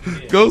Killer,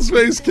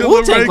 Ghostface Killer,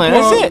 Wu-Tang Clan,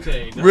 Raekwon, that's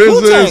it. RZA,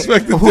 Wu-Tang.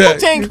 Inspector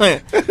Wu-Tang Deck.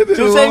 Clan. Then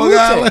Just say Long Wu-Tang.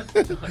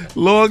 Island,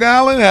 Long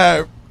Island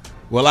had.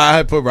 Well, I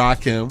had put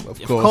Rakim,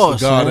 of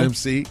course, the God man.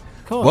 MC.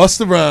 course.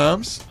 Busta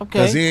Rhymes,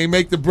 because Okay. he ain't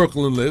make the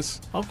Brooklyn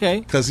list. Okay.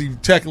 Because he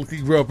technically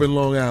grew up in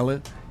Long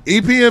Island.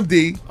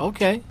 EPMD.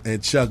 Okay.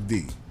 And Chuck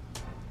D.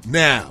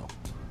 Now,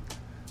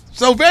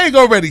 so Vague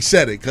already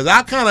said it, because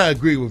I kind of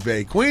agree with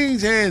Vague.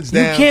 Queens, hands You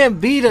down.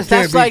 can't beat us. You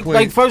can't That's beat like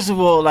Queens. first of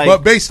all, like.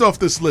 But based off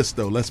this list,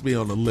 though, let's be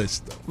on the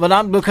list, though.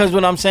 But because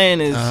what I'm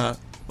saying is, Uh-huh.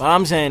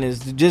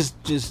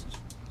 just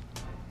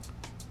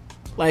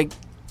like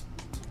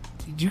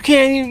you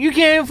can't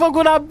even fuck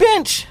with our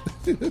bench.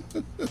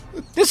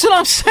 This is what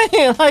I'm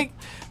saying.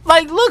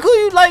 Like look who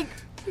you like.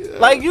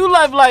 Like you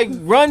like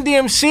Run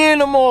DMC in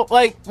them all.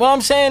 Like what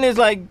I'm saying is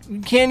like you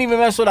can't even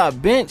mess with our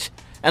bench.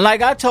 And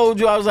like I told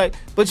you, I was like,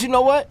 but you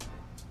know what?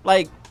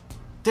 Like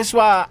That's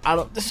why I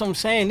don't. That's what I'm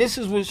saying. This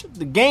is what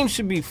the game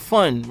should be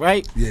fun,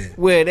 right? Yeah.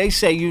 Where they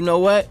say, you know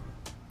what?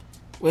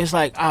 Where it's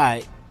like, all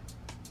right,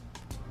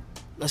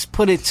 let's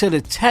put it to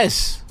the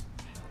test.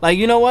 Like,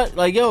 you know what?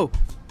 Like, yo,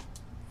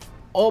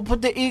 all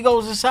put the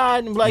egos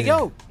aside and be like,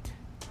 yo.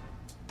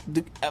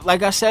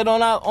 Like I said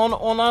on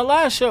our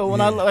last show,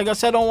 like I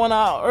said on one of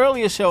our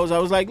earlier shows, I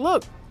was like,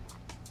 look,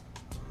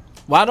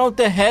 why don't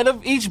the head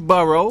of each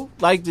borough,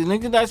 like the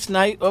nigga that's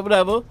Knight or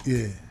whatever,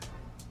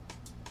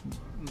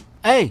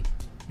 hey,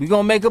 we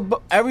gonna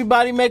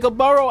everybody make a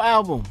borough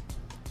album,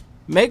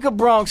 make a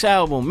Bronx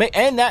album,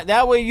 and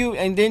that way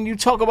and then you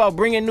talk about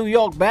bringing New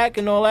York back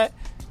and all that.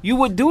 You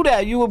would do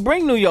that. You would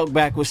bring New York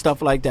back with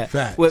stuff like that.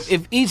 Facts.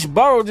 If each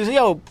borough just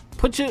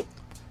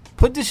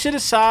put this shit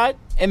aside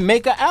and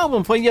make an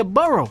album for your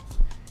borough,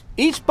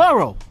 each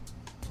borough.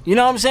 You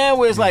know what I'm saying?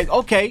 Where it's like,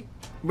 okay,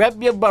 rep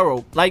your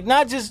borough, like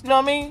not just, you know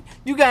what I mean.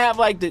 You can have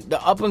like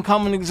the up and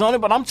coming niggas on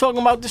it, but I'm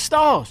talking about the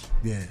stars.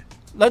 Yeah.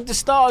 Let the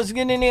stars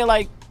get in there,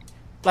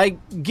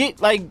 get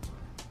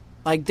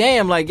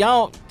damn, like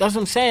y'all. That's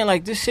what I'm saying.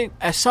 Like this shit,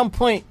 at some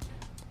point,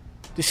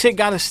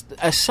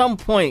 at some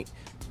point,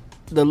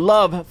 the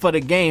love for the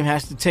game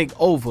has to take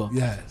over.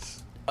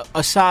 Yes.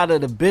 Aside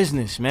of the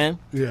business, man.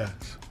 Yes.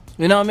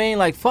 You know what I mean?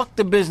 Like fuck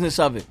the business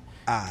of it.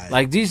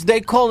 Like they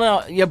calling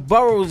out, your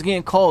borough is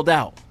getting called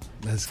out.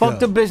 Fuck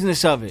the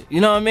business of it.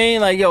 You know what I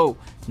mean? Like, yo,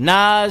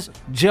 Nas,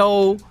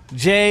 Joe,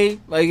 Jay,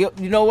 like,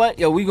 you know what?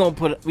 Yo, we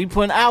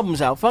putting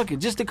albums out. Fuck it.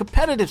 Just the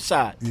competitive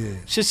side. Yeah.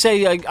 Should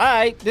say, like, all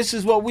right, this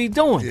is what we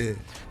doing. Yeah.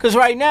 Because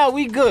right now,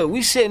 we good.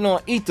 We sitting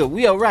on ether.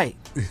 We all right.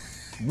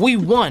 We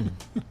won.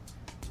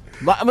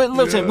 But, I mean,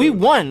 listen, we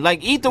won.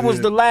 Like, ether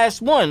was the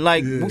last one.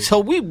 Like, so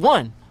we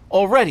won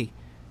already.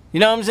 You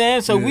know what I'm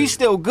saying? So we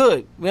still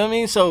good. You know what I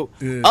mean? So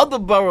other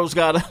boroughs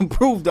got to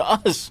prove to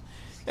us.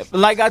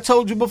 Like I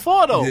told you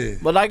before, though. Yeah.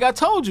 But like I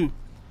told you,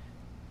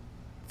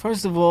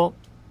 first of all,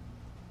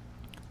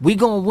 we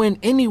gonna win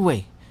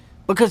anyway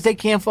because they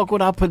can't fuck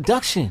with our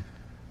production.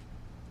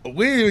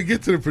 We didn't even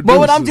get to the production. But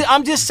what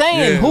I'm just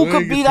saying, who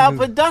could beat our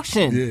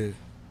production?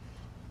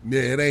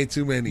 Yeah, it ain't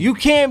too many. You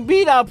can't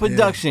beat our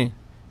production.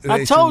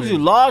 I told you,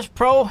 Large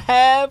Pro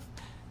have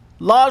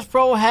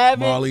it.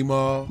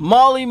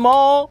 Marley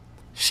Marl,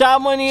 Shy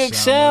Money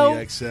XL,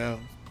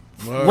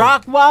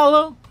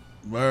 Rockwaller.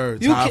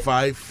 Word.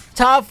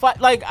 Top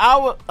five. Like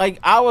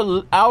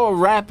our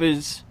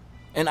rappers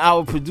and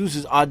our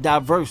producers are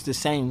diverse the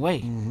same way.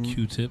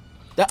 Q-Tip.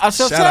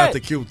 Shout out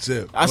to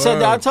Q-Tip. I said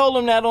that. I told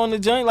him that on the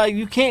joint. Like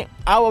you can't.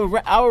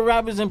 Our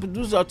rappers and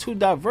producers are too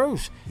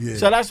diverse. Yeah.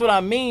 So that's what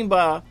I mean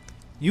by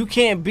you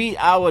can't beat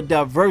our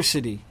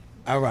diversity.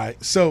 All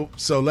right. So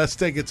let's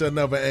take it to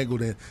another angle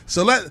then.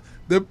 So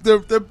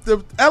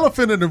the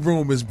elephant in the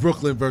room is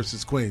Brooklyn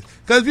versus Queens.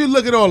 Because if you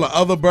look at all the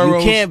other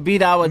boroughs, you can't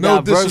beat our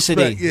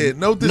diversity.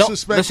 No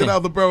disrespect to the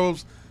other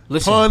boroughs.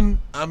 Listen,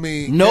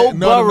 no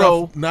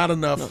borough, not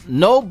enough.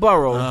 No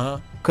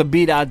borough could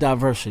beat our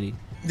diversity.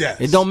 Yes.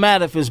 It don't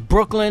matter if it's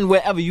Brooklyn,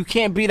 wherever. You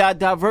can't beat our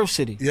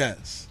diversity.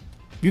 Yes.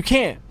 You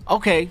can't.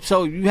 Okay,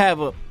 so you have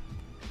a.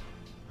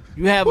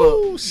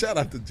 Shout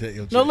out to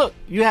J.O. No, look,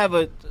 you have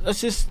a.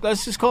 Let's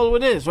just call it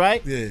what it is,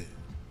 right? Yeah.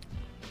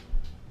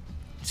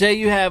 Say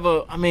you have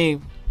a. I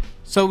mean,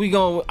 so we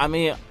going. I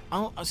mean, I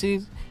don't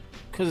see,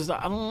 because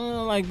I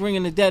don't like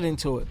bringing the dead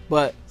into it.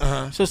 But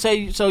so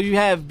you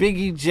have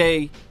Biggie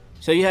J.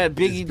 So you have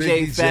Biggie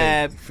J,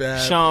 Fab,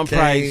 Sean Kane,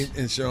 Price,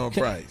 and Sean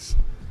Price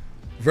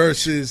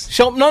versus.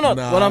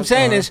 What I'm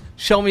saying is,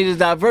 show me the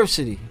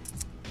diversity.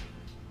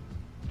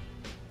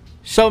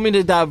 Show me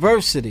the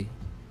diversity.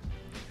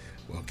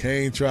 Well,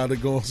 Kane tried to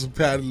go on some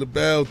Patti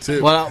LaBelle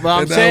tip, and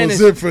that was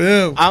it for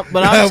him. That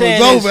was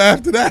over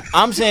after that.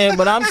 I'm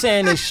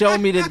saying is show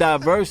me the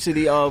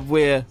diversity of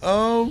where.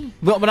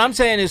 But I'm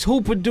saying is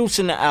who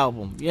producing the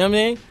album. You know what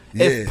I mean?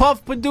 Yeah. If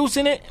Puff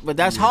producing it, but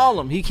that's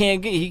Harlem. He can't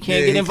get involved.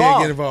 Can't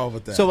get involved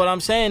with that. So what I'm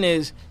saying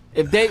is,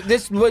 if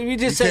what we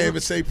just you said, can't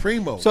even say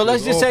Primo. So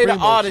let's just say the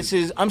artists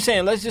is. I'm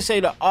saying let's just say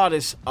the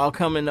artists are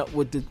coming up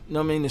with the. You know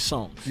what I mean, the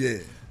songs. Yeah.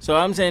 So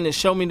I'm saying is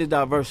show me the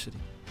diversity.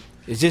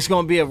 It's just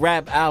gonna be a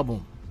rap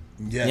album.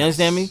 Yes. You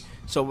understand me?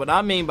 So what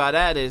I mean by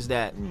that is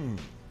that.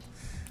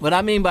 What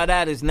I mean by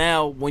that is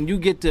now when you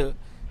get to.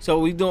 So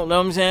we don't know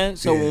what I'm saying.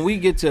 So when we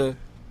get to.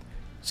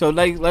 So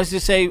like let's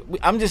just say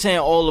I'm just saying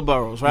all the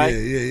boroughs, right?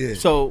 Yeah.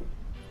 So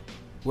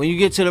when you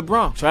get to the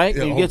Bronx, right?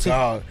 Yeah, you get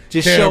to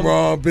just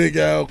Cameron, Big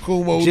L,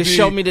 Kumo. Just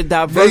show me the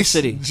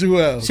diversity.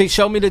 Joel. See,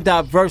 show me the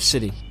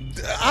diversity.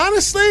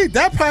 Honestly,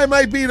 that probably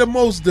might be the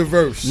most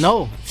diverse.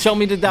 No, show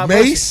me the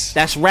diversity. Mace?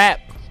 That's rap.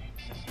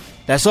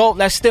 That's all.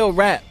 That's still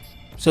rap.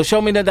 So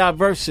show me the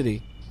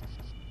diversity.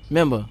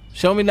 Remember,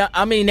 show me that.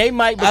 I mean, they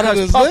might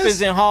because Puff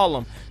is in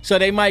Harlem, so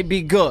they might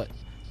be good.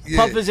 Yeah.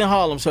 Puff is in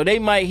Harlem, so he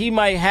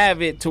might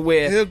have it to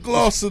where he'll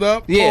gloss it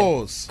up. Yeah,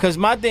 pause. Because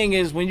my thing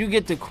is when you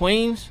get to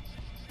Queens,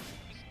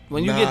 LL,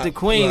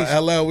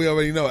 we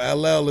already know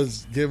LL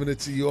is giving it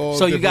to you all.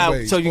 So you got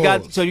ways. so you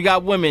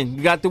got women.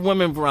 You got the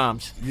women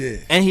rhymes. Yeah,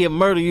 and he'll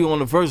murder you on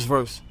the verse. You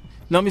know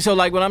what I mean? So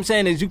like what I'm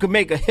saying is you can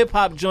make a hip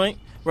hop joint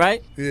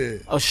right? Yeah.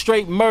 A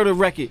straight murder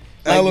record.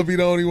 Ella be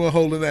the only one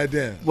holding that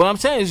down. What I'm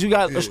saying is you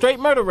got a straight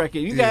murder record.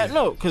 You got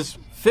because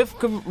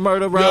Fifth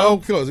murder round. Yeah,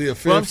 of course, yeah.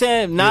 Fifth. What I'm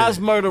saying, Nas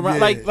murder round.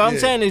 Like what I'm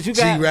saying is you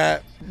got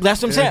G-Rap.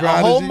 That's what I'm saying. A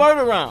whole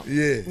murder round.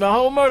 Yeah. The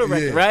whole murder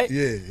record, right?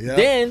 Yeah.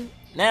 Then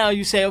now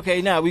you say,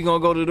 okay, now we gonna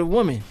go to the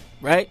women,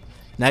 right?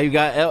 Now you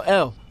got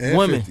LL and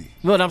women. 50. You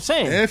know what I'm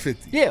saying? And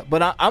 50. Yeah,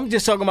 but I'm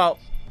just talking about.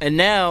 And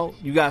now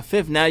you got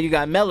Fifth. Now you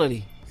got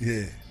Melody.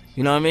 Yeah.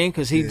 You know what I mean?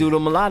 Because he do the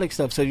melodic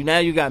stuff. So now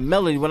you got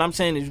Melody. What I'm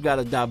saying is you got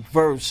a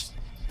diverse.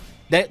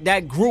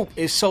 That group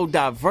is so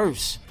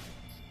diverse.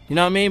 You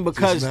know what I mean?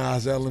 Because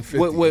Nas, L, and 50,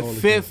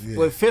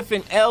 with Fifth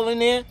and L in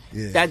there,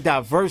 that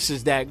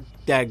diverses that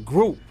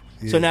group.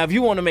 So now if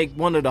you want to make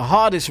one of the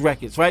hardest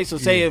records, right? So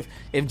say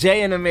if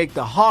Jay and them make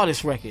the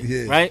hardest record,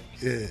 right?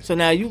 Yeah. So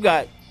now you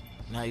got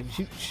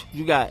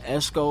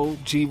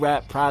Esco,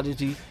 G-Rap,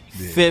 Prodigy,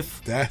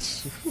 Fifth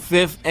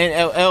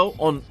and LL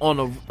on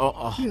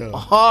a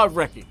hard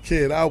record.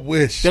 Kid, I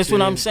wish. That's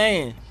what I'm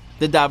saying.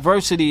 The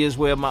diversity is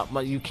where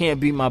my you can't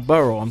beat my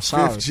borough. I'm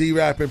sorry. Fifth,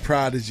 G-Rap and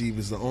Prodigy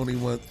was the only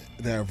one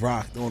that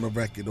rocked on a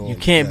record. You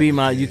can't beat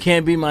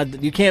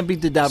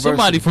the diversity.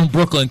 Somebody from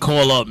Brooklyn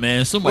call up,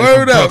 man. Somebody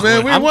Word from up,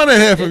 Brooklyn. man. We want to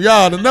hear from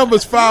y'all. The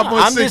number's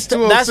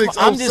 516-206-0711.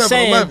 I'm just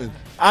saying.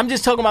 I'm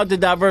just talking about the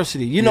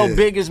diversity. You know,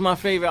 Big is my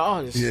favorite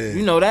artist. Yeah.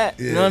 You know that.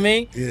 You know what I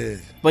mean? Yeah.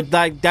 But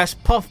like that's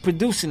Puff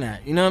producing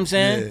that. You know what I'm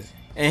saying? Yeah.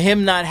 And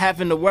him not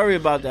having to worry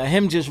about that.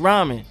 Him just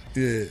rhyming.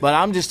 Yeah. But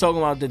I'm just talking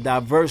about the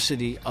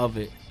diversity of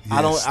it.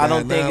 I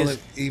don't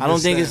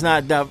think it's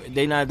not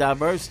they not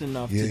diverse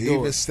enough to do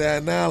even it.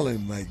 Staten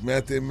Island, like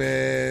Method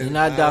Man. They're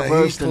not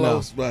diverse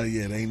enough. But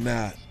yeah, they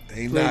not.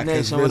 They Queens not.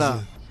 Nation, what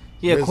up?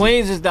 Yeah, RZA.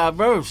 Queens is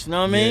diverse. You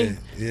know what I mean?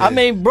 Yeah. I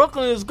mean,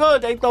 Brooklyn is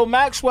good. They throw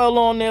Maxwell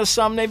on there or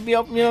something. They be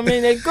up. You know what I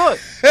mean? They good.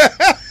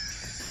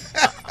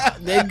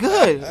 They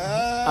good.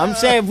 I'm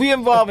saying if we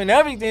involve in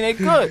everything, they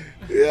good.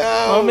 You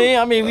know what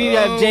I mean, we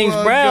have James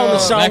Brown or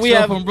something. Maxwell We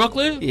have from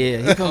Brooklyn. Yeah,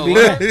 he can be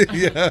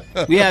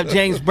that. We have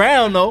James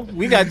Brown though.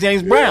 We got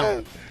James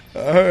Brown. I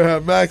heard how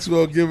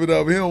Maxwell give it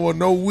up. He don't want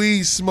no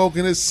weed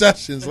smoking his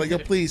sessions. Like, yo,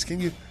 please, can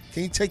you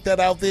take that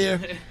out there?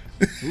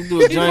 We do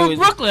a He's joint from with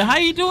Brooklyn. How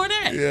you doing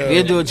that? Yeah.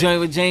 We'll do a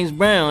joint with James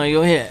Brown on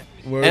your head.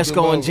 Word Esco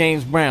them and up.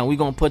 James Brown. We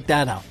gonna put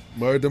that out.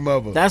 Word them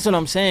over. That's what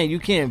I'm saying. You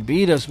can't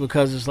beat us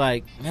because it's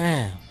like,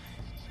 man,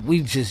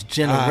 we just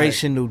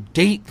generational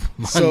deep,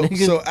 my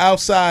nigga. So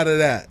outside of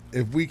that,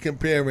 if we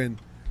comparing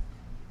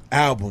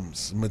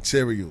albums,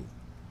 material,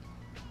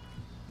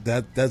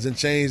 that doesn't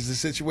change the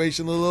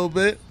situation a little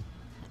bit?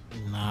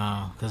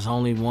 Nah, cause it's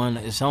only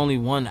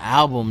one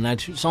album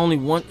it's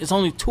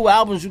only two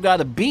albums you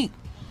gotta beat.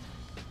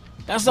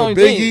 That's the only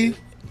thing.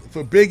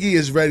 For Biggie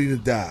is Ready to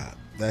Die.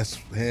 That's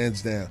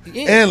hands down.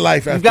 Yeah. And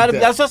Life After Death.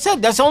 That's what I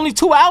said. That's only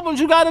two albums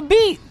you gotta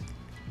beat.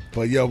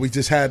 But yo, we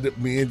just had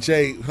me and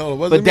Jay. Hold on,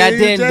 was But it that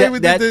me and Jay? didn't We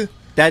that did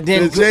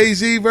didn't the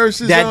Jay-Z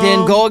versus that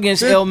didn't go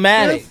against Fifth?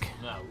 Illmatic.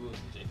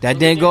 That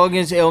didn't go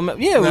against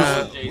Illmatic. Yeah,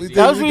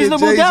 that was we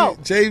Reasonable Jay-Z-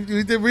 Doubt.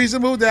 We did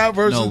Reasonable Doubt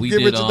versus No, we Get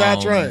did, Rich or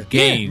Die Trying.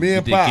 Game. Me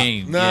and We did Pop.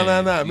 Game. Nah.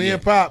 Yeah. Me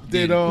and Pop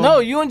did. No,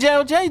 you and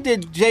JLJ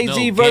did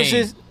Jay-Z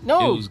versus.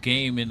 No, It was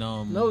Game and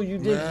no, you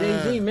did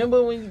Jay-Z.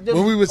 Remember when you did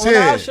When we was on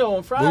here. our show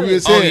on Friday? When we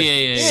was Oh,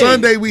 here. yeah.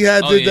 Sunday we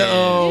had Oh, did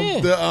yeah.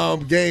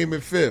 the Game in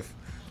Fifth.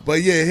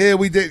 But yeah, here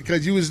we did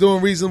because you was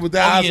doing Reasonable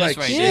Doubt. I was like,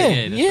 that's right.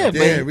 shit. Yeah, Yeah, but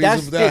that's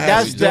Reasonable Doubt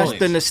has that's its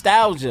the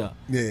nostalgia.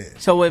 Yeah.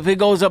 So if it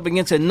goes up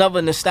against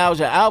another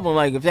nostalgia album,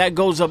 like if that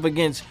goes up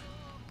against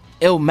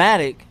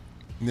Illmatic,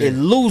 it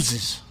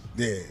loses.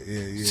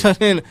 Yeah. So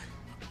then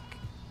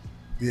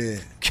Yeah.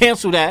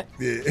 cancel that.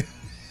 Yeah.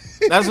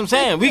 That's what I'm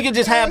saying. We could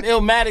just have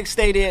Illmatic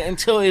stay there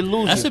until it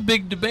loses. That's a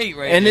big debate,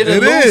 right? And there.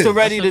 it'll lose to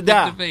Ready That's a to big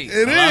Die. debate.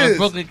 It a lot is. of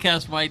Brooklyn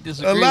cats might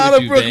disagree. A lot with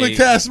of you, Brooklyn babe.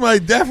 cats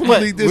might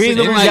definitely disagree.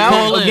 Reasonable might call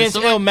Doubt in. against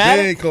Somebody- They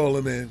Illmatic? ain't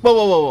calling in.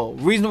 Whoa.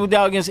 Reasonable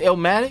Doubt against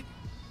Illmatic?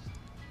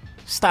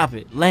 Stop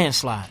it.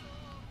 Landslide.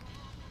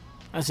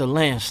 That's a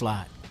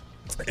landslide.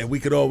 And we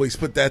could always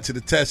put that to the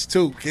test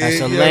too, kid.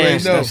 That's a You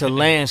already know. That's a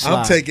landslide.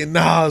 I'm taking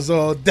Nas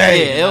all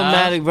day. Yeah,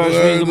 Illmatic versus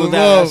Word Reasonable of Doubt.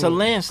 love. That's a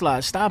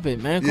landslide. Stop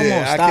it, man. Come Yeah,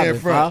 on, I stop can't it,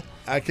 front. Bob.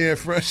 I can't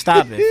front.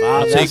 Stop it,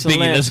 Bob. Take That's a Biggie.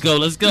 landslide.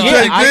 Let's go. You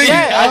take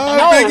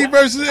Biggie? Biggie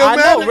versus I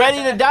know. Illmatic?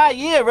 Ready to Die.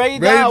 Yeah, Ready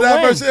to Ready Die. to Die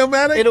win. versus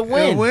Illmatic? It'll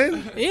win. It'll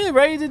win? Yeah,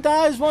 Ready to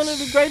Die is one of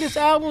the greatest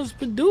albums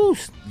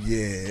produced. Yeah,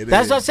 it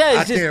That's is. what I said. I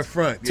It's just- can't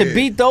front. To yeah.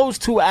 beat those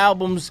two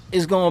albums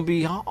is gonna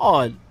be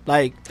hard.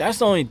 Like that's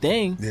the only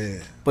thing. Yeah.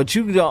 But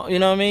you don't. You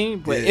know what I mean?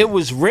 But Yeah. It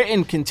Was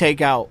Written can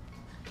take out.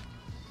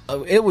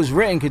 It Was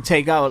Written could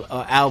take out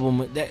an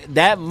album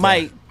that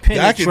might penetrate.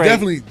 That could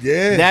definitely,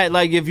 yeah. That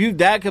like if you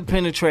that could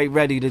penetrate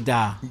Ready to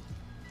Die.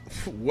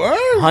 Word?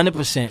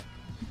 100%.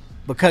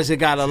 Because it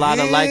got a lot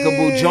of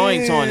likable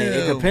joints on it. It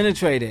Damn. could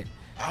penetrate it.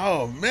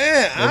 Oh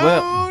man, It I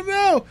will. don't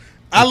know.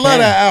 I love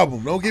that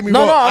album. Don't get me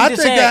wrong. I'm I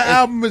just think saying, that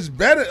album is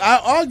better. I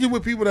argue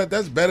with people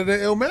that's better than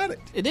Illmatic.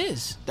 It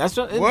is. That's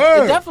what it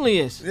Word. definitely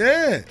is.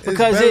 Yeah, it's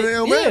Because better than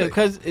Illmatic.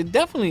 because it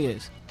definitely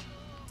is.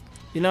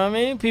 You know what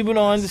I mean? People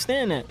don't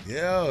understand that.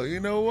 Yo,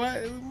 you know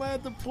what? We might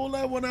have to pull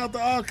that one out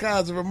the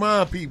archives and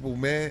remind people,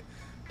 man.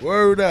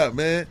 Word up,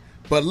 man.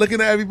 But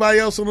looking at everybody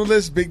else on the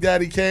list, Big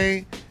Daddy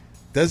Kane,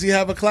 does he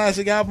have a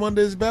classic album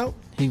under his belt?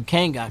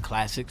 Kane got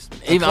classics.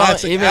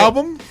 Classic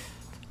album?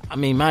 I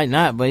mean, might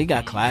not, but he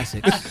got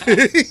classics.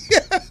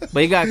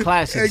 But he got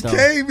classics, and though.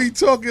 Kane be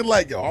talking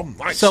like, yo, I'm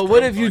nice. So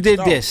what if you did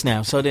this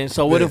now? So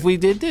what if we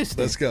did this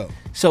then? Let's go.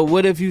 So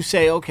what if you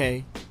say,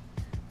 okay,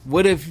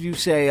 what if you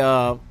say,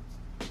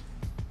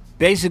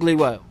 basically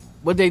what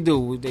they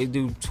do? They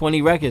do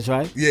 20 records,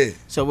 right? Yeah.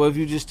 So what if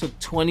you just took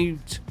 20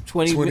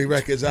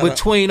 records out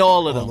between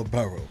all of them? All the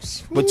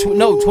boroughs.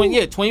 No,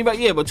 20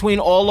 between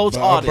all those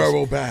artists.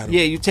 Borough battle.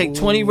 Yeah, you take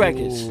 20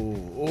 records.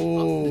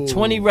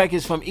 20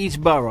 records from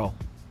each borough.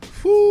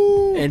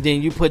 Ooh. And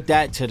then you put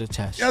that to the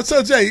test. Yo,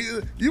 so Jay,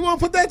 you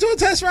want to put that to a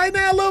test right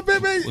now a little bit,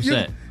 man? What's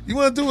that? You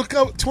want to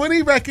do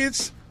 20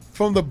 records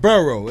from the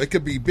borough. It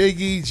could be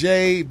Biggie,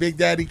 Jay, Big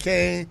Daddy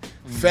Kane,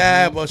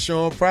 Fab, or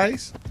Sean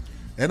Price.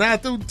 And I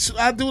do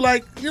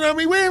like, you know what I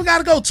mean? We ain't got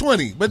to go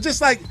 20, but just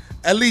like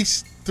at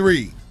least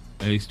 3.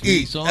 At least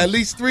 3 songs? At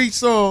least 3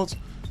 songs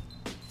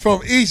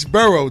from each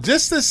borough,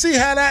 just to see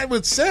how that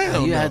would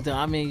sound. You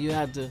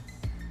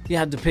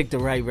had to pick the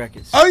right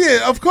records. Oh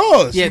yeah, of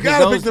course. Yeah, you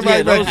gotta pick the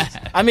right records.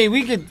 I mean,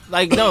 we could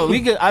I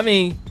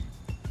mean,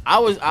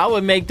 I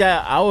would make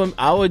that.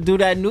 I would do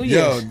that New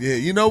Year's. Yo, yeah.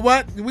 You know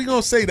what? We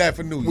gonna say that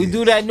for New Year's. We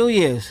do that New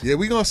Year's. Yeah,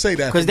 we gonna say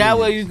that because that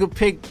way you could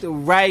pick the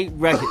right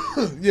record.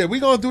 Yeah, we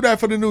gonna do that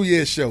for the New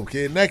Year's show,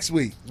 kid. Next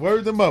week.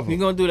 Word the mother. We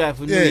gonna do that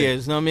for New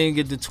Year's. You know what I mean?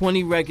 Get the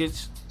 20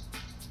 records.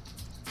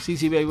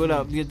 CC baby, what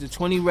up? Get the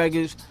 20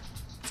 records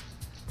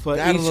for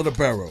Battle of the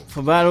Borough.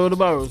 For Battle of the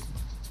Boroughs.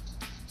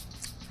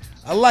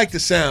 I like the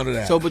sound of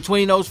that. So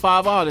between those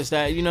 5 artists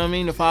that, you know what I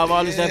mean, the 5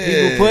 artists that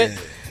people put,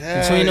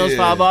 between those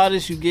 5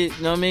 artists, you get,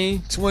 you know what I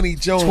mean? 20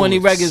 Jones. 20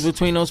 records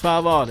between those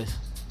 5 artists.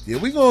 Yeah,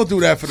 we gonna do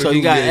that for the New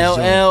Year's. So you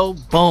got LL,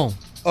 boom.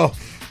 Oh.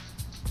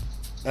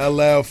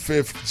 LL,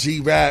 Fifth,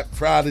 G-Rap,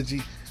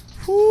 Prodigy.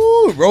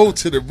 Whoo, Road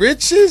to the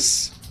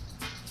Riches.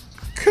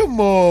 Come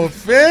on,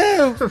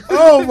 fam.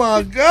 Oh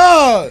my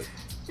God.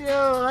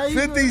 Yo,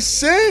 50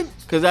 Cent.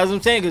 Because that's what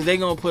I'm saying. Because they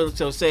gonna put.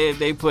 So say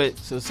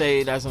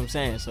that's what I'm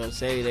saying. So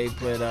say they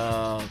put.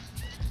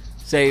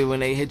 Say when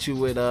they hit you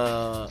with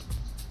Raw.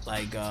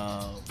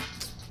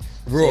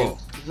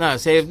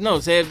 Say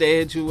if they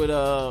hit you with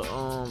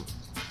see,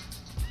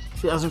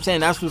 that's what I'm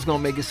saying. That's what's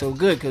gonna make it so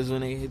good. Because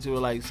when they hit you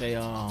with like say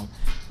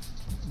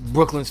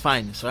Brooklyn's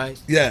Finest, right?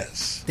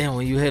 Yes. Then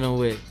when you hit them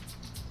with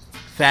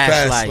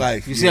Fast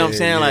Life. You see what I'm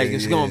saying? Like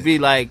it's gonna be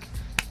like.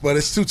 But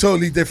it's 2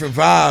 totally different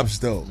vibes,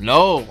 though.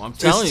 No, I'm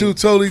telling you.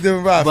 It's 2 totally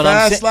different vibes. But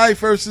Fast Life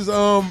versus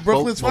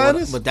Brooklyn's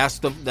Finest. But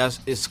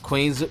it's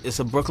Queens. It's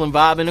a Brooklyn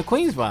vibe and a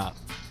Queens vibe.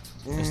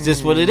 It's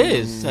just what it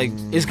is. Like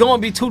it's going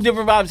to be 2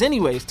 different vibes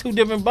anyway. It's 2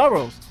 different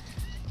boroughs.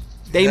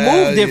 They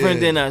move different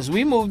than us.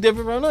 We move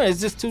different from them. It's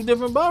just 2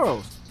 different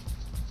boroughs.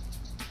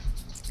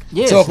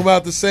 Yeah, talking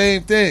about the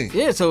same thing.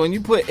 Yeah. So when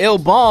you put L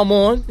Bomb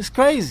on, it's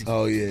crazy.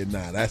 Oh yeah,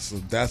 nah, that's a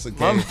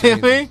game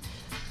changer.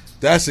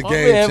 That's a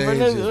game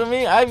changer. I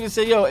mean, I even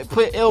say, yo,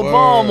 put L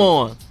Bomb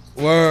on.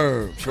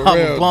 Word. For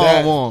real.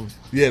 Bomb on.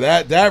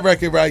 Yeah, that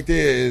record right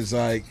there is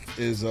a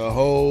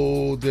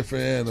whole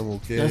different animal,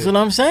 kid. That's what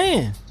I'm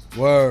saying.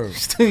 Word.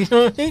 You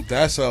know what I mean?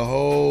 That's a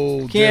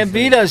whole Can't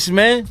beat us,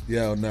 man.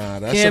 Yo, nah,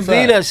 that's Can't a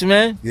fact. beat us,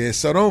 man. Yeah,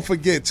 so don't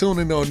forget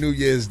tuning on New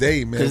Year's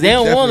Day, man. Because they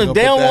don't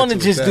want to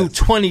just do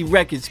 20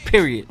 records,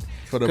 period.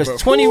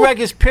 Because 20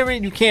 records,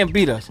 period, you can't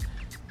beat us.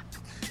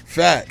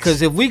 Facts.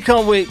 Because if we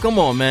come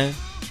on, man.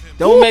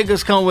 Don't make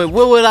us come with,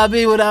 what would I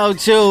be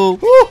without you?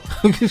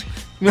 You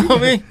know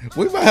what I mean?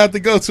 We might have to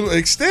go to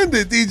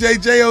extended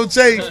DJ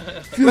J.O.J.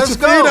 Let's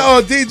go.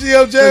 Or DJ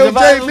J.O.J.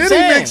 mini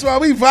mix while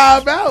we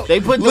vibe out.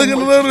 They put look at a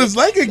little of this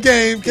Laker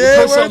game,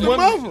 kid.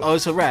 Oh,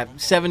 it's a rap.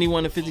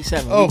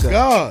 71-57. Oh,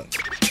 God.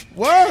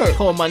 Word.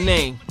 Call my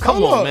name.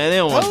 Come on, man. They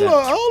don't want that.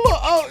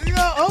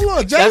 Hold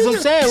on. Jay, that's what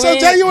I'm saying. So,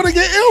 Jay, you want to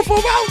get ill for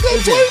about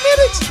 20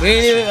 minutes? We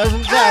ain't even, that's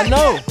what I'm saying.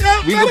 No.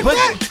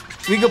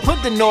 We could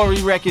put the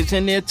Nori records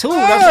in there too.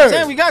 That's what I'm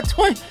saying. We got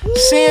 20.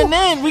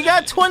 CNN, we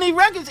got 20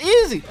 records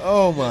easy.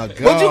 Oh my God.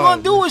 What you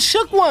gonna do with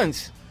Shook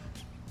Ones?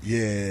 Yeah.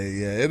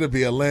 It'll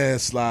be a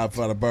landslide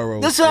for the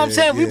borough. That's what I'm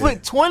saying. We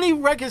put 20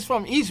 records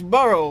from each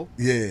borough.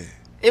 Yeah.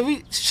 If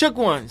we Shook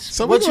Ones.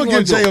 So we're gonna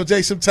give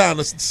J.O.J. some time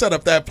to set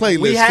up that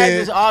playlist. We had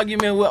this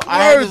argument with.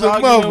 I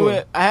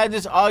had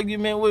this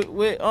argument with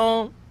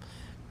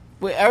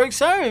Eric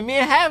Sermon. Me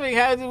and Havoc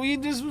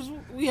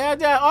we had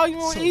that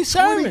argument with E.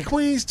 Sermon.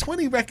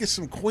 20 records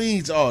from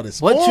Queens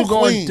artists. What you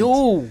gonna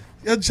do?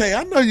 Yo, Jay,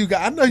 I know you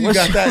got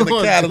that in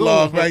the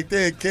catalog right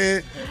there,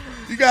 kid.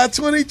 You got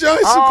 20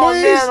 joints in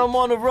Queens? Man, I'm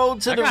on the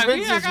road to the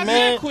riches,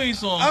 man. Queens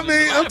songs I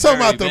mean, I'm talking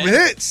about them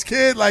hits,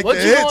 kid. Like the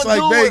hits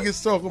like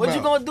Vegas talking about. What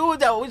you gonna do with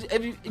that?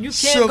 If you can't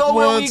Shook go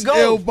where Ones, we go.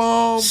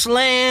 L-Bomb.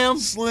 Slam.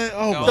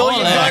 Oh, throw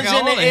your guns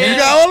in the air. You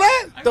got all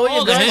that? Throw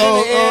your guns in the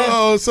air.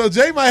 Oh, so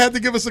Jay might have to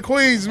give us a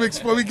Queens mix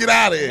before we get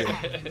out of here.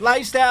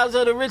 Lifestyles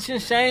of the rich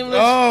and shameless.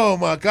 Oh,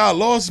 my God.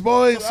 Lost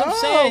Boys. That's what I'm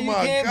saying. Oh, You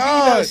my can't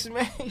God. beat us,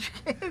 man.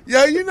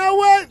 Yo, you know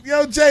what?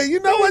 Yo, Jay, you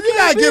know what? You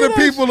got to get the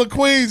people of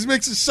Queens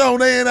mixing show.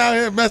 They ain't out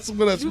here messing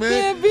with us, You man.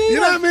 can't beat You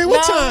know what I us. mean?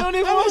 What Nah, time? we don't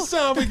even How much want-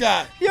 time we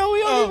got? Yo, we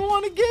don't even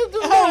want to give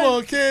them. Hold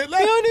on, kid. We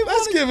don't even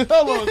Let's wanna- give it.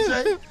 Hold on,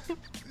 Jay.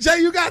 Jay,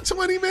 you got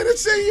 20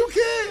 minutes in you,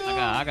 kid?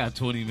 I got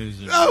 20 minutes.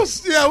 Oh,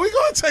 yeah, we're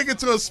going to take it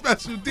to a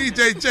special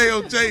DJ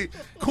J.O.J.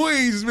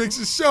 Queens mix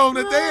and show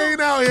them that they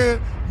ain't out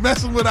here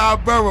messing with our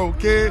borough,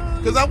 kid.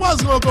 Because I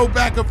was going to go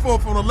back and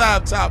forth on the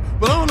laptop,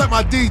 but I'm going to let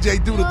my DJ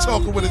do the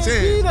talking with his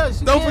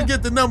hands. Don't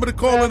forget the number to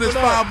call in is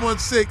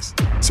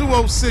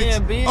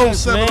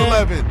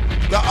 516-206-0711.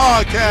 The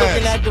Rcast.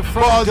 Looking at the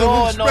front Bars and door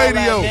Hoops and all that,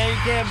 Radio. man. You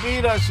can't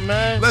beat us,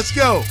 man. Let's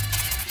go.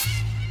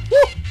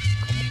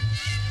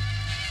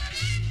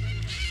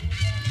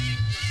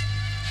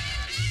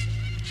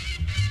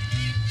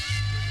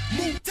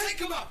 Take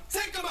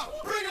him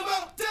out, bring him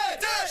out,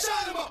 dead.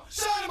 Shine him up,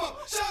 shine all,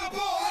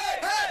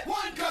 hey.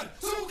 1 gun,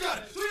 2 gun,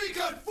 3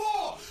 gun,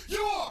 4.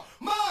 Your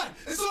mind,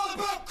 it's all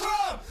about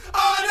crime.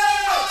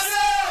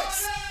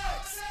 Onyx.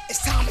 It's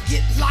time to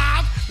get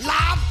live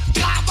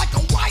like a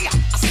wire.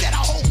 I set a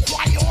whole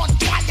choir on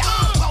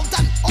fire. Well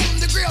done on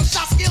the grill,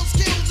 shot skills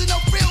in the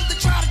field. They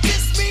try to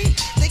diss me,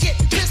 they get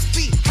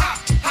crispy. Ha,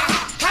 ha,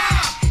 ha,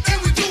 ha.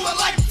 And we do it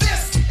like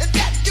this. And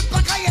that get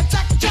like I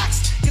attack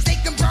jacks. Cause they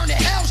can burn the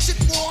hell shit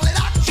for all that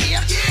I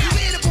care. You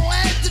hear the boy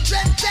has to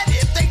dread that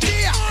if they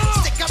dare.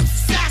 Stick up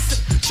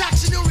assassin,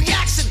 traction or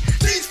reaction.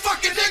 These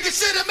fucking niggas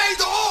should have made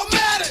the whole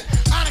matter.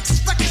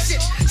 Unexpected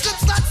shit, slip,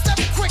 slide, step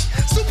quick.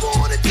 Super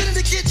on it, then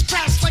it gets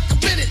crashed like a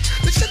minute.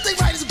 The shit they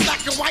write is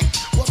black and white.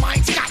 Well,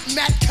 mine's got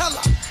mad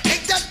color.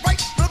 Ain't that right,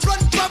 my blood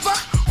brother?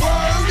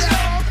 Word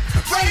up,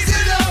 raise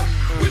it up.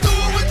 We do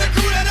it with the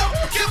crew that don't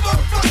give a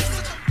fuck.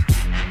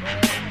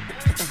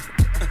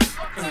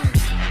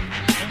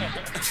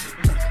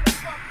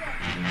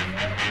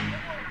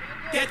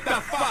 Get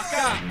the fuck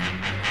up.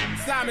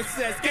 Simon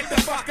says, get the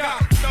fuck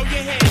up. Throw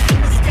your hands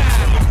in the sky.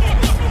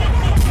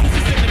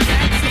 Music's in the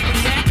back,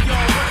 sipping that, yo,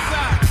 what's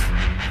up?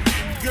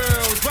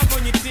 Girls, rub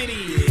on your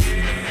titties.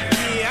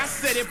 Yeah, I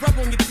said it, rub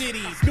on your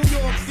titties. New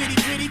York City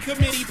gritty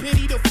committee,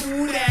 pity the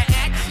fool that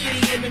act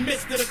shitty in the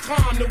midst of the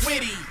calm, the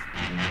witty.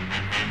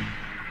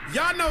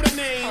 Y'all know the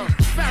name.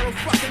 Pharaoh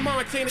fucking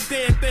Monch ain't a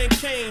damn thing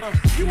changed.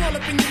 You all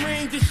up in your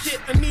range of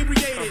shit,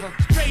 inebriated.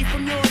 Straight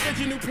from your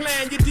original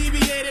plan, you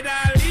deviated.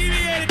 I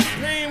alleviated the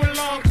pain with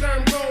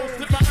long-term goals.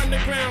 Slip my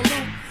underground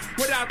loop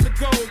without the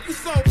gold. You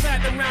so fat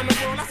around the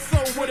world, I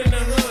so wood in the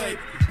hood.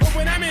 But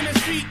when I'm in the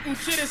street and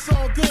shit, it's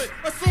all good.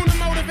 Assume the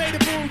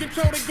motivated boom,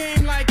 control the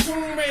game like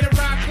boom. Way to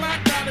rock, clock,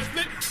 dollars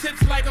flip,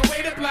 tips like a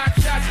way to block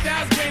shots.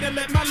 Styles way to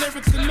let my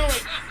lyrics annoy.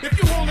 If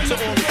you holding To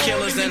up all the the road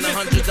killers and the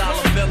you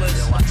 $100 villains.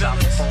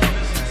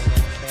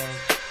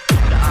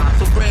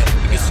 For real,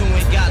 because who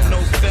ain't got no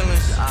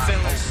feelings.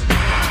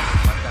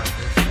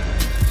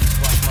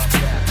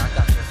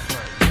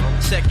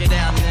 Check it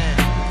out now.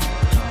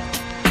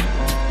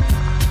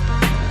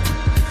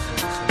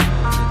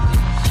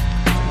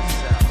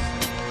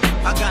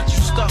 I got you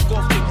stuck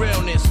off the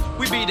realness.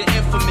 We be the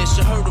infamous,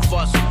 you heard of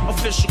us.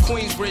 Official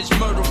Queensbridge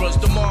murderers.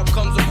 The mob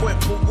comes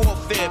equipped for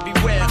warfare.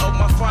 Beware of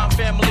my crime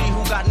family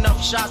who got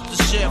enough shots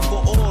to share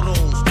for all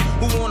those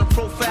who wanna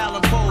profile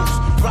and pose.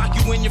 Rock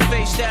you in your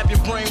face, stab your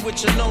brain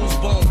with your nose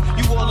bone.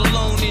 You all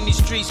alone in these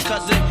streets,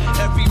 cousin.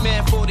 Every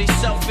man for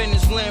theyself in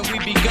his land, we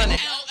be gunning.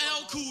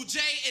 LL Cool J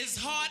is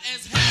hard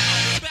as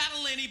hell.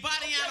 Battle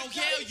anybody, I don't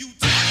care, you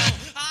tell.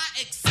 I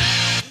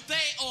excel,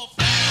 they all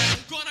fail.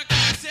 Gonna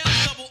cocktail,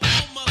 double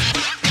L, must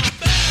rock my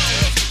bell.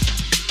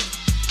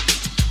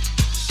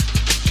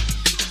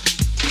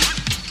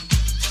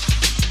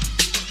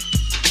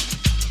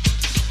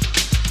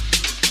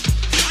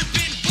 I've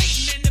been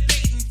waiting and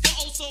debating for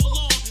oh so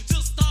long.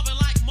 Still starving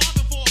like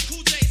Marvin for a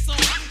Cool J song.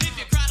 If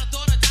you cried, I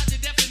thought I died, you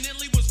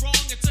definitely was wrong.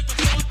 It took a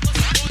thought plus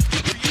a voice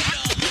to create a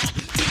along.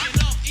 Took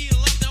enough, eat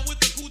love down with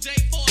the Cool J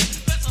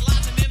force.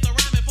 Specializing in the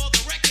rhyming for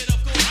the record,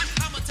 of course.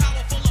 I'm a tower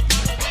full of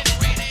power with a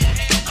rain in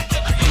hand.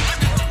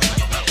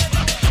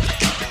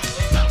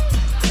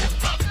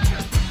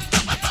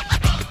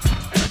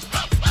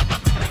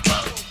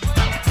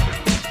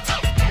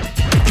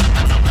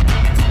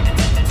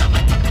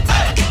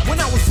 When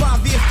I was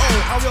 5 years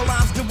old, I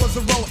realized there was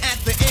a road at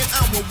the end.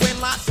 I would win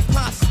lots of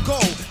pots of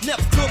gold.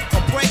 Never took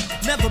a break,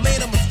 never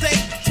made a mistake.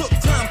 Took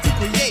time to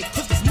create,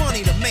 cause there's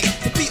money to make.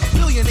 To be a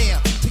billionaire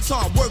takes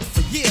hard work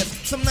for years.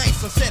 Some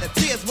nights I shed a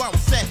tears while I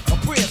set a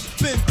prayers.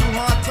 Been through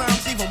hard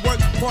times, even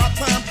worked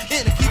part-time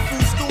in a key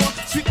food store,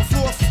 sweeping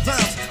floors for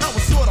dimes. I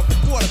was sort of a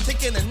reporter,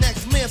 taking the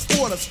next man's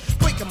orders.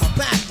 Breaking my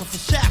back with a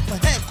shack for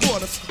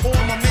headquarters. All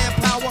my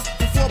manpower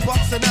for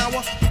 $4 an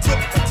hour. Took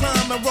the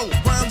time and wrote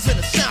rhymes in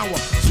the shower.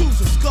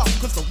 Shoes are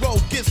scuffed cause the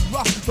road gets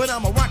rough. But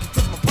I'm a rocket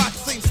cause my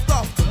pockets ain't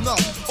stuffed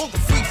enough. All the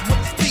freaks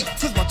wouldn't speak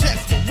cause my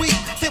checks were weak.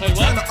 They would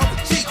turn the other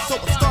cheek, so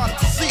I started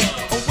to see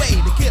a way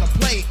to get a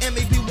play. And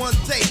maybe one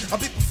day I'll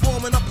be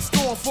performing up a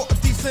store for a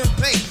decent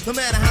pay. No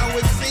matter how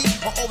it seems,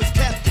 I always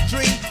kept the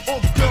dream.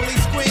 All the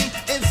girlies scream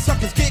and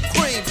suckers get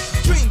cream.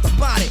 Dreamed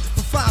about it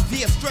for 5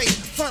 years straight.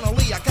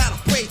 Finally I got a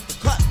break to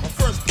cut my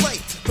first plate.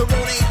 The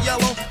road ain't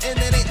yellow and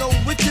it ain't no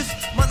witches.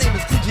 My name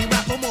is Coogee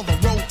Rap, I'm on the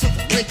road to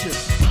the riches.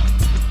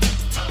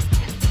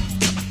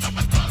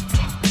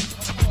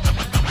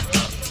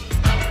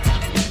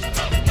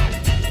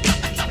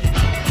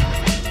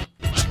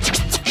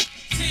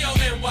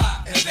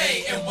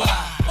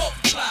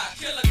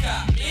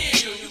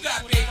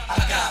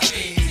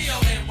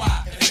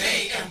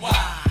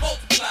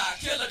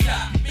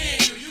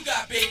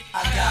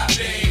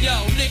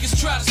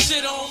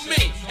 shit on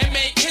me and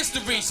make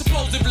history.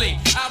 Supposedly,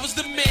 I was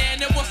the man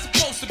that was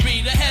supposed to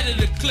be the head of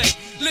the clique.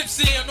 Lips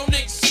sealed, no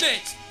niggas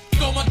snitch.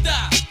 Go my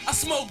die, I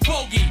smoke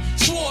bogey,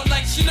 swore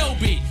like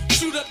Shinobi.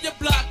 Shoot up your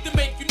block to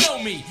make you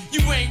know me.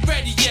 You ain't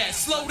ready yet,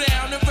 slow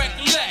down and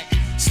recollect.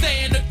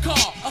 Stay in the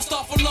car, I'll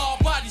start for law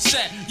body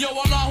set. Yo,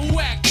 Allahu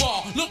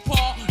Akbar, look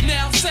Paul,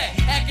 now I'm set.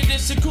 Air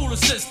condition cooler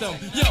system.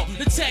 Yo,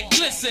 the tech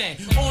glisten,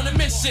 on a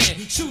mission.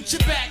 Shoot your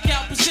back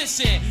out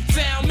position.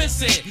 Found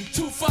missing,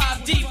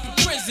 2-5 deep in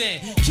prison.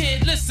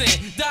 Kid, listen,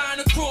 dying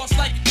across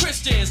like a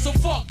Christian. So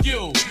fuck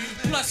you,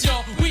 plus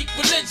your weak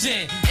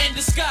religion in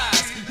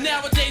disguise.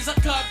 Nowadays I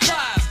cut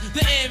pies,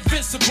 the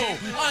invincible,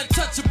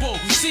 untouchable.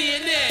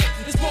 CNN,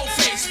 it's both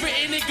face,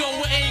 written and go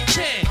with ink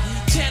pen.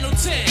 Channel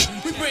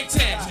 10, we bring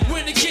 10,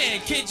 win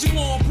again. Kid, you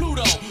on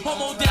Pluto,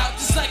 homo doubt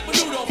just like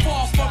Menudo,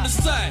 fall from the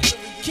sun.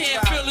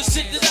 Can't feel the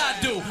shit that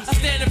I do. I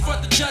stand in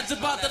front of the judge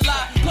about the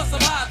lie, plus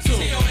I'm high too.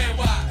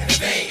 T-O-N-Y,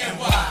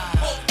 F-A-N-Y,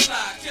 multiply,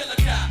 killer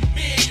cop.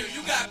 Me and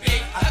you got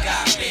big, I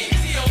got big.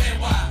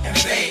 T-O-N-Y,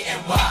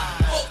 F-A-N-Y,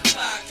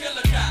 multiply,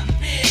 killer cop.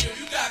 Me and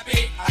you got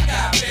big, I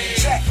got big.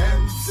 Check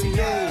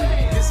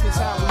MCA, this is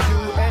how we do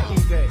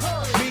anything.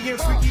 Me and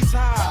Freaky's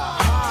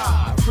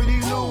high, Pretty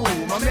Lou,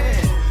 my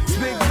man,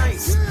 Big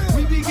Nice.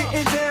 We be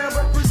getting down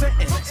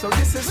representing, so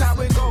this is how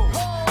it goes.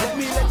 Let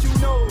me let you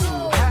know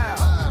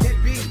how it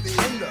be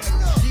in the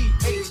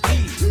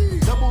G-H-E,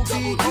 double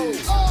D-O,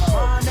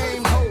 my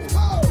name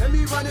Ho. Let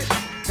me run it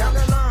down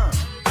the line.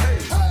 Hey,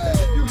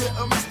 if you hit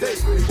a mistake,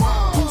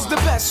 who's the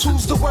best,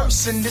 who's the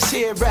worst in this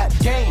here rap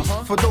game?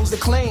 For those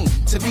that claim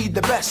to be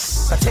the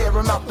best, I tear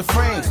them out the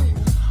frame.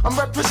 I'm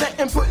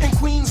representing, putting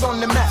Queens on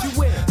the map.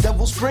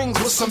 Devil Springs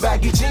with some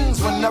baggy jeans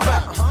when I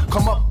rap.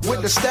 Come up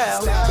with the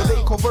style that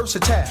they call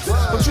versatile.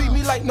 But treat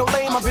me like no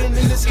lame, I've been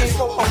in this game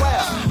for a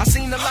while. I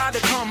seen a lot to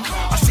come,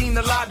 I seen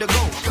a lot to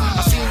go.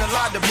 I seen a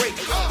lot to break,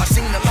 I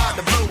seen a lot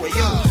to blow.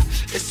 Yo,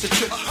 it's the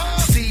trick,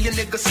 see a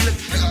nigga slip.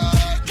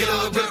 Get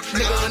a rip,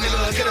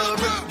 nigga, get a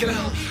rip, get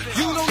a.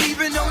 You don't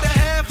even know the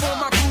half of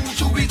my crew.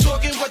 You be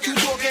talking what you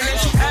talking and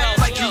you act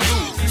like you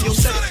do. Yo,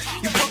 say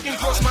it, you fucking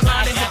cross my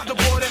line and hit the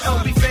border.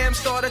 LB fam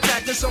start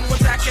attacking,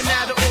 someone's acting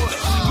out of order.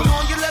 Put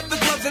on your leather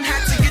gloves and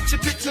hats and get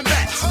your pits and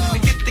bats.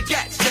 And get the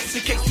gats just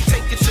in case you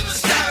take it to the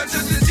stars. To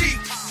the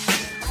Jeeps,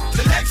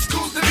 the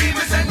Lexus, the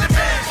Beamers and the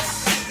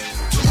Benz.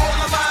 To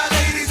all of my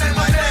ladies and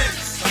my men.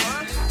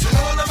 To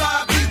all of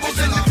my peoples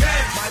in the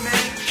pen.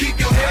 Keep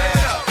your head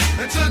up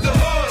into the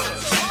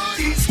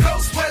hood. East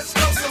Coast, West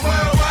Coast, and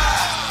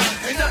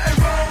worldwide. Ain't nothing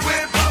wrong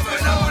with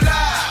bumping no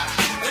lie.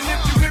 And if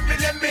you rip it,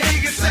 let me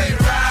hear you say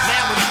right.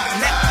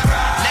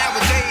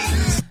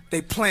 Nowadays,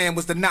 they plan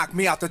was to knock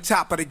me out the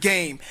top of the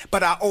game,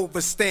 but I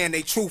overstand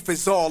they truth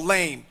is all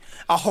lame.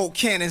 I hold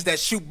cannons that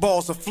shoot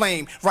balls of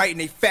flame right in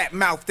they fat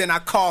mouth, then I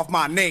carve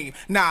my name.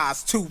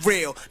 Nas, too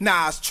real.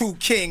 Nas, true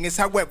king is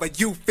however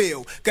you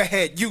feel. Go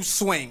ahead, you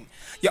swing.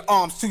 Your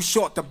arms too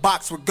short to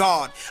box with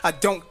God. I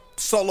don't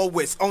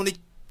soloist, only.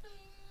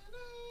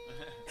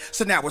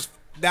 So now it's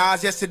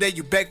Nas. Yesterday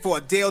you begged for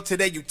a deal,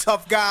 today you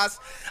tough guys.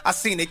 I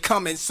seen it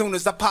coming. Soon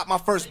as I popped my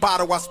first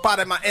bottle, I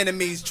spotted my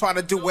enemies trying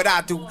to do what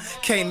I do.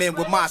 Came in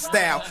with my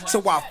style,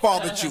 so I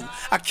followed you.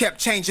 I kept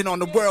changing on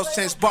the world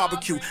since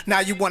barbecue. Now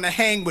you wanna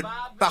hang with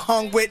I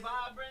hung with.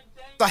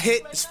 I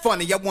hit. It's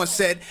funny. I once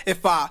said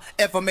if I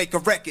ever make a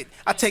record,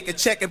 I take a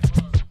check and.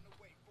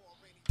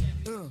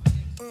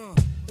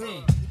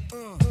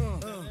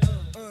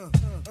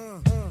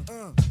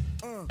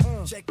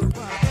 Check the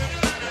vibe.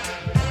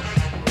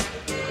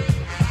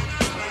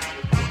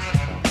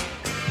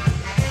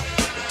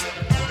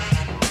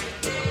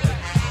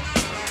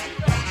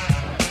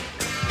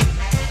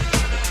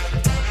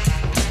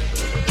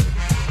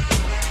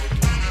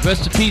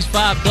 Rest in peace,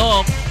 5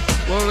 Dog.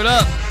 Word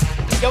up.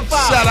 Yo,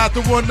 5. Shout out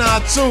to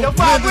 192. Yo,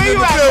 5, where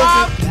you at,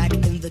 5? Back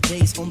in the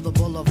days on the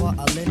boulevard,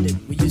 I landed.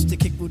 We used to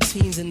kick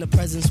routines and the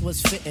presence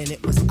was fitting.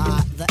 It was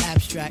I, the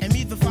abstract. And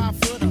me, the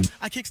 5-footer.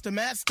 I kicks the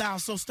mad style,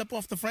 so step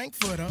off the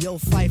Frankfurter. Yo,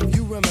 Fife,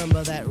 you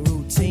remember that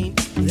routine?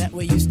 That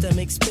we used to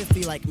make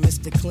spiffy like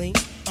Mr. Clean?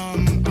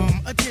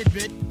 A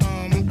tidbit,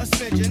 a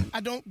smidgen.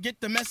 I don't get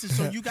the message,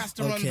 so you got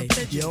to run the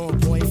pigeon. You're on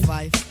point,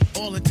 Fife.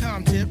 All the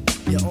time, Tip.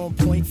 You're on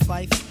point,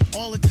 Fife.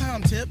 All the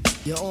time, Tip.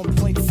 You're on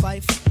point,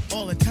 Fife.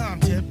 All the time,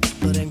 Tip.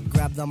 But then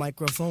grab the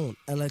microphone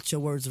and let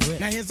your words rip.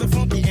 Now here's a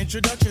funky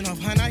introduction of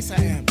how nice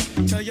I am.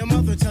 Tell your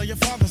mother, tell your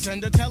father,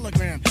 send a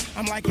telegram.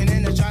 I'm like an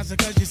energizer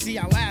cause you see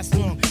I last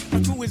long.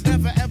 My crew is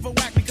never ever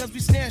whack because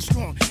we stand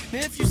strong. Now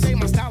if you say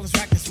my style is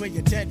whack, that's where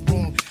you're dead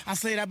wrong. I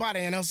slay that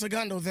body and El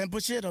Segundo, then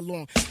push it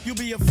along. You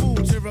be a fool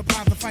to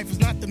reply the fight is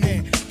not the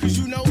man. Cause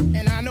you know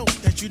and I know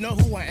that you know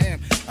who I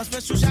am. A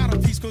special shout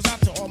out piece goes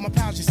out to all my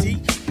pals you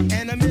see.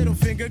 And a middle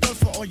finger goes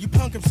for all you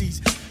punk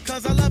MCs.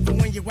 Cause I love it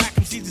when you whack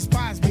MCs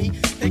despise me.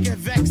 They get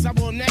vexed, I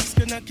will next,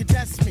 gonna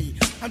contest me.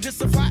 I'm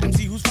just a fly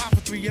MC who's 5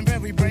 for 3 and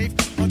very brave.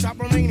 On top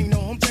remaining, no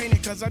home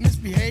training, cause cause I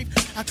misbehave.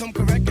 I come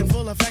correct and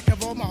full effect,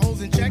 have all my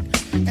holes in check.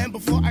 And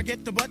before I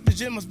get the butt, the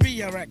gym must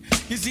be a wreck.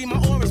 You see,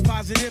 my aura's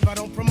positive, I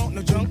don't promote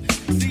no junk.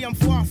 See, I'm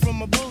far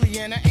from a bully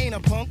and I ain't a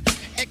punk.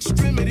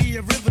 Extremity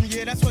of rhythm,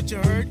 yeah, that's what you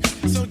heard.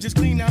 So just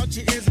clean out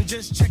your ears and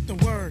just check the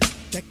word.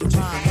 Check the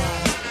rhyme,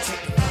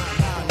 check the rhyme.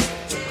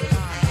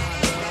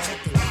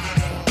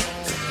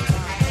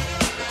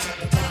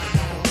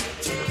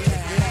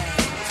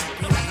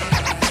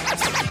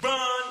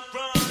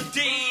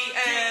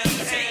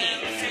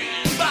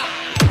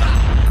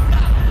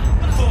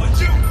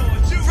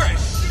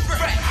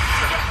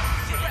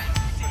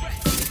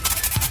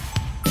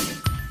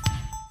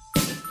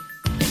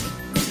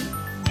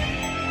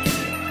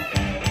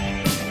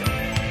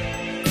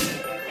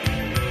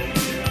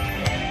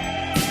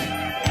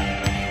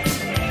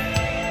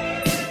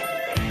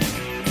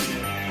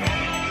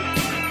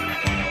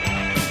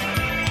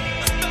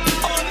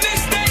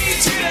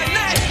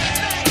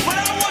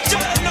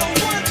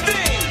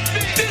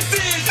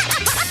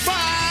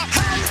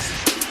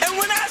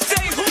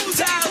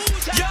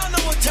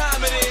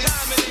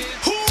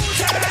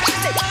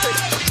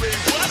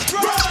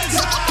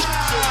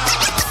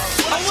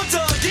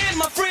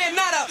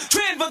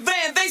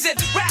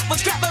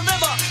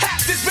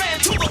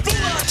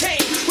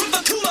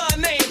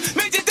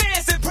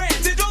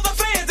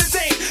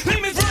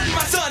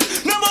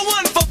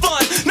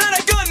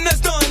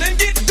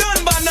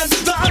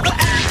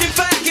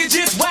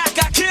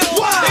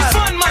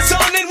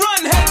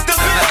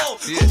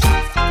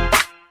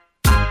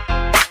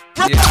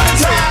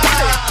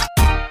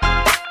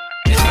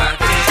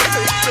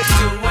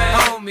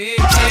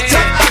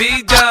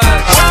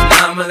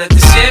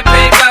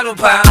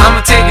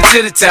 To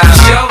the top,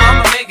 show,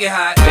 I'ma make it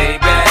hot, baby.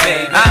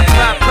 I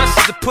apply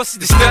pressure to pussy,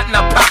 the stunt and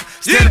I pop.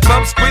 Stand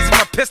above, squeezing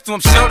my pistol,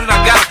 I'm sure that I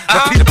got it.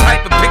 I Peter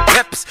Piper, big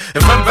peppers,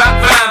 and run rock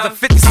rhymes. I'm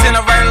 50 Cent,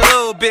 I write a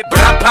little bit,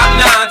 but I pop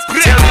nines.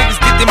 Tell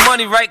niggas get their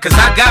money right, cause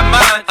I got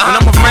mine. When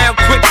I'm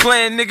around quick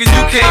playing, nigga,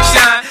 you can't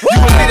shine.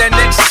 You gon' be that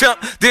next chump,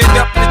 then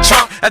up in the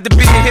trunk, after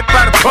being hit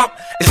by the pump.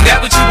 Is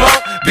that what you want?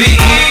 Be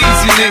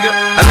easy, nigga.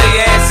 I lay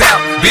your ass out,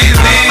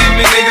 believe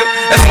me, nigga.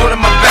 That's what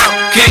I'm about.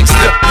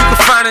 Gangsta, you can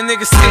find a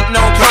nigga sitting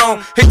on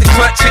throne. Hit the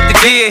clutch, hit the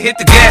gear, hit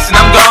the gas, and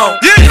I'm gone.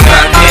 If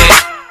I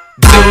can't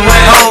do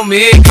it,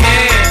 homie, it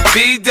can't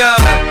be done.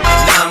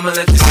 Now I'ma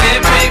let the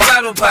champagne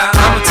bottle pop.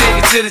 I'ma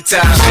take it to the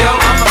top. Show,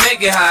 I'ma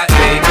make it hot,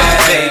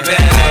 baby.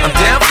 I'm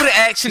down for the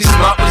action. He's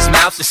smart with his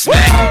mouth to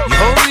smack. You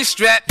holding your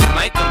strap, you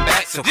might come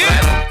back, so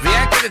clap.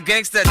 React like a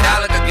gangster, die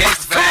like a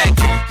gangster for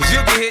acting. Cause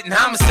you'll get hit in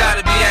homicide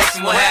to be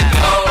asking what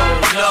happened. Oh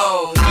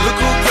no,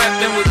 look who crept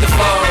in with the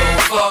foe.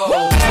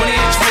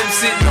 20-inch rim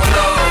sitting on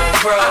low,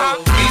 bro.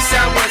 East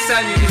side, west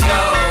side, niggas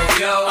know,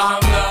 yo.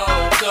 I'm low.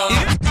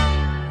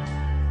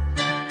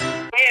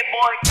 Yeah,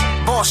 boy.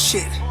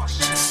 Bullshit.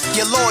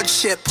 Your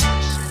lordship.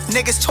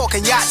 Niggas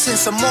talking yachts and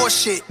some more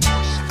shit.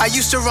 I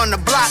used to run the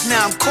block,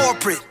 now I'm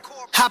corporate.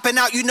 Hopping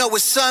out, you know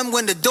it's sun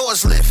when the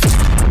doors lift.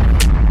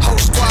 Whole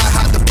squad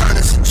hide the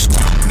burners.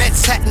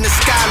 Mets hat in the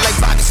sky like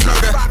Bobby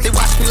Smurder. They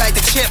watch me like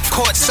the chip,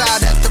 courtside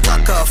at the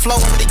Rucker. Flow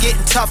only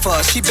getting tougher,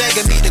 she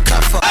begging me to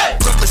cuff her.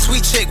 Brooklyn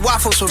sweet chick,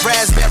 waffles with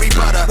raspberry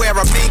butter. Wear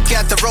a mink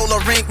at the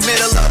roller rink,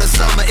 middle of the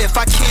summer. If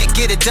I can't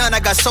get it done,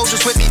 I got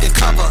soldiers with me to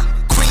cover.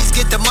 Queens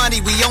get the money,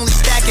 we only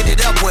stacking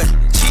it up with.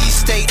 Cheese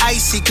stay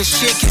icy, cause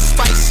shit get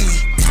spicy.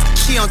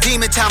 She on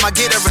demon time, I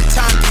get her a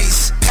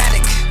timepiece.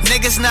 Panic,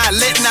 niggas not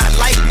lit, not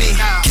like me.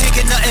 Can't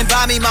get nothing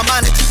by me, my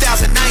mind in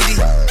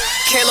 2090.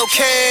 Kalo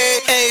K,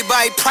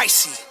 everybody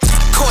pricey.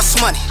 Cost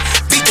money,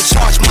 beat the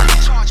charge money.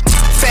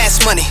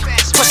 Fast money,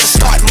 push the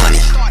start money.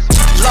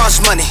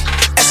 Large money,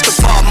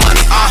 Escobar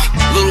money.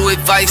 Little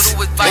advice,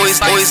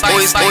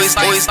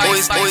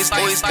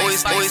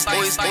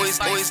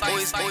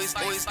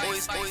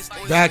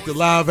 Back to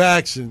live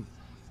action.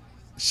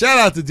 Shout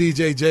out to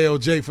DJ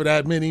JOJ for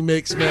that mini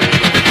mix, man.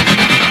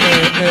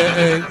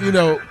 And you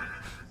know,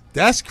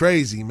 that's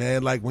crazy,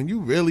 man. Like when you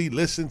really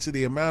listen to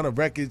the amount of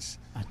records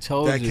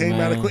that came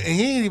out of Queen, and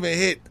he ain't even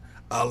hit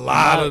a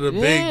lot of the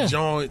big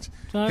joints.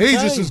 He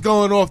just was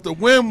going off the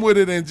whim with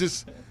it,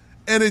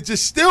 and it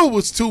just still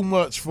was too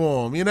much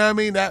for him. You know what I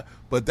mean?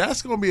 But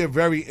that's going to be a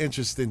very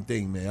interesting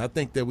thing, man. I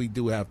think that we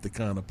do have to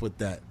kind of put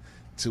that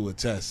to a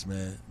test,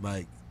 man.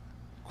 Like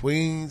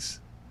Queens,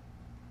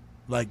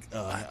 like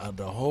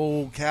the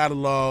whole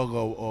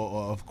catalog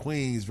of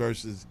Queens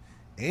versus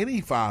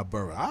any five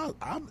borough.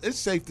 It's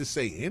safe to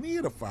say any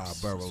of the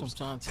five boroughs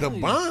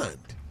combined.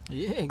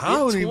 Yeah, I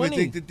don't even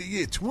think that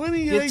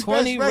 28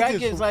 20 best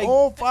records from like,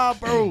 all five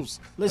boroughs.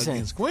 Listen,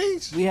 against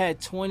Queens. We had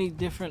 20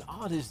 different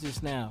artists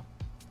just now.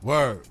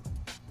 Word.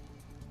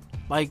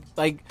 Like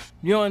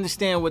you don't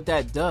understand what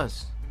that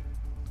does.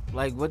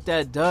 Like what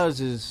that does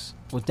is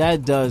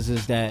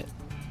that,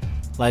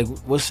 like,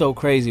 what's so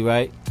crazy,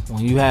 right?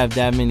 When you have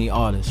that many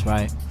artists,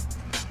 right?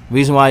 The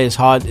reason why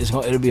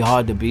it'll be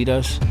hard to beat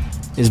us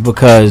is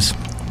because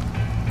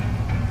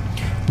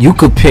you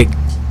could pick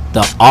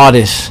the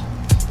artist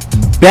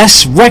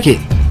best record.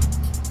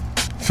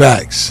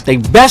 Facts. The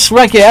best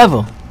record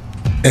ever.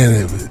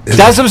 And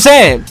that's what I'm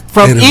saying.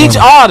 From each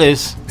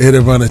artist,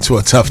 it'll run into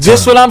a tough time.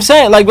 Just what I'm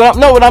saying. Like,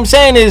 what I'm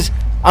saying is,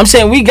 I'm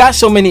saying we got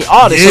so many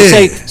artists.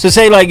 Yeah. So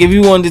say like if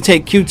you wanted to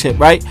take Q-Tip,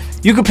 right?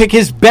 You could pick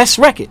his best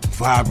record.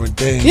 Vibrant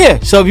thing. Yeah.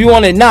 So if you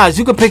wanted Nas,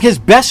 you could pick his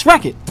best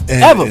record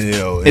ever.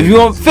 If you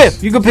want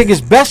Fifth, you could pick his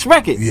best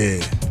record.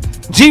 Yeah.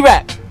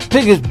 G-Rap,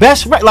 pick his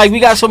best record. Like, we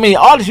got so many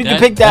artists, you can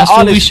pick that that's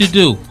artist. What we should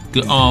do.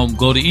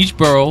 Go to each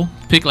borough,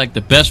 pick like the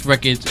best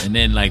records, and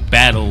then like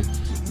battle.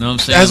 You know what I'm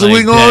saying? That's what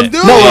we gonna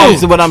do. No,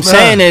 what I'm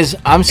saying is,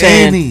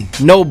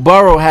 no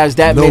borough has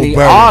that many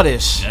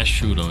artists. That's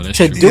true though. That's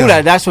to true. do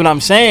that. That's what I'm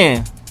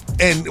saying.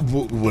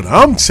 And what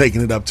I'm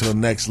taking it up to the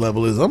next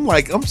level is,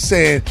 I'm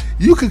saying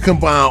you could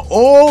combine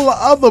all the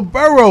other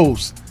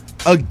boroughs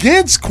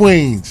against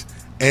Queens,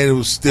 and it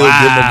will still give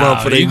them a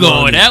run for their money. You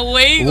going that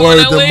way? You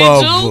Word going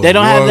that way too? They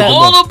don't have that.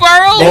 All the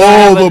boroughs?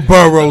 All the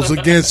boroughs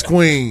against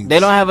Queens. They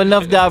don't have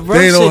enough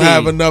diversity. They don't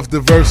have enough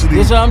diversity.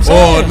 That's what I'm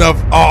saying. Or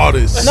enough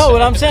artists. No,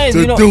 what I'm saying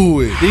to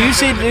do it. Do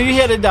you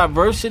hear the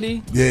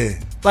diversity? Yeah.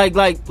 Like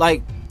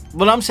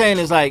what I'm saying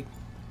is like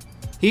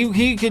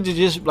he could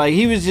just like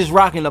he was just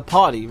rocking the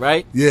party,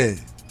 right? Yeah.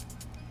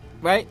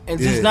 Right? And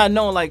just not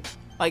knowing like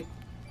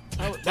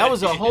that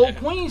was a whole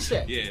Queen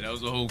set. Yeah, that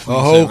was a whole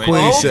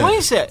Queen set.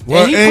 Queen set.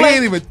 Well, and he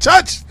ain't even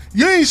touched.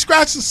 You ain't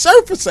scratched the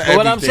surface of everything.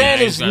 What I'm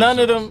saying is none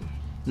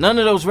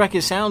of those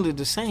records sounded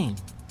the same.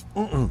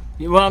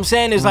 What I'm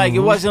saying is like it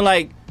wasn't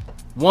like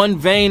one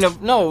vein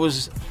of it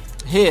was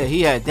here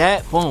he had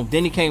that boom,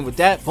 then he came with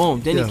that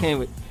boom, then he came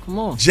with come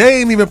on.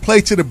 Jay ain't even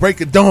played to the break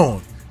of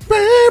dawn.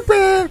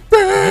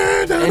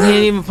 And he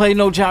didn't even play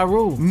no Ja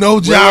Rule. No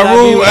Ja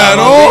Rule at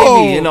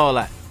all. And all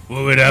that.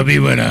 What would I be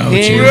without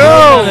you?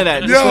 None of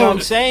that. That's what I'm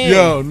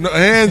saying.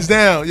 Hands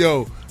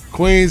down,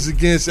 Queens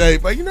against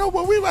everybody. You know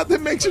what? We about to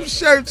make some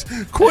shirts.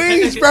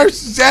 Queens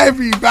versus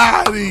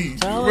everybody.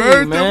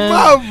 Word the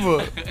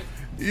mother.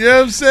 You know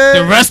what I'm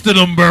saying? The rest of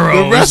them boroughs.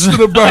 The rest of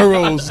the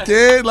boroughs,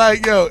 kid.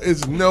 Like,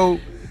 it's no.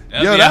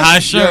 That'd be a high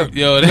shirt,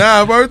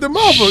 Nah, word the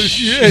mother.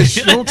 Yeah,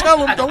 don't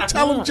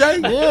tell him, Jay.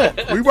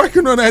 Yeah. We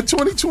working on that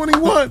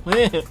 2021.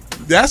 Yeah.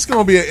 That's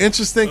gonna be an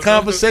interesting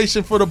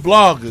conversation for the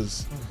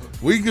bloggers.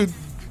 We could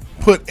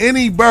put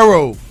any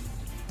borough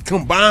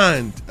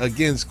combined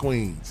against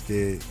Queens,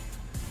 kid.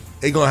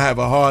 They gonna have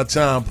a hard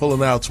time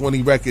pulling out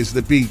 20 records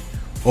to beat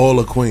all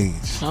of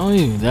Queens.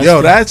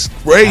 That's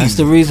crazy. That's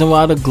the reason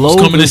why the Globe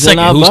Who's coming in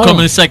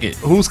second?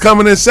 Who's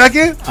coming in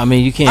second? I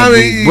mean, you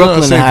can't.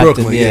 Brooklyn say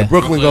Brooklyn. Yeah,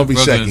 Brooklyn gonna be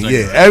second.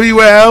 Yeah,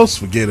 everywhere else,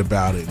 forget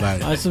about it.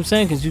 Like that's what I'm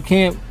saying, because you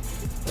can't.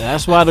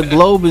 That's why the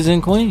Globe is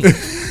in Queens.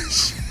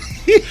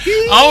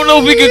 I don't know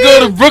if we could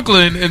go to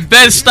Brooklyn and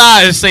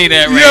Bed-Stuy and say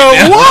that right now.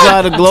 That's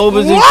why the Globe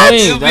is in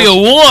Queens. It'll be a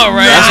war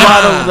right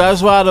now.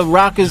 That's why the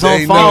Rockets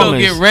on Farmers.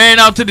 They'll get ran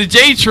out to the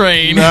J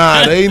train.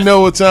 Nah, they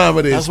know what time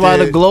it is. That's why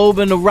the Globe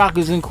and the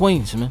Rockets in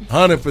Queens, man.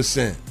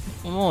 100%.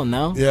 Come on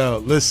now.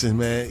 Listen,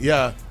 man.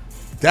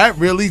 That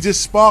really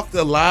just sparked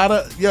a lot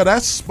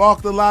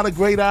of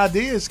great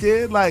ideas,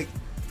 kid. Like,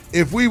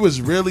 if we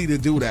was really to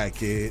do that,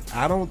 kid,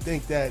 I don't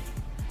think that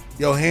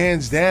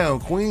hands down,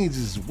 Queens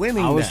is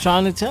winning. I was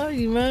trying to tell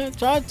you, man.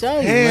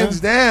 Hands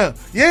down.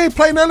 You ain't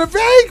play none of the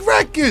vague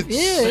records.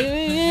 Yeah,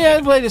 you had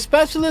to play the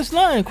Specialist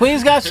line.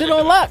 Queens got shit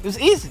on lock. It's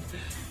easy.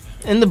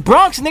 And the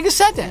Bronx niggas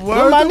said that.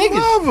 Word my to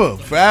niggas.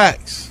 Mother.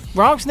 Facts.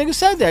 Bronx niggas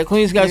said that.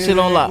 Queens got shit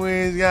on lock.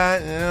 Queens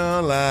got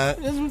on lock.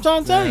 That's what I'm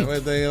trying to tell you.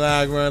 Everything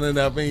like running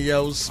up in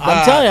your spot.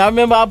 I'm telling you, I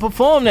remember I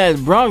performed that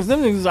at Bronx.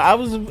 Them niggas, I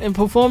was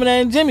performing that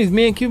in Jimmy's.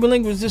 Me and Cuban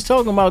Link was just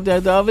talking about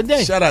that the other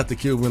day. Shout out to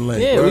Cuban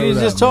Link. Yeah, we was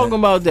just talking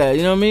about that.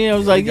 You know what I mean? I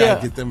was like,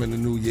 get them in the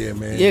new year,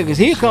 man. Yeah, because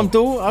he come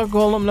through. I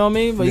call him, know what I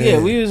mean? But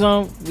we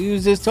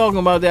was just talking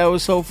about that. It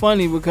was so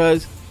funny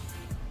because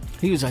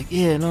he was like,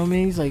 you know what I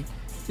mean? He's like,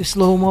 this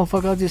slow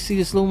motherfucker, I just see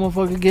this slow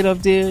motherfucker get up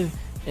there.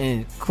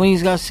 And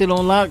Queens got shit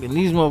on lock, and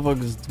these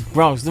motherfuckers,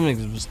 Bronx, them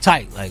niggas was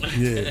tight. Like,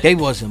 they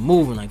wasn't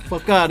moving. Like,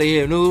 fuck out of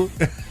here, dude.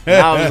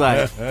 And I was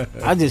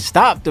like, I just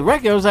stopped the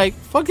record. I was like,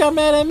 fuck y'all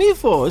mad at me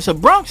for? It's a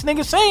Bronx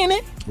nigga saying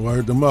it.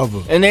 Word the mother.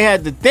 And they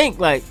had to think,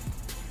 like,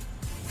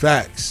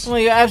 facts. I'm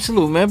like,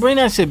 absolute, man. Bring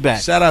that shit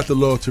back. Shout out to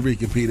Lord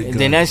Tariq and Peter. And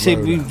then that shit,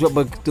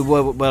 but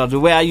the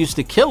way I used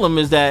to kill them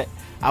is that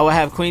I would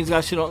have Queens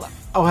got shit on lock.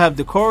 I would have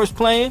the chorus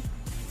playing,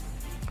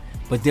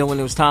 but then when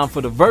it was time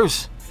for the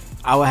verse,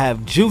 I would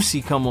have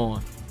Juicy come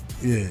on.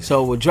 Yeah.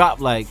 So it would drop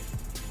like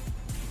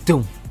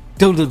doom,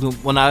 doom, doom, doom.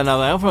 When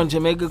I'm from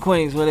Jamaica,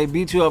 Queens, where they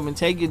beat you up and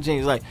take your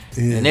jeans, like,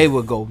 and they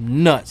would go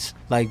nuts.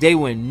 Like, they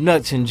went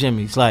nuts in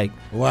Jimmy's. Like,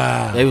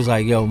 wow. They was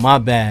like, yo, my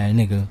bad,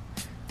 nigga.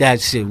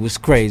 That shit was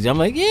crazy. I'm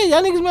like, yeah,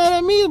 y'all niggas mad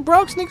at me.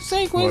 Bronx niggas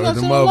saying Queens got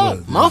shit on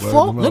lock. My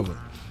fault, nigga.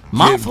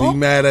 My fault.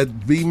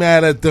 Be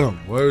mad at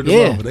them. Word of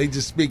mother. They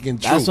just speaking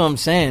truth. That's what I'm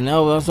saying.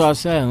 No, that's what I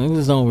said.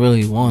 Niggas don't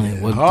really want it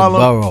with the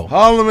borough.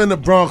 Harlem and the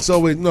Bronx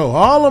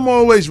Harlem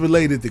always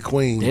related to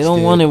Queens. They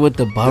don't want it with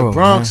the borough. The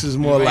Bronx is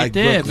more like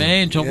there, Brooklyn.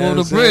 man. Jump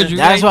over the bridge.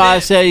 That's why I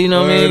say, you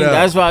know what I mean?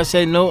 That's why I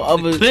say no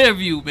other.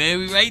 Clearview, man.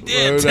 We right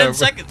there. 10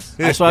 seconds.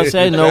 That's why I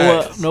say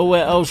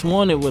nowhere else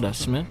want it with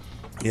us, man.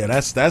 Yeah,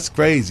 that's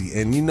crazy.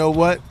 And you know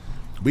what?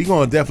 We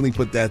gonna definitely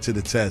put that to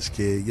the test,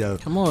 kid. Yo,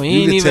 come on, you he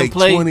ain't can even take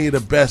play 20 of the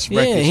best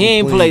records. Yeah, he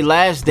ain't from play Queens,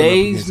 Last put up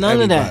Days, against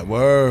none of that. everybody.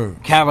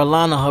 Word.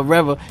 Carolina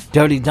Herrera,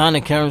 Dirty Donna,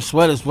 Karen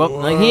Sweaters.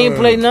 Like he ain't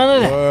play none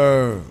of that.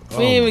 Word.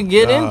 We ain't even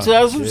get into.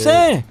 That's what I'm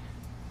saying.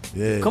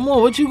 Yeah. Come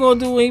on, what you gonna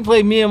do when he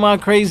play Me and My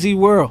Crazy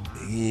World?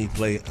 He ain't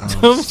play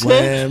I'm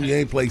Slam. You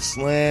ain't play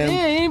Slam.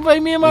 Yeah, he ain't play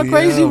Me and My Yeah,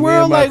 Crazy Me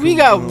World. and My Like we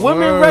got women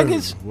Word.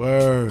 records.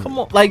 Word. Come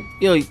on, like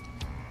yo,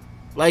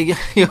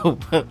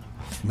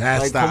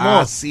 Master come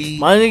on, IC.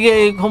 my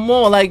nigga, come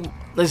on, like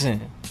listen.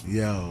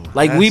 Yo,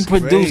 like we that's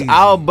produce, crazy.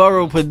 our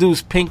borough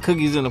produced pink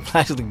cookies in a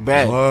plastic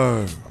bag,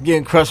 Word.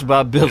 getting crushed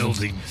by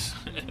buildings.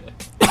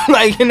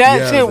 Like and that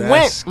Yeah, shit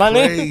that's went, my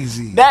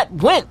crazy. nigga. That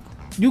went.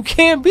 You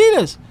can't beat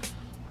us.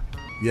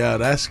 Yeah,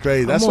 that's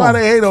crazy. That's Come why on.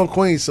 they hate on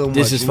Queens so much.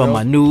 This is you for know?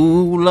 my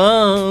new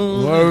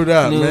love. Word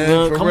up, New man.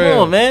 love. For Come real.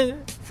 on,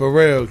 man. For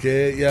real,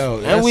 kid. Yo,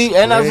 And that's that's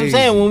what I'm crazy.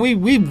 saying. When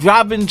we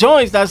dropping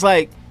joints, that's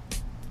like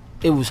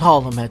it was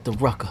Harlem at the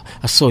Rucker.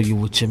 I saw you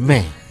with your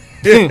man.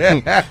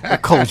 A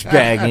Coach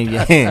bag in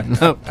your hand.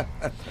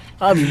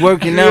 I'll be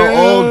working out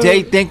all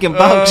day thinking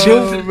about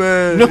you.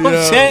 Man. Know what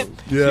I'm saying?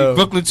 See,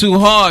 Brooklyn too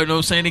hard. You know what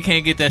I'm saying? They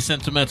can't get that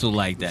sentimental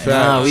like that.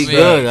 Nah, we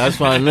good. That's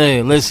why I'm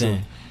saying.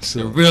 Listen.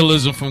 The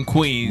realism from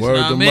Queens. Word know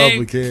to what I mean?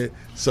 mother, kid.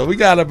 So we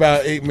got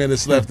about 8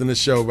 minutes left in the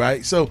show,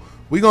 right? So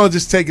we're gonna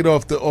just take it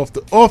off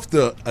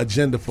the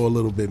agenda for a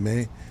little bit,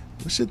 man.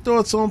 What's your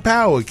thoughts on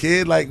Power,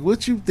 kid? Like,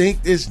 what you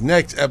think this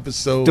next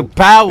episode? The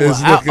Power.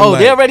 is looking Oh, like?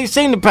 they already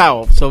seen the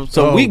Power. So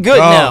Oh, we good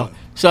God. now.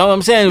 So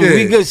I'm saying Yeah.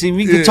 we good. See,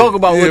 we can Yeah. talk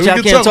about Yeah, what we y'all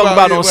can can't talk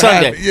about on what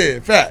Sunday. happened. Yeah,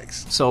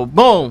 facts. So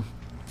boom,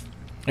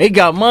 they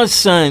got my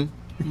son.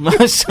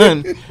 My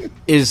son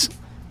is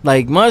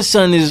like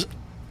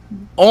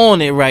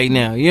on it right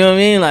now. You know what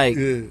I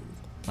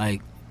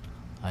mean?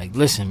 Like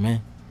listen,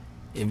 man.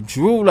 If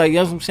Drew, like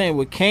that's what I'm saying,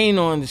 what Kane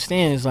don't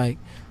understand is like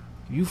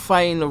you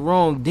fighting the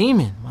wrong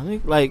demon, my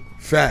nigga. Like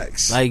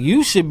facts. Like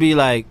you should be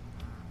like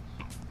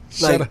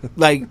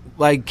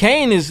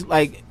Kane is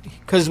like,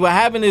 because what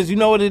happened is, you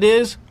know what it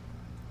is?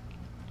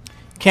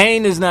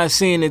 Kane is not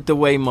seeing it the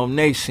way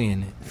Monet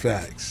seeing it.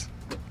 Facts.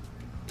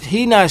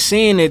 He not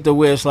seeing it the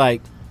way it's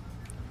like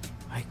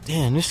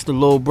damn, this is the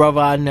little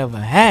brother I never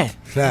had.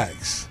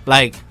 Facts.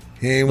 Like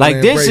He ain't like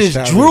wanna this embrace is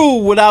Tyreek. Drew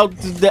without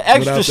the extra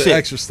Without the shit.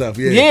 extra stuff,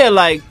 yeah. Yeah,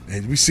 like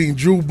and we seen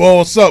Drew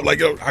boss up like,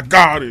 yo, I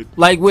got it.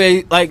 like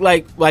where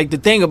like the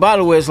thing about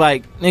it was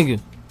like, nigga,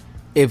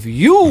 if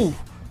you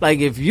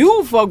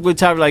fuck with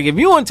Tyreek, like if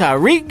you and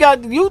Tyreek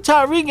got you,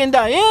 Tyreek and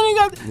Diana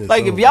got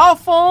like if y'all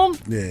form,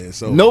 yeah,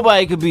 so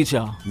nobody could beat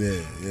y'all.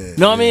 Yeah.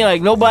 Know what I mean?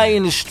 Like nobody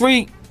in the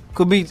street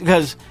could beat,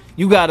 because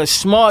you got a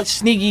smart,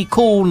 sneaky,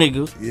 cool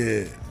nigga.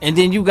 Yeah. And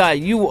then you got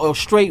a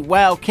straight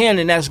wild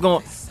cannon that's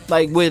going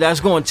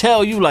to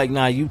tell you like,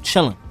 nah, you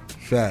chilling.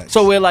 Facts.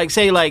 So we're like,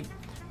 say like,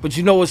 but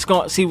you know what's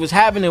going, see what's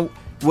happening,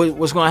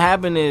 what's going to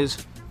happen is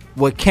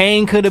what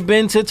Kane could have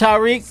been to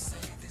Tyreek,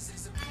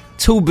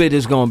 2-Bit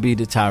is going to be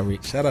to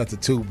Tyreek. Shout out to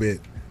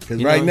 2-Bit.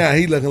 Because You right know? now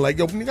he looking like,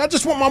 yo, nigga, I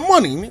just want my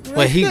money.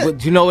 Nigga.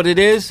 But you know what it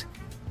is?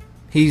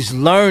 He's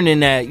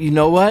learning that, you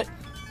know what?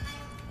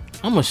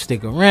 I'm going to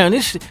stick around.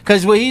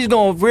 Because what he's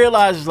going to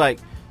realize is like,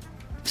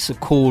 it's a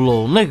cool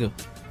little nigga.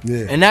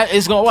 Yeah. And that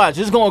it's going to watch.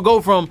 It's going to go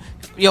from,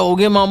 yo,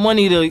 get my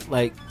money to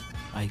like,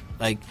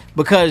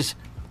 because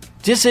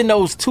just in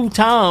those 2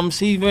 times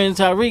he's been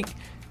Tyreek,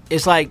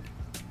 it's like,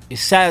 it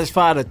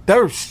satisfied a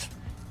thirst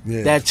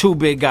that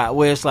 2-Bit got,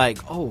 where it's like,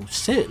 oh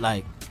shit,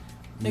 like,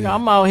 nigga,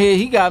 I'm out here,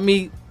 he got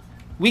me,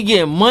 we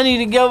getting money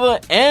together,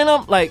 and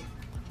I'm like,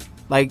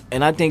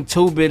 and I think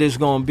 2-Bit is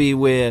gonna be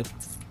where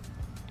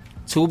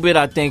 2-Bit,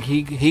 I think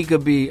he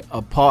could be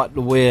a part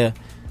where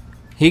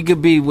he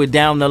could be with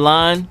down the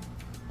line,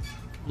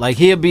 like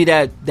he'll be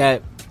that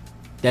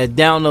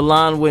down the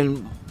line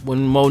when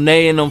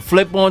Monet and them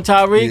flip on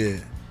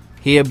Tyreek,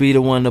 he'll be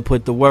the one to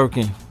put the work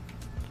in.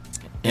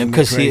 And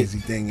the crazy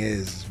thing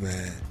is,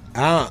 man,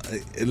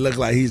 it look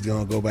like he's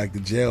gonna go back to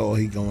jail, or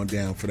he going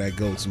down for that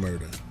Ghost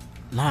murder.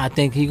 Nah, I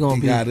think he gonna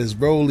be. He got his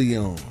rollie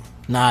on.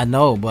 Nah, I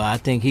know, but I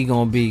think he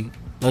gonna be.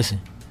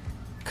 Listen,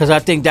 because I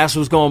think that's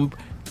what's gonna.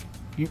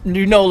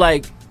 You know,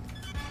 like,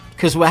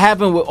 because what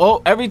happened with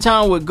every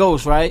time with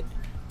Ghost, right?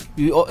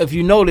 If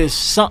you notice,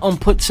 something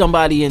put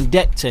somebody in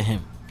debt to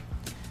him.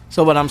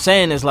 So what I'm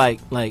saying is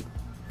like we're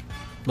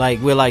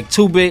like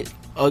 2-Bit.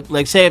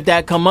 Like, say if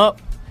that come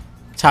up,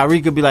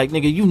 Tyreek could be like,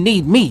 nigga, you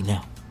need me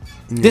now.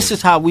 This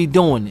is how we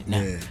doing it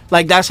now.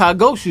 Like, that's how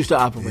Ghost used to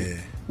operate.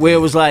 Where it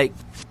was like,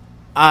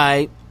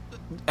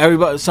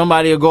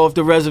 somebody will go off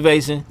the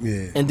reservation,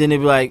 and then they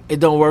be like, it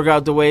don't work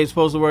out the way it's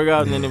supposed to work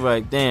out, and then they be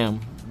like, damn,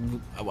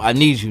 I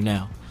need you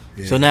now.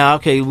 So now,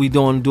 okay, we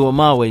do it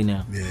my way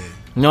now. You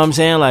know what I'm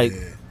saying? Like,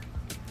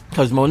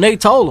 because Monet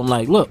told him,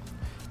 like, look,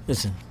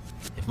 listen,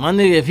 if my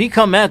nigga, if he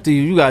come after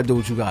you, you gotta do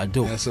what you gotta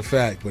do. That's a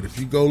fact. But if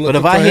you go look, but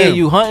if I hear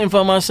you hunting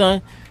for my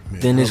son,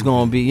 then it's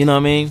gonna be, you know what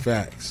I mean?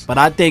 Facts. But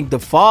I think the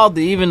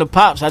father, even the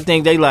pops, I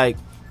think they like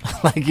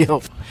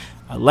yo,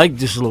 I like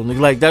this little nigga.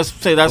 Like that's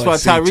why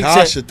Tyreek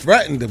Tasha said.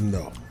 threatened him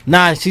though.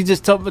 Nah, she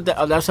just told me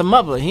that's her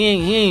mother. He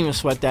ain't even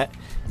sweat that.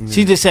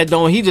 She just said,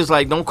 don't. He just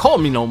like, don't call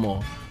me no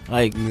more.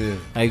 Like,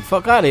 like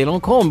fuck out of here,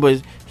 don't call him.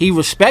 But he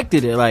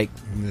respected it, like,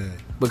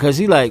 because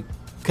he like,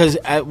 because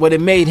what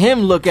it made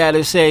him look at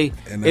it, say,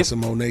 and that's what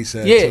Monet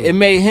said. Yeah, too. it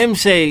made him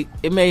say,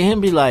 it made him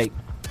be like,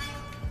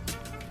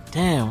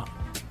 damn,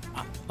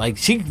 like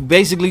she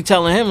basically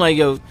telling him like,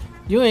 yo,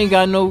 you ain't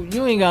got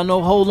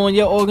no hold on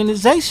your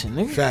organization,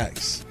 nigga.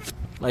 Facts.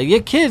 Like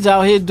your kids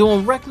out here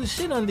doing reckless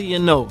shit under your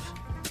nose.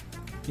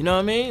 You know what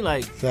I mean?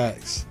 Like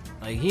facts.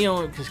 Like he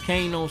don't, because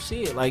Kane don't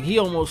see it. Like he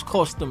almost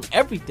cost them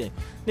everything.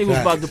 They was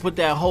about to put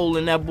that hole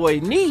in that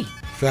boy's knee.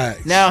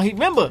 Facts. Now he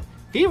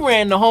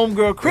ran the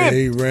homegirl crib. Yeah,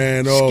 he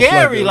ran off.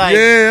 Scary, like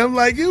yeah, I'm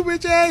like, you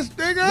bitch ass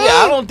nigga. Yeah,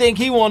 I don't think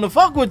he want to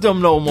fuck with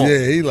them no more.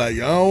 Yeah, he like,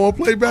 I don't want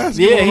to play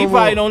basketball. Yeah, he no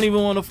probably more. don't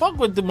even want to fuck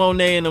with the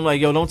Monet and I'm like,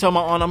 yo, don't tell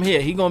my aunt I'm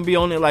here. He gonna be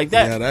on it like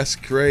that. Yeah, that's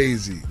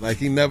crazy. Like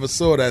he never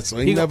saw that, so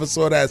he never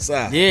saw that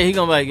side. Yeah, he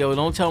gonna be like, yo,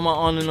 don't tell my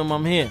aunt and them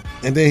I'm here.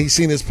 And then he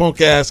seen his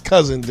punk ass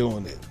cousin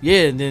doing it.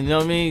 Yeah, and then you know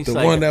what I mean? The It's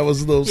like, one that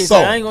was a little yeah,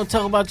 soft. I ain't gonna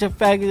talk about your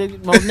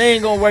faggot. Monet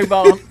ain't gonna worry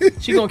about him.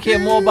 She gonna care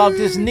more about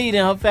this knee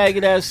than her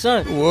faggot ass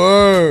son.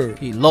 Word.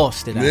 He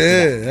lost it.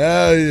 Yeah,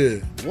 hell yeah.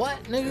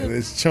 What, nigga? And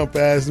this chump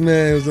ass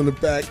man was in the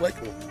back like,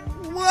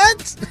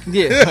 what?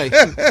 Yeah, like,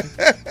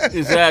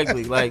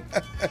 exactly. Like,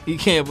 he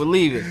can't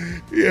believe it.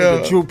 Yeah.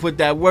 But Drew put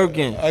that work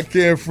in. I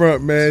can't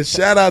front, man.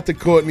 Shout out to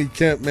Courtney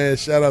Kemp, man.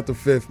 Shout out to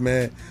Fifth,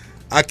 man.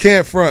 I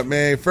can't front,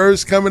 man.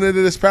 First coming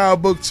into this Power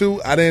Book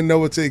 2, I didn't know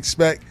what to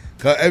expect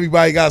because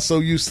everybody got so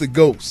used to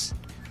Ghosts.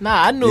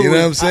 Nah, I knew. You know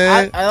what I'm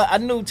saying? I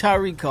knew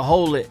Tyreek could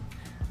hold it,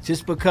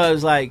 just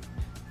because like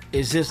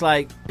it's just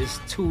like it's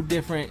two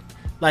different.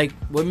 Like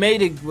what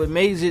made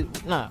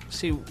it. Nah,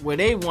 see where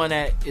they won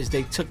at is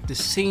they took the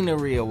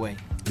scenery away.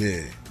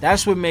 Yeah.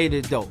 That's what made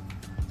it dope.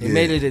 They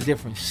made it a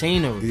different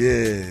scenery.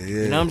 Yeah.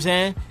 You know what I'm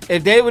saying?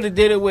 If they would have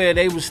did it where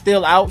they was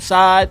still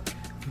outside,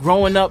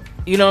 growing up,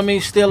 you know what I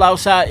mean, still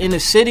outside in the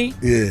city,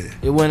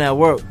 it wouldn't have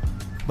worked.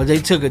 But they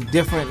took a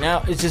different,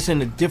 now it's just in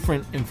a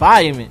different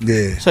environment.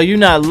 Yeah. So you're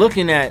not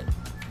looking at,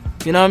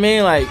 you know what I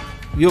mean? Like,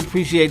 you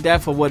appreciate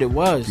that for what it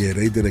was. Yeah,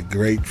 they did a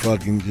great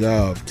fucking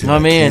job. You know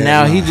what I mean? And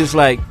now he just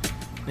like,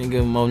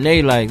 nigga,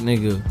 Monet like,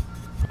 nigga,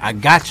 I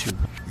got you.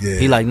 Yeah.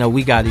 He like, no,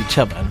 we got each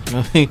other. You know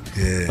what I mean?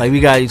 Yeah. Like, we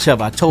got each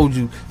other. I told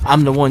you,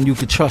 I'm the one you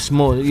could trust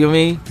more. You know what I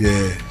mean?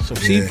 Yeah. So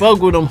she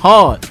fuck with him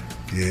hard.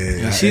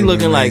 Yeah. And she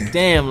looking like,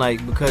 damn,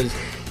 like, because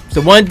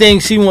the one thing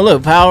she want,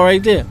 look, power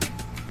right there.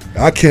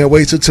 I can't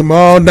wait till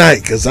tomorrow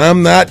night because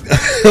I'm not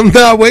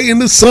waiting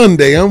till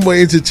Sunday. I'm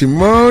waiting till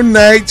tomorrow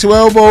night,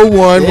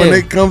 12:01 when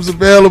it comes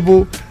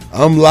available.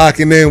 I'm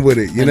locking in with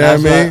it. You know what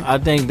I mean? I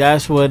think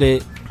that's what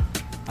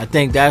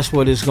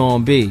it's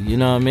gonna be. You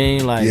know what I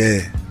mean? Like,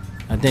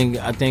 I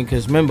think,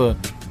 cause remember,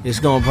 it's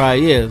gonna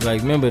probably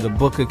like remember the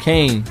Book of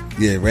Cain.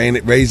 Yeah,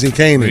 Raising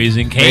Canaan.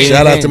 Raising Canaan.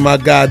 Shout out to my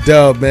guy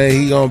Dub, man.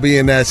 He gonna be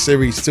in that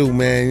series too,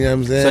 man. You know what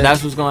I'm saying? So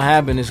that's what's gonna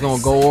happen. It's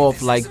gonna go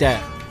off like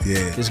that.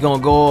 Yeah. It's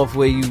gonna go off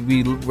where you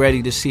be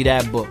ready to see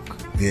that book.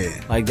 Yeah.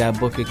 Like that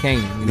Book of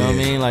Cain. You know what I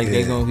mean? Like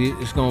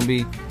it's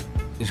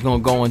gonna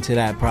go into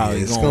that probably.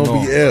 Yeah, it's gonna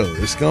be ill.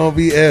 It's gonna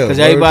be ill. Because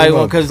everybody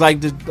want, cause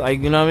like you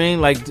know what I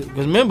mean? Like,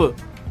 cause remember,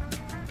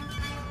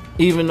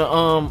 even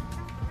the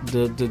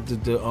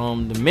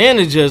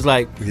manager's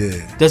like,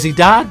 does he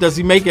die? Does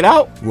he make it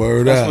out?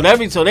 Word That's up.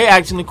 what so they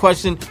asking the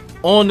question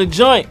on the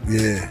joint.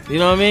 Yeah. You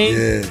know what I mean?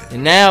 Yeah.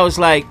 And now it's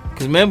like,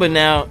 cause remember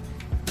now,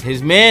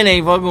 his man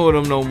ain't fucking with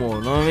him no more.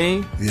 You know what I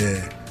mean?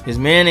 Yeah. His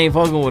man ain't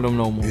fucking with him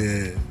no more.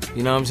 Yeah.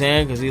 You know what I'm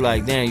saying? Cause he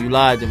like, damn, you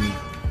lied to me.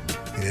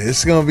 Yeah,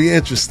 it's gonna be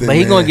interesting. But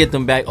he man. gonna get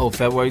them back. Oh,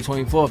 February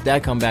 24th.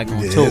 That come back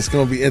on too. It's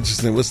gonna be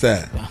interesting. What's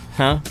that?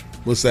 Huh?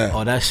 What's that?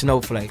 Oh, that's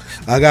Snowflakes.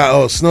 I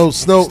got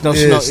Snowfall.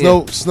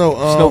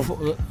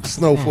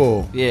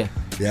 Yeah.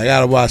 Yeah, I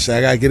gotta watch that.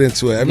 I gotta get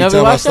into it. Every Never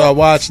time I watched start that?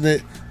 watching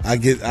it,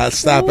 I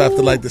stop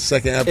after like the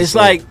second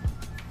episode.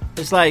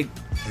 It's like.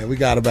 Yeah, we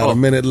got about a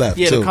minute left.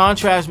 Yeah, too. the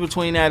contrast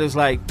between that is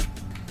like,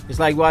 it's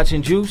like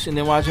watching Juice and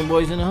then watching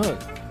Boys in the Hood.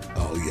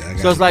 Oh yeah.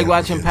 So it's like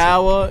watching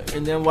Power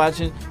and then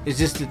watching. It's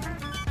just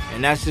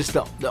and that's just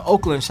the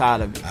Oakland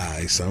side of it. All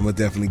right, so I'm gonna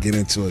definitely get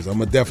into it. I'm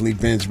gonna definitely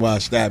binge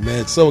watch that,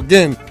 man. So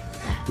again,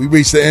 we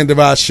reached the end of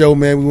our show,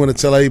 man. We want to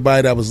tell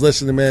everybody that was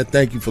listening, man,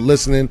 thank you for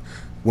listening.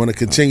 Want to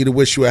continue to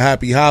wish you a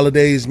happy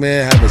holidays,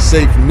 man. Have a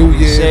safe New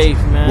Year. Safe,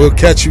 man. We'll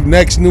catch you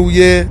next New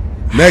Year,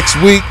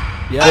 next week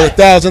for a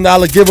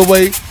 $1,000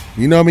 giveaway.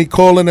 You know what I mean?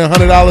 Calling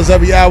 $100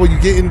 every hour you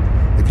getting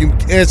if you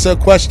answer a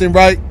question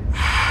right.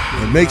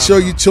 And make sure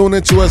you tune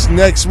into us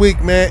next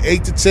week, man.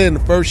 8 to 10, the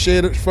first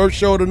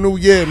show of the new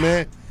year,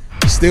 man.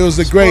 Stills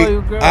the Great,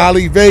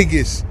 Ali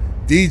Vegas,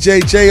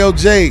 DJ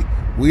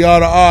JOJ. We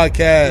are the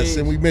Oddcast,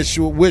 and we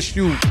wish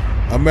you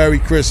a Merry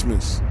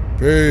Christmas.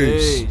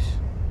 Peace.